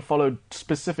allows you to follow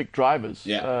specific drivers.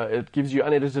 Yeah. It gives you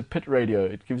unedited pit radio.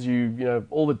 It gives you,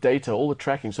 all the data, all the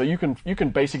tracking. So you can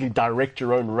basically direct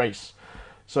your own race.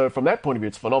 So from that point of view,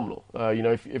 it's phenomenal.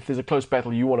 If there's a close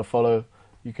battle you want to follow,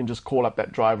 you can just call up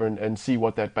that driver and see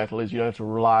what that battle is. You don't have to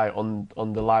rely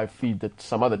on the live feed that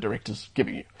some other director's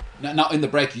giving you. Now, in the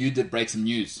break, you did break some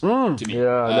news to me.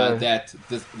 That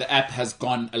the app has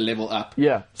gone a level up.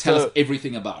 Yeah. Tell us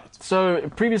everything about it.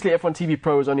 So previously, F1 TV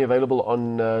Pro was only available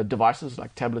on devices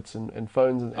like tablets and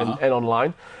phones and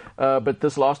online. But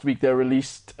this last week, they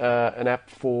released an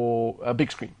app for a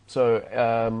big screen.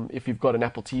 So if you've got an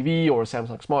Apple TV or a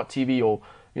Samsung Smart TV or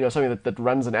something that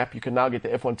runs an app, you can now get the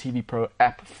F1 TV Pro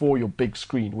app for your big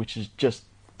screen, which is just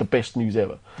the best news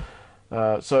ever.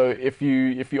 So if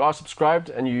you are subscribed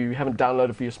and you haven't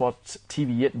downloaded for your smart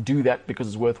TV yet, do that because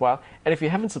it's worthwhile. And if you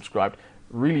haven't subscribed,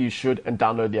 really you should, and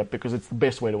download the app because it's the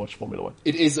best way to watch Formula One.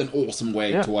 It is an awesome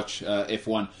way to watch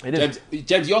F1. It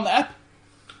James, you on the app?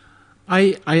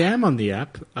 I am on the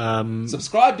app.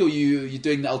 Subscribed, or you're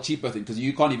doing the El Cheapo thing because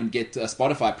you can't even get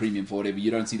Spotify Premium for whatever.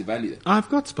 You don't see the value there. I've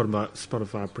got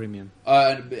Spotify Premium.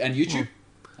 And YouTube.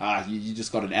 You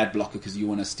just got an ad blocker because you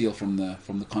want to steal from the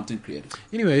content creators.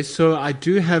 Anyway, so I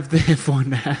do have the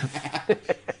F1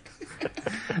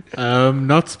 app.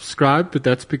 Not subscribed, but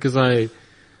that's because I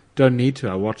don't need to.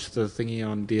 I watch the thingy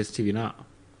on DSTV now.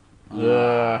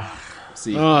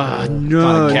 See, no,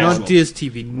 not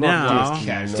DSTV now.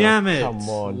 Damn it! Come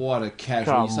on. What a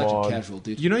casual! You're such a casual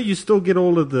dude. You still get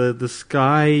all of the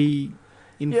Sky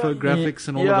infographics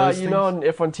and all of those things. On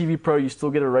F1 TV Pro, you still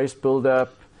get a race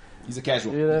build-up. He's a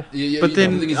casual. But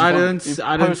then I don't see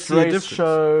a difference.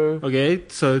 Show. Okay,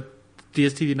 so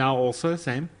DSTV Now also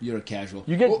same. You're a casual.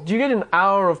 Do you get an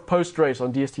hour of post-race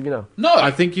on DSTV Now? No, I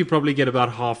think you probably get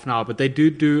about half an hour, but they do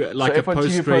like a F1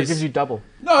 post-race. TV Pro gives you double.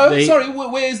 No, sorry,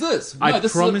 where is this? No,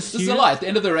 This is a lie. At the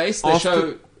end of the race, they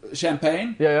show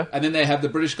champagne. Yeah. And then they have the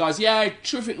British guys. Yeah,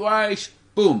 terrific race.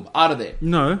 Boom, out of there.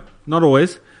 No, not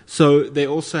always. So they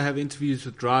also have interviews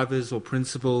with drivers or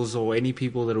principals or any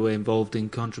people that were involved in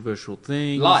controversial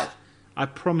things. Live. I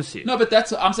promise you. No, but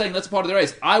I'm saying that's part of the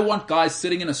race. I want guys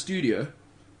sitting in a studio.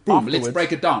 Boom, Afterwards. let's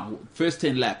break it down. First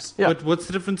 10 laps. Yeah. But what's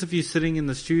the difference if you're sitting in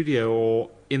the studio or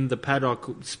in the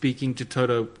paddock speaking to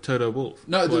Toto Wolff?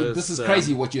 No, this is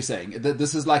crazy what you're saying.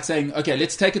 This is like saying, okay,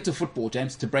 let's take it to football,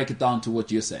 James, to break it down to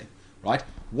what you're saying, right?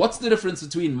 What's the difference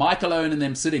between Michael Owen and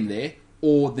them sitting there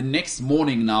or the next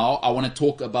morning now I want to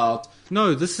talk about...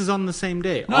 No, this is on the same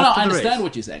day. No, I understand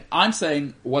what you're saying. I'm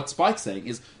saying what Spike's saying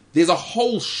is there's a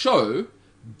whole show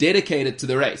dedicated to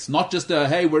the race, not just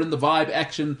hey, we're in the vibe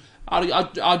action.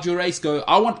 How'd your race go?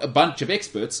 I want a bunch of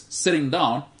experts sitting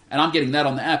down, and I'm getting that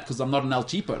on the app because I'm not an El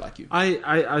Cheapo like you.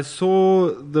 I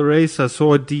saw the race. I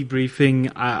saw a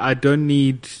debriefing. I don't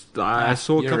need... I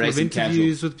saw a couple of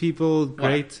interviews with people. Great.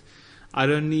 Right. I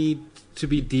don't need to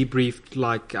be debriefed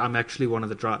like I'm actually one of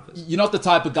the drivers. You're not the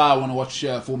type of guy I want to watch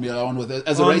Formula One with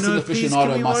as a racing aficionado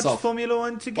can we myself. Watch Formula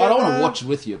One together? Well, I don't want to watch it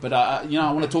with you, but I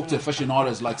want to talk to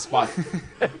aficionados like Spike.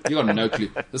 You got no clue.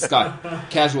 This guy,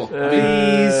 casual.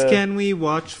 Please, can we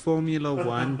watch Formula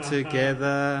One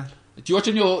together? Do you watch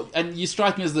and you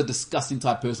strike me as the disgusting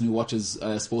type person who watches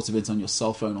sports events on your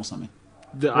cell phone or something.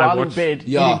 While in bed,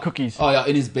 eating cookies. Oh, yeah,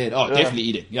 in his bed. Oh, definitely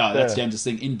eating. Yeah, that's James'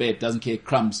 thing. In bed, doesn't care,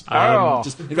 crumbs.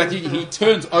 In fact, he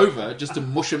turns over just to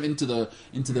mush him into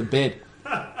the bed.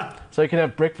 So you can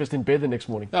have breakfast in bed the next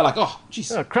morning. They're like, oh,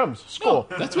 jeez. Crumbs, score.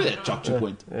 Oh, that's where that chocolate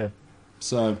went. Yeah.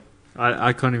 So...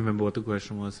 I can't even remember what the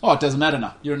question was. Oh, it doesn't matter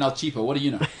now. You're an El Cheapo. What do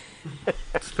you know?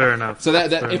 It's fair enough. So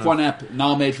that F1 app,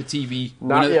 now made for TV.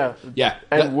 Yeah.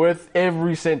 And worth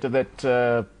every cent of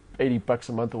that... $80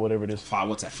 a month or whatever it is.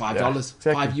 What's that? $5? Yeah,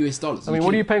 exactly. $5 US. I mean,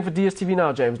 what are you paying for DSTV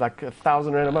now, James? Like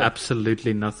 1,000 rand a month?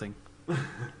 Absolutely nothing.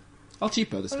 I'll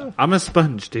cheapo this guy. I'm a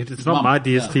sponge, dude. It's not my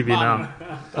DSTV now.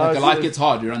 Life gets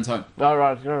hard, he runs home. All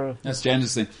right. That's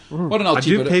James' thing. What an El Cheapo. I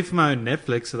do pay for my own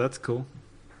Netflix, so that's cool.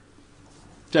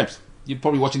 James, you're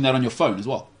probably watching that on your phone as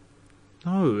well.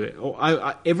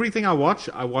 No, everything I watch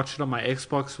it on my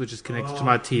Xbox, which is connected to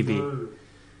my TV. No.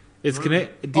 It's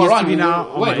connected. Ryan,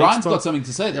 now. Wait, Ryan's got something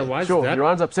to say there. Yeah, why is sure, that?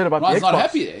 Ryan's upset about Ryan's the Xbox. not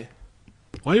happy there.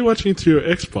 Why are you watching through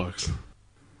your Xbox?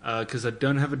 Because I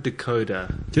don't have a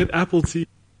decoder. Get Apple TV.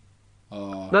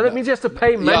 No, that means he has to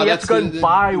pay money. He has to go and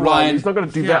buy one. He's not going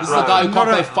to do that. This is the guy who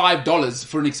can't pay $5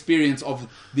 for an experience of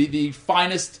the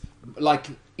finest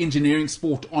engineering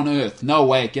sport on earth. No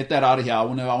way. Get that out of here. I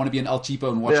want to be an El Cheapo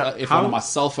and watch F1 on my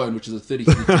cell phone, which is a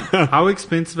 33. How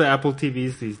expensive are Apple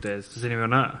TVs these days? Does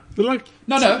anyone know? They're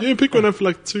no. You can pick one up for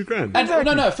 $2,000.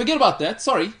 And no, forget about that.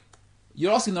 Sorry.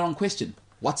 You're asking the wrong question.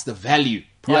 What's the value?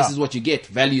 Price is what you get.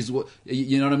 Value is what,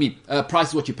 you know what I mean? Price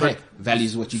is what you pay. Value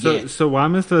is what you get. So why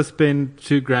must I spend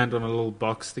 $2,000 on a little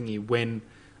box thingy when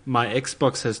my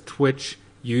Xbox has Twitch,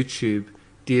 YouTube,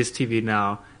 DSTV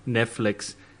Now,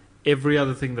 Netflix, every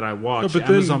other thing that I watch,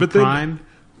 Amazon Prime.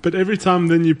 But every time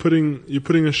then you're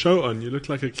putting a show on, you look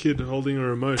like a kid holding a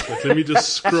remote. Like, let me just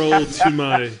scroll to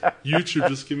my YouTube.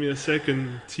 Just give me a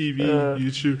second. TV,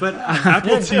 YouTube. But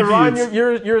Apple TV. Ryan,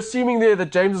 you're assuming there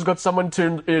that James has got someone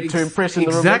to impress in the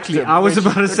remote. Exactly. I was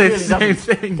about to say the same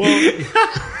thing.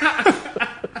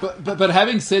 But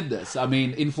having said this, I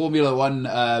mean, in Formula One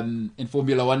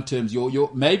terms,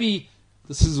 you're maybe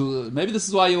this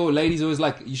is why your lady's always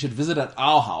like, you should visit at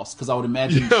our house, because I would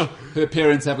imagine her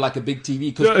parents have like a big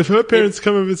TV. If her parents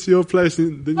come over to your place,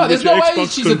 then you there's get your no way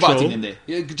Xbox she's control. inviting him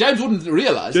there. James wouldn't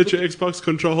realize. Get your Xbox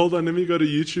control. Hold on, let me go to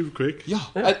YouTube quick. Yeah.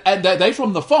 And they're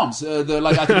from the farms. I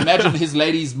can imagine his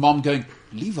lady's mom going,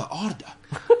 "Liewe Aarde."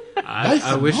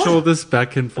 I wish all this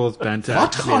back and forth banter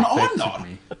actually affected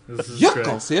me. This is great.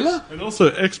 And also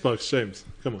Xbox, James.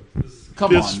 Come on.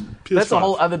 Come on. That's a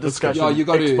whole other discussion. Yeah, you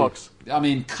got Xbox. I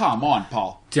mean, come on,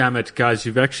 pal. Damn it, guys!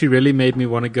 You've actually really made me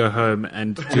want to go home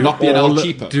and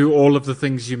do all of the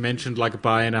things you mentioned, like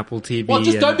buy an Apple TV. Well,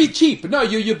 just don't be cheap. No,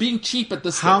 you're being cheap at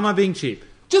this. How am I being cheap?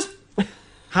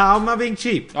 How am I being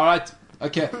cheap? All right.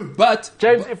 Okay, but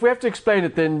James, if we have to explain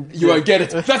it, then you won't get it.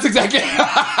 That's exactly.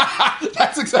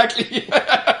 That's exactly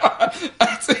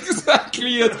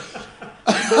it.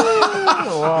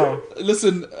 Wow.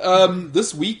 Listen,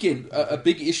 this weekend a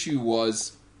big issue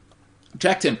was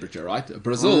track temperature. Right,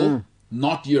 Brazil,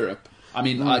 not Europe. I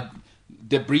mean,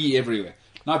 debris everywhere.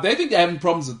 Now, if they think they're having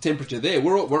problems with temperature there,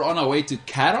 we're on our way to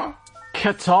Qatar.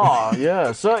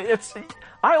 Yeah. So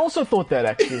I also thought that,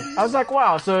 actually. I was like,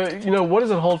 wow, so, what does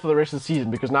it hold for the rest of the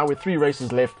season? Because now we're 3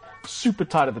 races left, super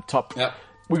tight at the top. Yep.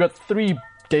 We got 3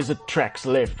 desert tracks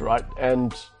left, right?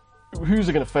 And who's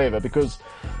it going to favor? Because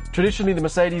traditionally the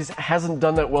Mercedes hasn't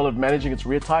done that well at managing its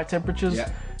rear tire temperatures.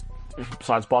 Yeah.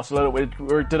 Besides Barcelona,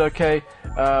 where it did okay.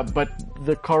 But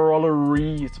the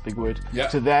corollary, it's a big word,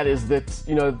 to that is that,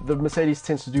 the Mercedes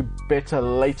tends to do better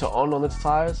later on its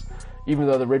tires. Even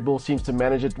though the Red Bull seems to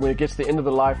manage it, when it gets to the end of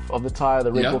the life of the tire,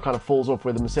 the Red Bull kind of falls off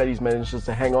where the Mercedes manages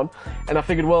to hang on. And I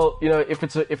figured, well, if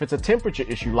it's a temperature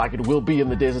issue like it will be in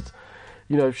the desert,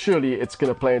 surely it's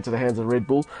going to play into the hands of Red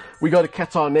Bull. We go to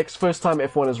Qatar next. First time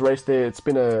F1 has raced there. It's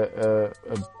been a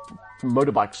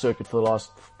motorbike circuit for the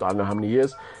last, I don't know how many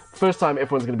years. First time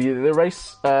F1's going to be there. They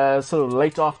race sort of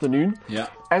late afternoon. Yeah.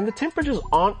 And the temperatures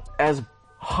aren't as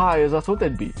high as I thought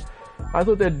they'd be. I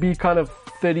thought they'd be kind of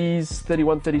 30s,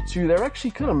 31, 32. They're actually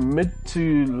kind of mid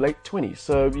to late 20s.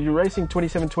 So you're racing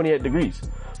 27, 28 degrees,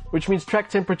 which means track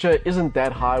temperature isn't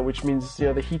that high, which means,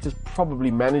 the heat is probably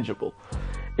manageable.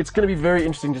 It's going to be very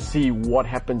interesting to see what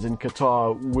happens in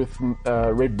Qatar with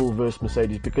Red Bull versus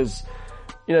Mercedes, because,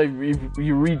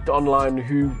 you read online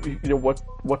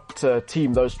what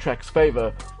team those tracks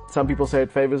favor. Some people say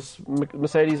it favors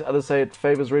Mercedes, others say it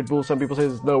favors Red Bull, some people say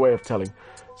there's no way of telling.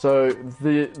 So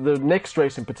the next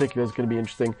race in particular is going to be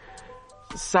interesting.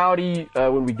 Saudi,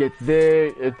 when we get there,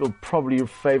 it will probably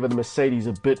favor the Mercedes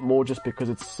a bit more, just because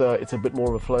it's a bit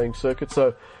more of a flowing circuit.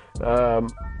 So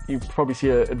you probably see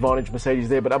an advantage Mercedes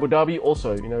there. But Abu Dhabi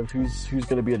also, who's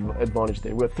going to be advantaged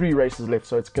there? We've got 3 races left,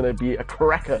 so it's going to be a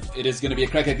cracker. It is going to be a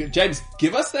cracker. James,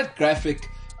 give us that graphic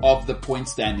of the point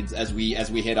standings as we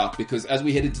head up, because as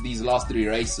we head into these last 3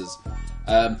 races,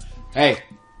 hey,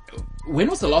 when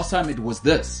was the last time it was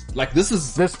this? Like, this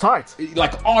is this tight.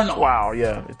 Like, on. Wow,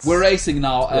 yeah. We're racing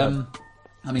now.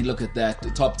 I mean, look at that. The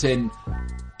top 10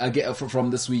 from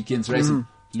this weekend's racing.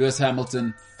 Lewis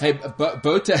Hamilton. Hey,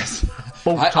 Bottas.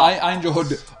 I enjoyed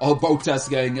Bottas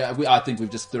going. I think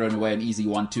we've just thrown away an easy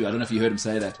 1-2. I don't know if you heard him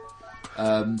say that.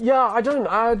 Yeah, I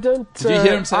don't. Did you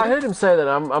hear him say that? I heard him say that.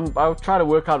 I'll try to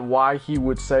work out why he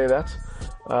would say that.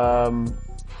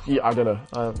 Yeah, I don't know.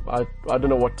 I don't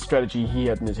know what strategy he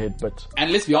had in his head, but...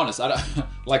 And let's be honest,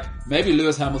 maybe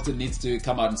Lewis Hamilton needs to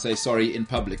come out and say sorry in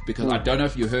public, because I don't know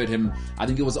if you heard him. I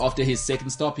think it was after his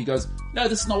second stop. He goes, "No,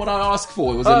 this is not what I asked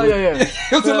for." It was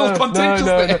it was a little contentious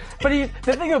there. No. But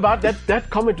the thing about that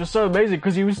comment was so amazing,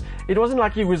 because it wasn't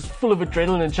like he was full of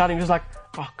adrenaline and shouting. He was like,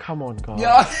 "Oh, come on, guys."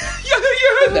 Yeah,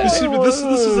 you heard that. You see, but this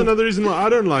is another reason why I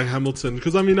don't like Hamilton,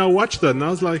 because I watched that and I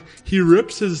was like, he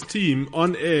rips his team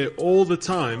on air all the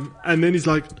time, and then he's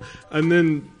like, and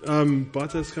then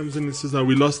Bottas comes in and says, "No,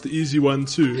 we lost the easy one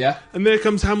too." Yeah. And there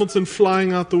comes Hamilton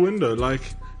flying out the window, like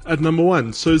at number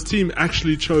 1. So his team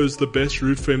actually chose the best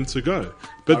route for him to go.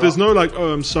 But there's no like,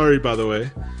 "Oh, I'm sorry, by the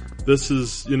way." this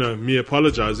is, me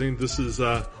apologizing. This is,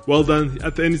 well done.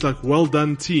 At the end, he's like, well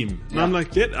done, team. And I'm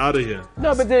like, get out of here.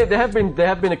 No, but there have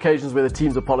been occasions where the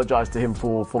teams apologize to him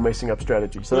for messing up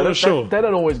strategy. So they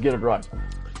don't always get it right.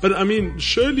 But I mean,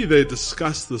 surely they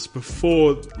discussed this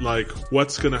before, like,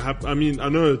 what's going to happen. I mean, I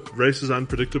know race is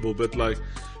unpredictable, but like,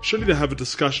 surely they have a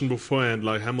discussion beforehand.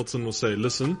 Like Hamilton will say,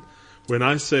 listen, when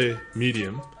I say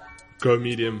medium, go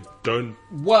medium. Don't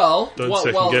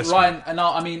second guess me. Ryan,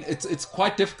 now, I mean, it's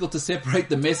quite difficult to separate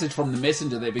the message from the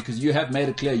messenger there, because you have made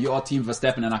it clear you are Team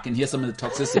Verstappen, and I can hear some of the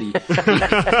toxicity.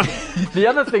 The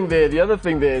other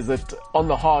thing there is that on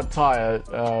the hard tire,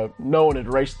 no one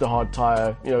had raced the hard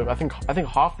tire. I think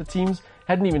half the teams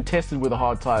hadn't even tested with a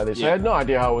hard tire there, so they had no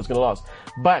idea how it was going to last.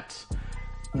 But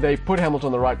they put Hamilton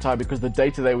on the right tire because the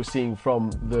data they were seeing from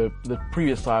the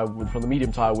previous tire, from the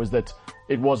medium tire, was that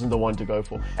it wasn't the one to go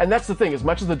for. And that's the thing, as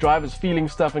much as the driver's feeling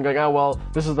stuff and going, oh, well,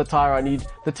 this is the tire I need,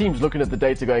 the team's looking at the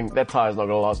data going, that tire's not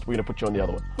going to last, we're going to put you on the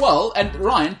other one. Well, and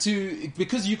Ryan,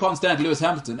 because you can't stand Lewis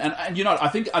Hamilton, and I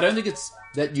don't think it's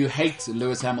that you hate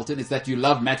Lewis Hamilton, it's that you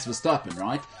love Max Verstappen,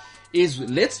 right?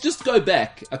 Let's just go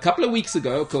back a couple of weeks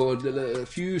ago, or a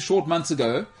few short months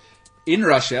ago, in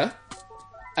Russia,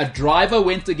 a driver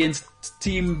went against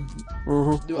team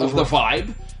of the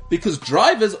Vibe, because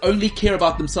drivers only care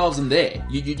about themselves and their.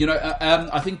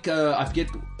 I think I forget.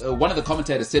 One of the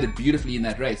commentators said it beautifully in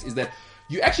that race. Is that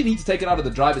you actually need to take it out of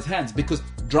the driver's hands, because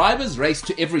drivers race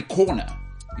to every corner.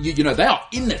 They are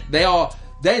in it.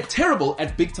 They're terrible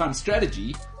at big time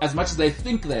strategy as much as they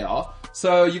think they are.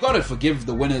 So you got to forgive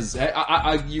the winners.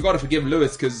 You got to forgive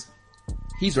Lewis, because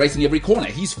he's racing every corner.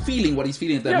 He's feeling what he's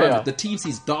feeling at that moment. Yeah. The team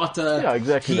sees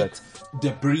data, heat,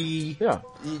 debris. Yeah.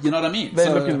 You know what I mean?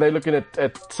 They're looking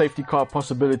at safety car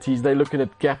possibilities. They're looking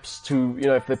at gaps to,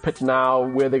 if they pit now,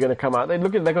 where they're going to come out. They've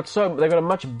got a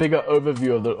much bigger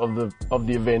overview of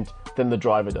the event than the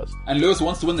driver does. And Lewis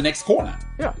wants to win the next corner.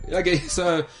 Yeah. Okay,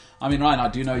 so I mean, Ryan, I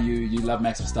do know you love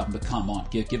Max Verstappen, but come on,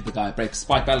 give the guy a break.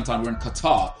 Spike Valentine, we're in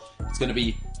Qatar. It's going to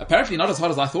be apparently not as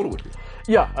hard as I thought it would be.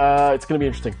 Yeah, it's going to be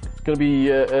interesting. It's going to be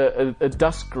a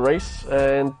dusk race,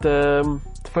 and the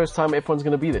first time F1's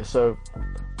going to be there, so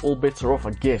all bets are off,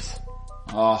 I guess.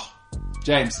 Oh,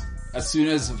 James, as soon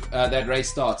as that race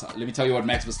starts, let me tell you what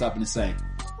Max Verstappen is saying.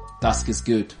 Dusk is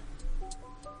good.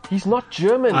 He's not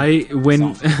German.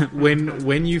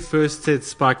 When you first said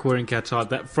Spike were in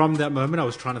Qatar, from that moment I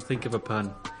was trying to think of a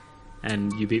pun,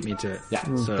 and you beat me to it.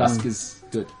 Yeah, so, dusk is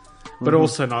good, but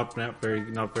also not very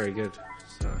good.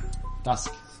 So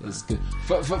dusk is good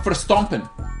for Verstappen.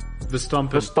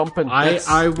 Verstappen.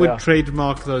 I would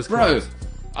trademark those cars. Bro,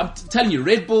 I'm telling you,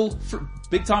 Red Bull,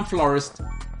 big time florist,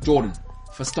 Jordan,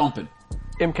 Verstappen.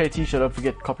 MKT should don't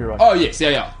forget copyright. Oh yes,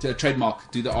 yeah. To trademark,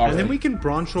 do the R. And then we can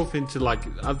branch off into like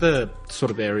other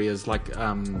sort of areas, like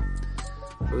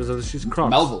what was other shoes? Crocs.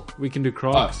 Melville. We can do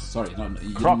Crocs. Oh, sorry, no,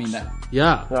 you Crocs. didn't mean that.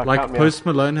 Yeah, like Post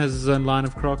Malone has his own line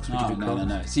of Crocs. We can do Crocs.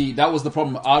 No. See, that was the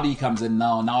problem. Audi comes in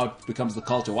now. Now it becomes the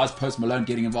culture. Why is Post Malone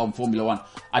getting involved in Formula One?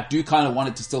 I do kind of want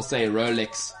it to still say a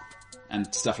Rolex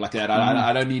and stuff like that.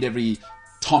 I don't need every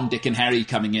Tom, Dick, and Harry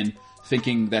coming in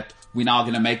thinking that we're now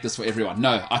going to make this for everyone.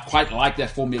 No, I quite like that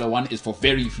Formula One is for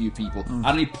very few people. I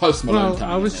don't need Post Malone coming in.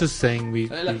 I was just saying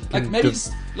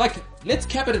let's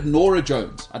cap it at Nora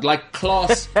Jones. I'd like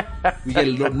class. We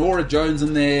get Nora Jones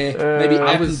in there. Maybe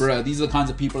Attenborough. These are the kinds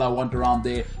of people I want around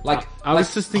there. I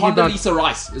was just thinking Condoleezza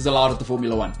Rice is allowed at the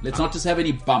Formula One. Let's not just have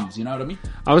any bums. You know what I mean?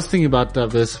 I was thinking about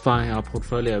diversifying our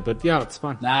portfolio, but yeah, it's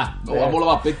fine. Nah, I'm all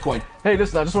about Bitcoin. Hey,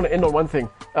 listen, I just want to end on one thing.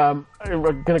 I'm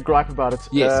going to gripe about it.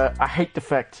 Yes. I hate the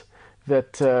fact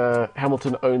that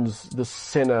Hamilton owns the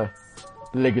Senna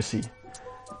legacy.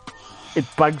 It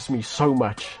bugs me so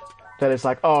much that it's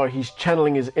like, oh, he's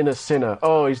channeling his inner Senna.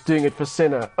 Oh, he's doing it for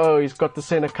Senna. Oh, he's got the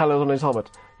Senna colours on his helmet.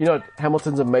 You know,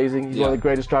 Hamilton's amazing. He's one of the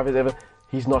greatest drivers ever.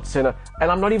 He's not Senna. And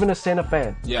I'm not even a Senna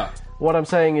fan. Yeah. What I'm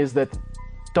saying is that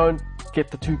don't get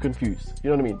the two confused.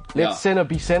 You know what I mean? Let Senna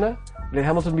be Senna. Let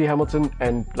Hamilton be Hamilton.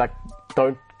 And,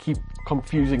 don't keep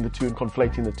confusing the two and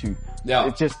conflating the two.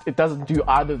 Yeah. It doesn't do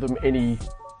either of them any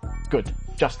good.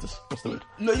 Justice. What's the word?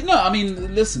 No, I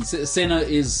mean, listen, Senna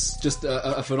is just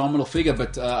a phenomenal figure,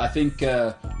 but I think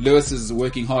Lewis is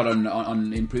working hard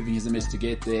on improving his image to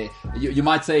get there. You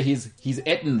might say he's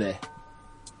Etten there.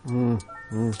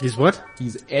 He's what?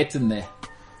 He's Etten there.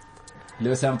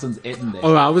 Lewis Hamilton's Etten there.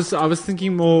 Oh, I was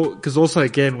thinking more, because also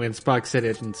again, when Spike said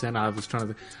Etten Senna, I was trying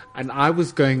to think, and I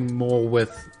was going more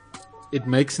with, it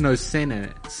makes no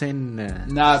Senna. No,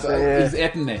 he's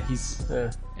Etten there. He's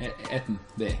Etten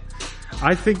there.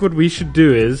 I think what we should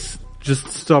do is just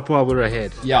stop while we're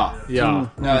ahead. Yeah. No,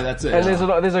 that's it. And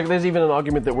there's even an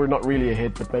argument that we're not really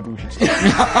ahead, but maybe we should stop.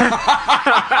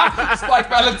 Spike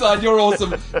Valentine, you're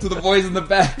awesome. To the boys in the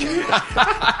back.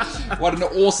 What an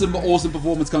awesome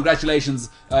performance. Congratulations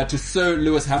to Sir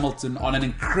Lewis Hamilton on an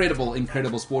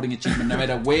incredible sporting achievement. No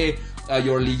matter where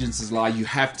your allegiances lie, you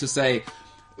have to say,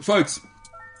 folks,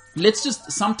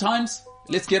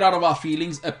 let's get out of our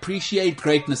feelings, appreciate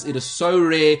greatness. It is so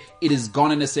rare, it is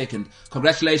gone in a second.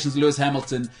 Congratulations, Lewis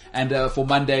Hamilton. And for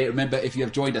Monday, remember, if you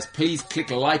have joined us, please click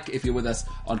like if you're with us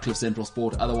on Cliff Central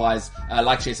Sport. Otherwise,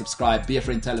 like, share, subscribe, be a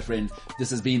friend, tell a friend. This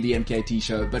has been the MKT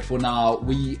Show. But for now,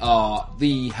 we are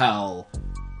the hell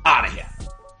out of here.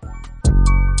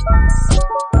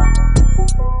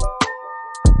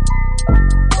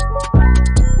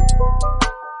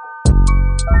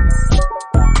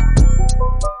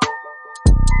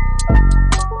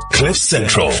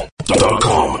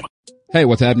 CliffCentral.com. Hey,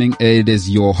 what's happening? It is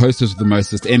your hostess with the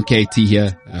mostest, MKT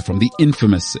here, from the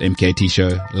infamous MKT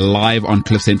Show, live on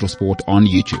Cliff Central Sport on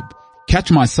YouTube. Catch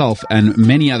myself and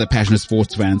many other passionate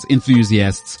sports fans,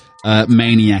 enthusiasts,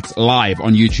 maniacs live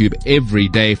on YouTube every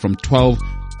day from 12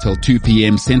 till 2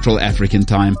 p.m. Central African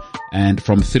time and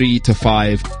from 3 to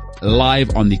 5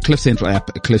 live on the Cliff Central app,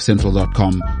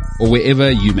 cliffcentral.com, or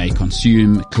wherever you may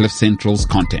consume Cliff Central's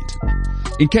content.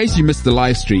 In case you missed the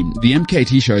live stream, the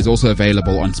MKT Show is also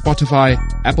available on Spotify,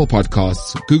 Apple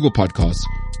Podcasts, Google Podcasts,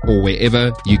 or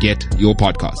wherever you get your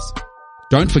podcasts.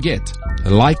 Don't forget,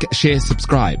 like, share,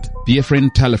 subscribe, be a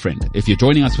friend, tell a friend. If you're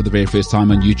joining us for the very first time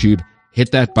on YouTube,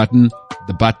 hit that button.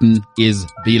 The button is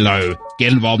below.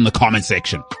 Get involved in the comment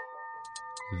section.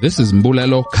 This is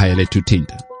Mbulelo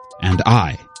Kaele-Tutinta, and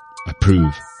I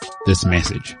approve this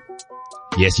message.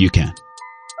 Yes, you can.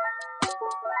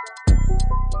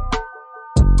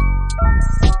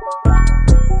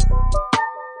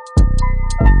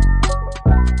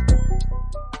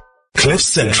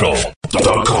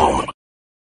 CliffCentral.com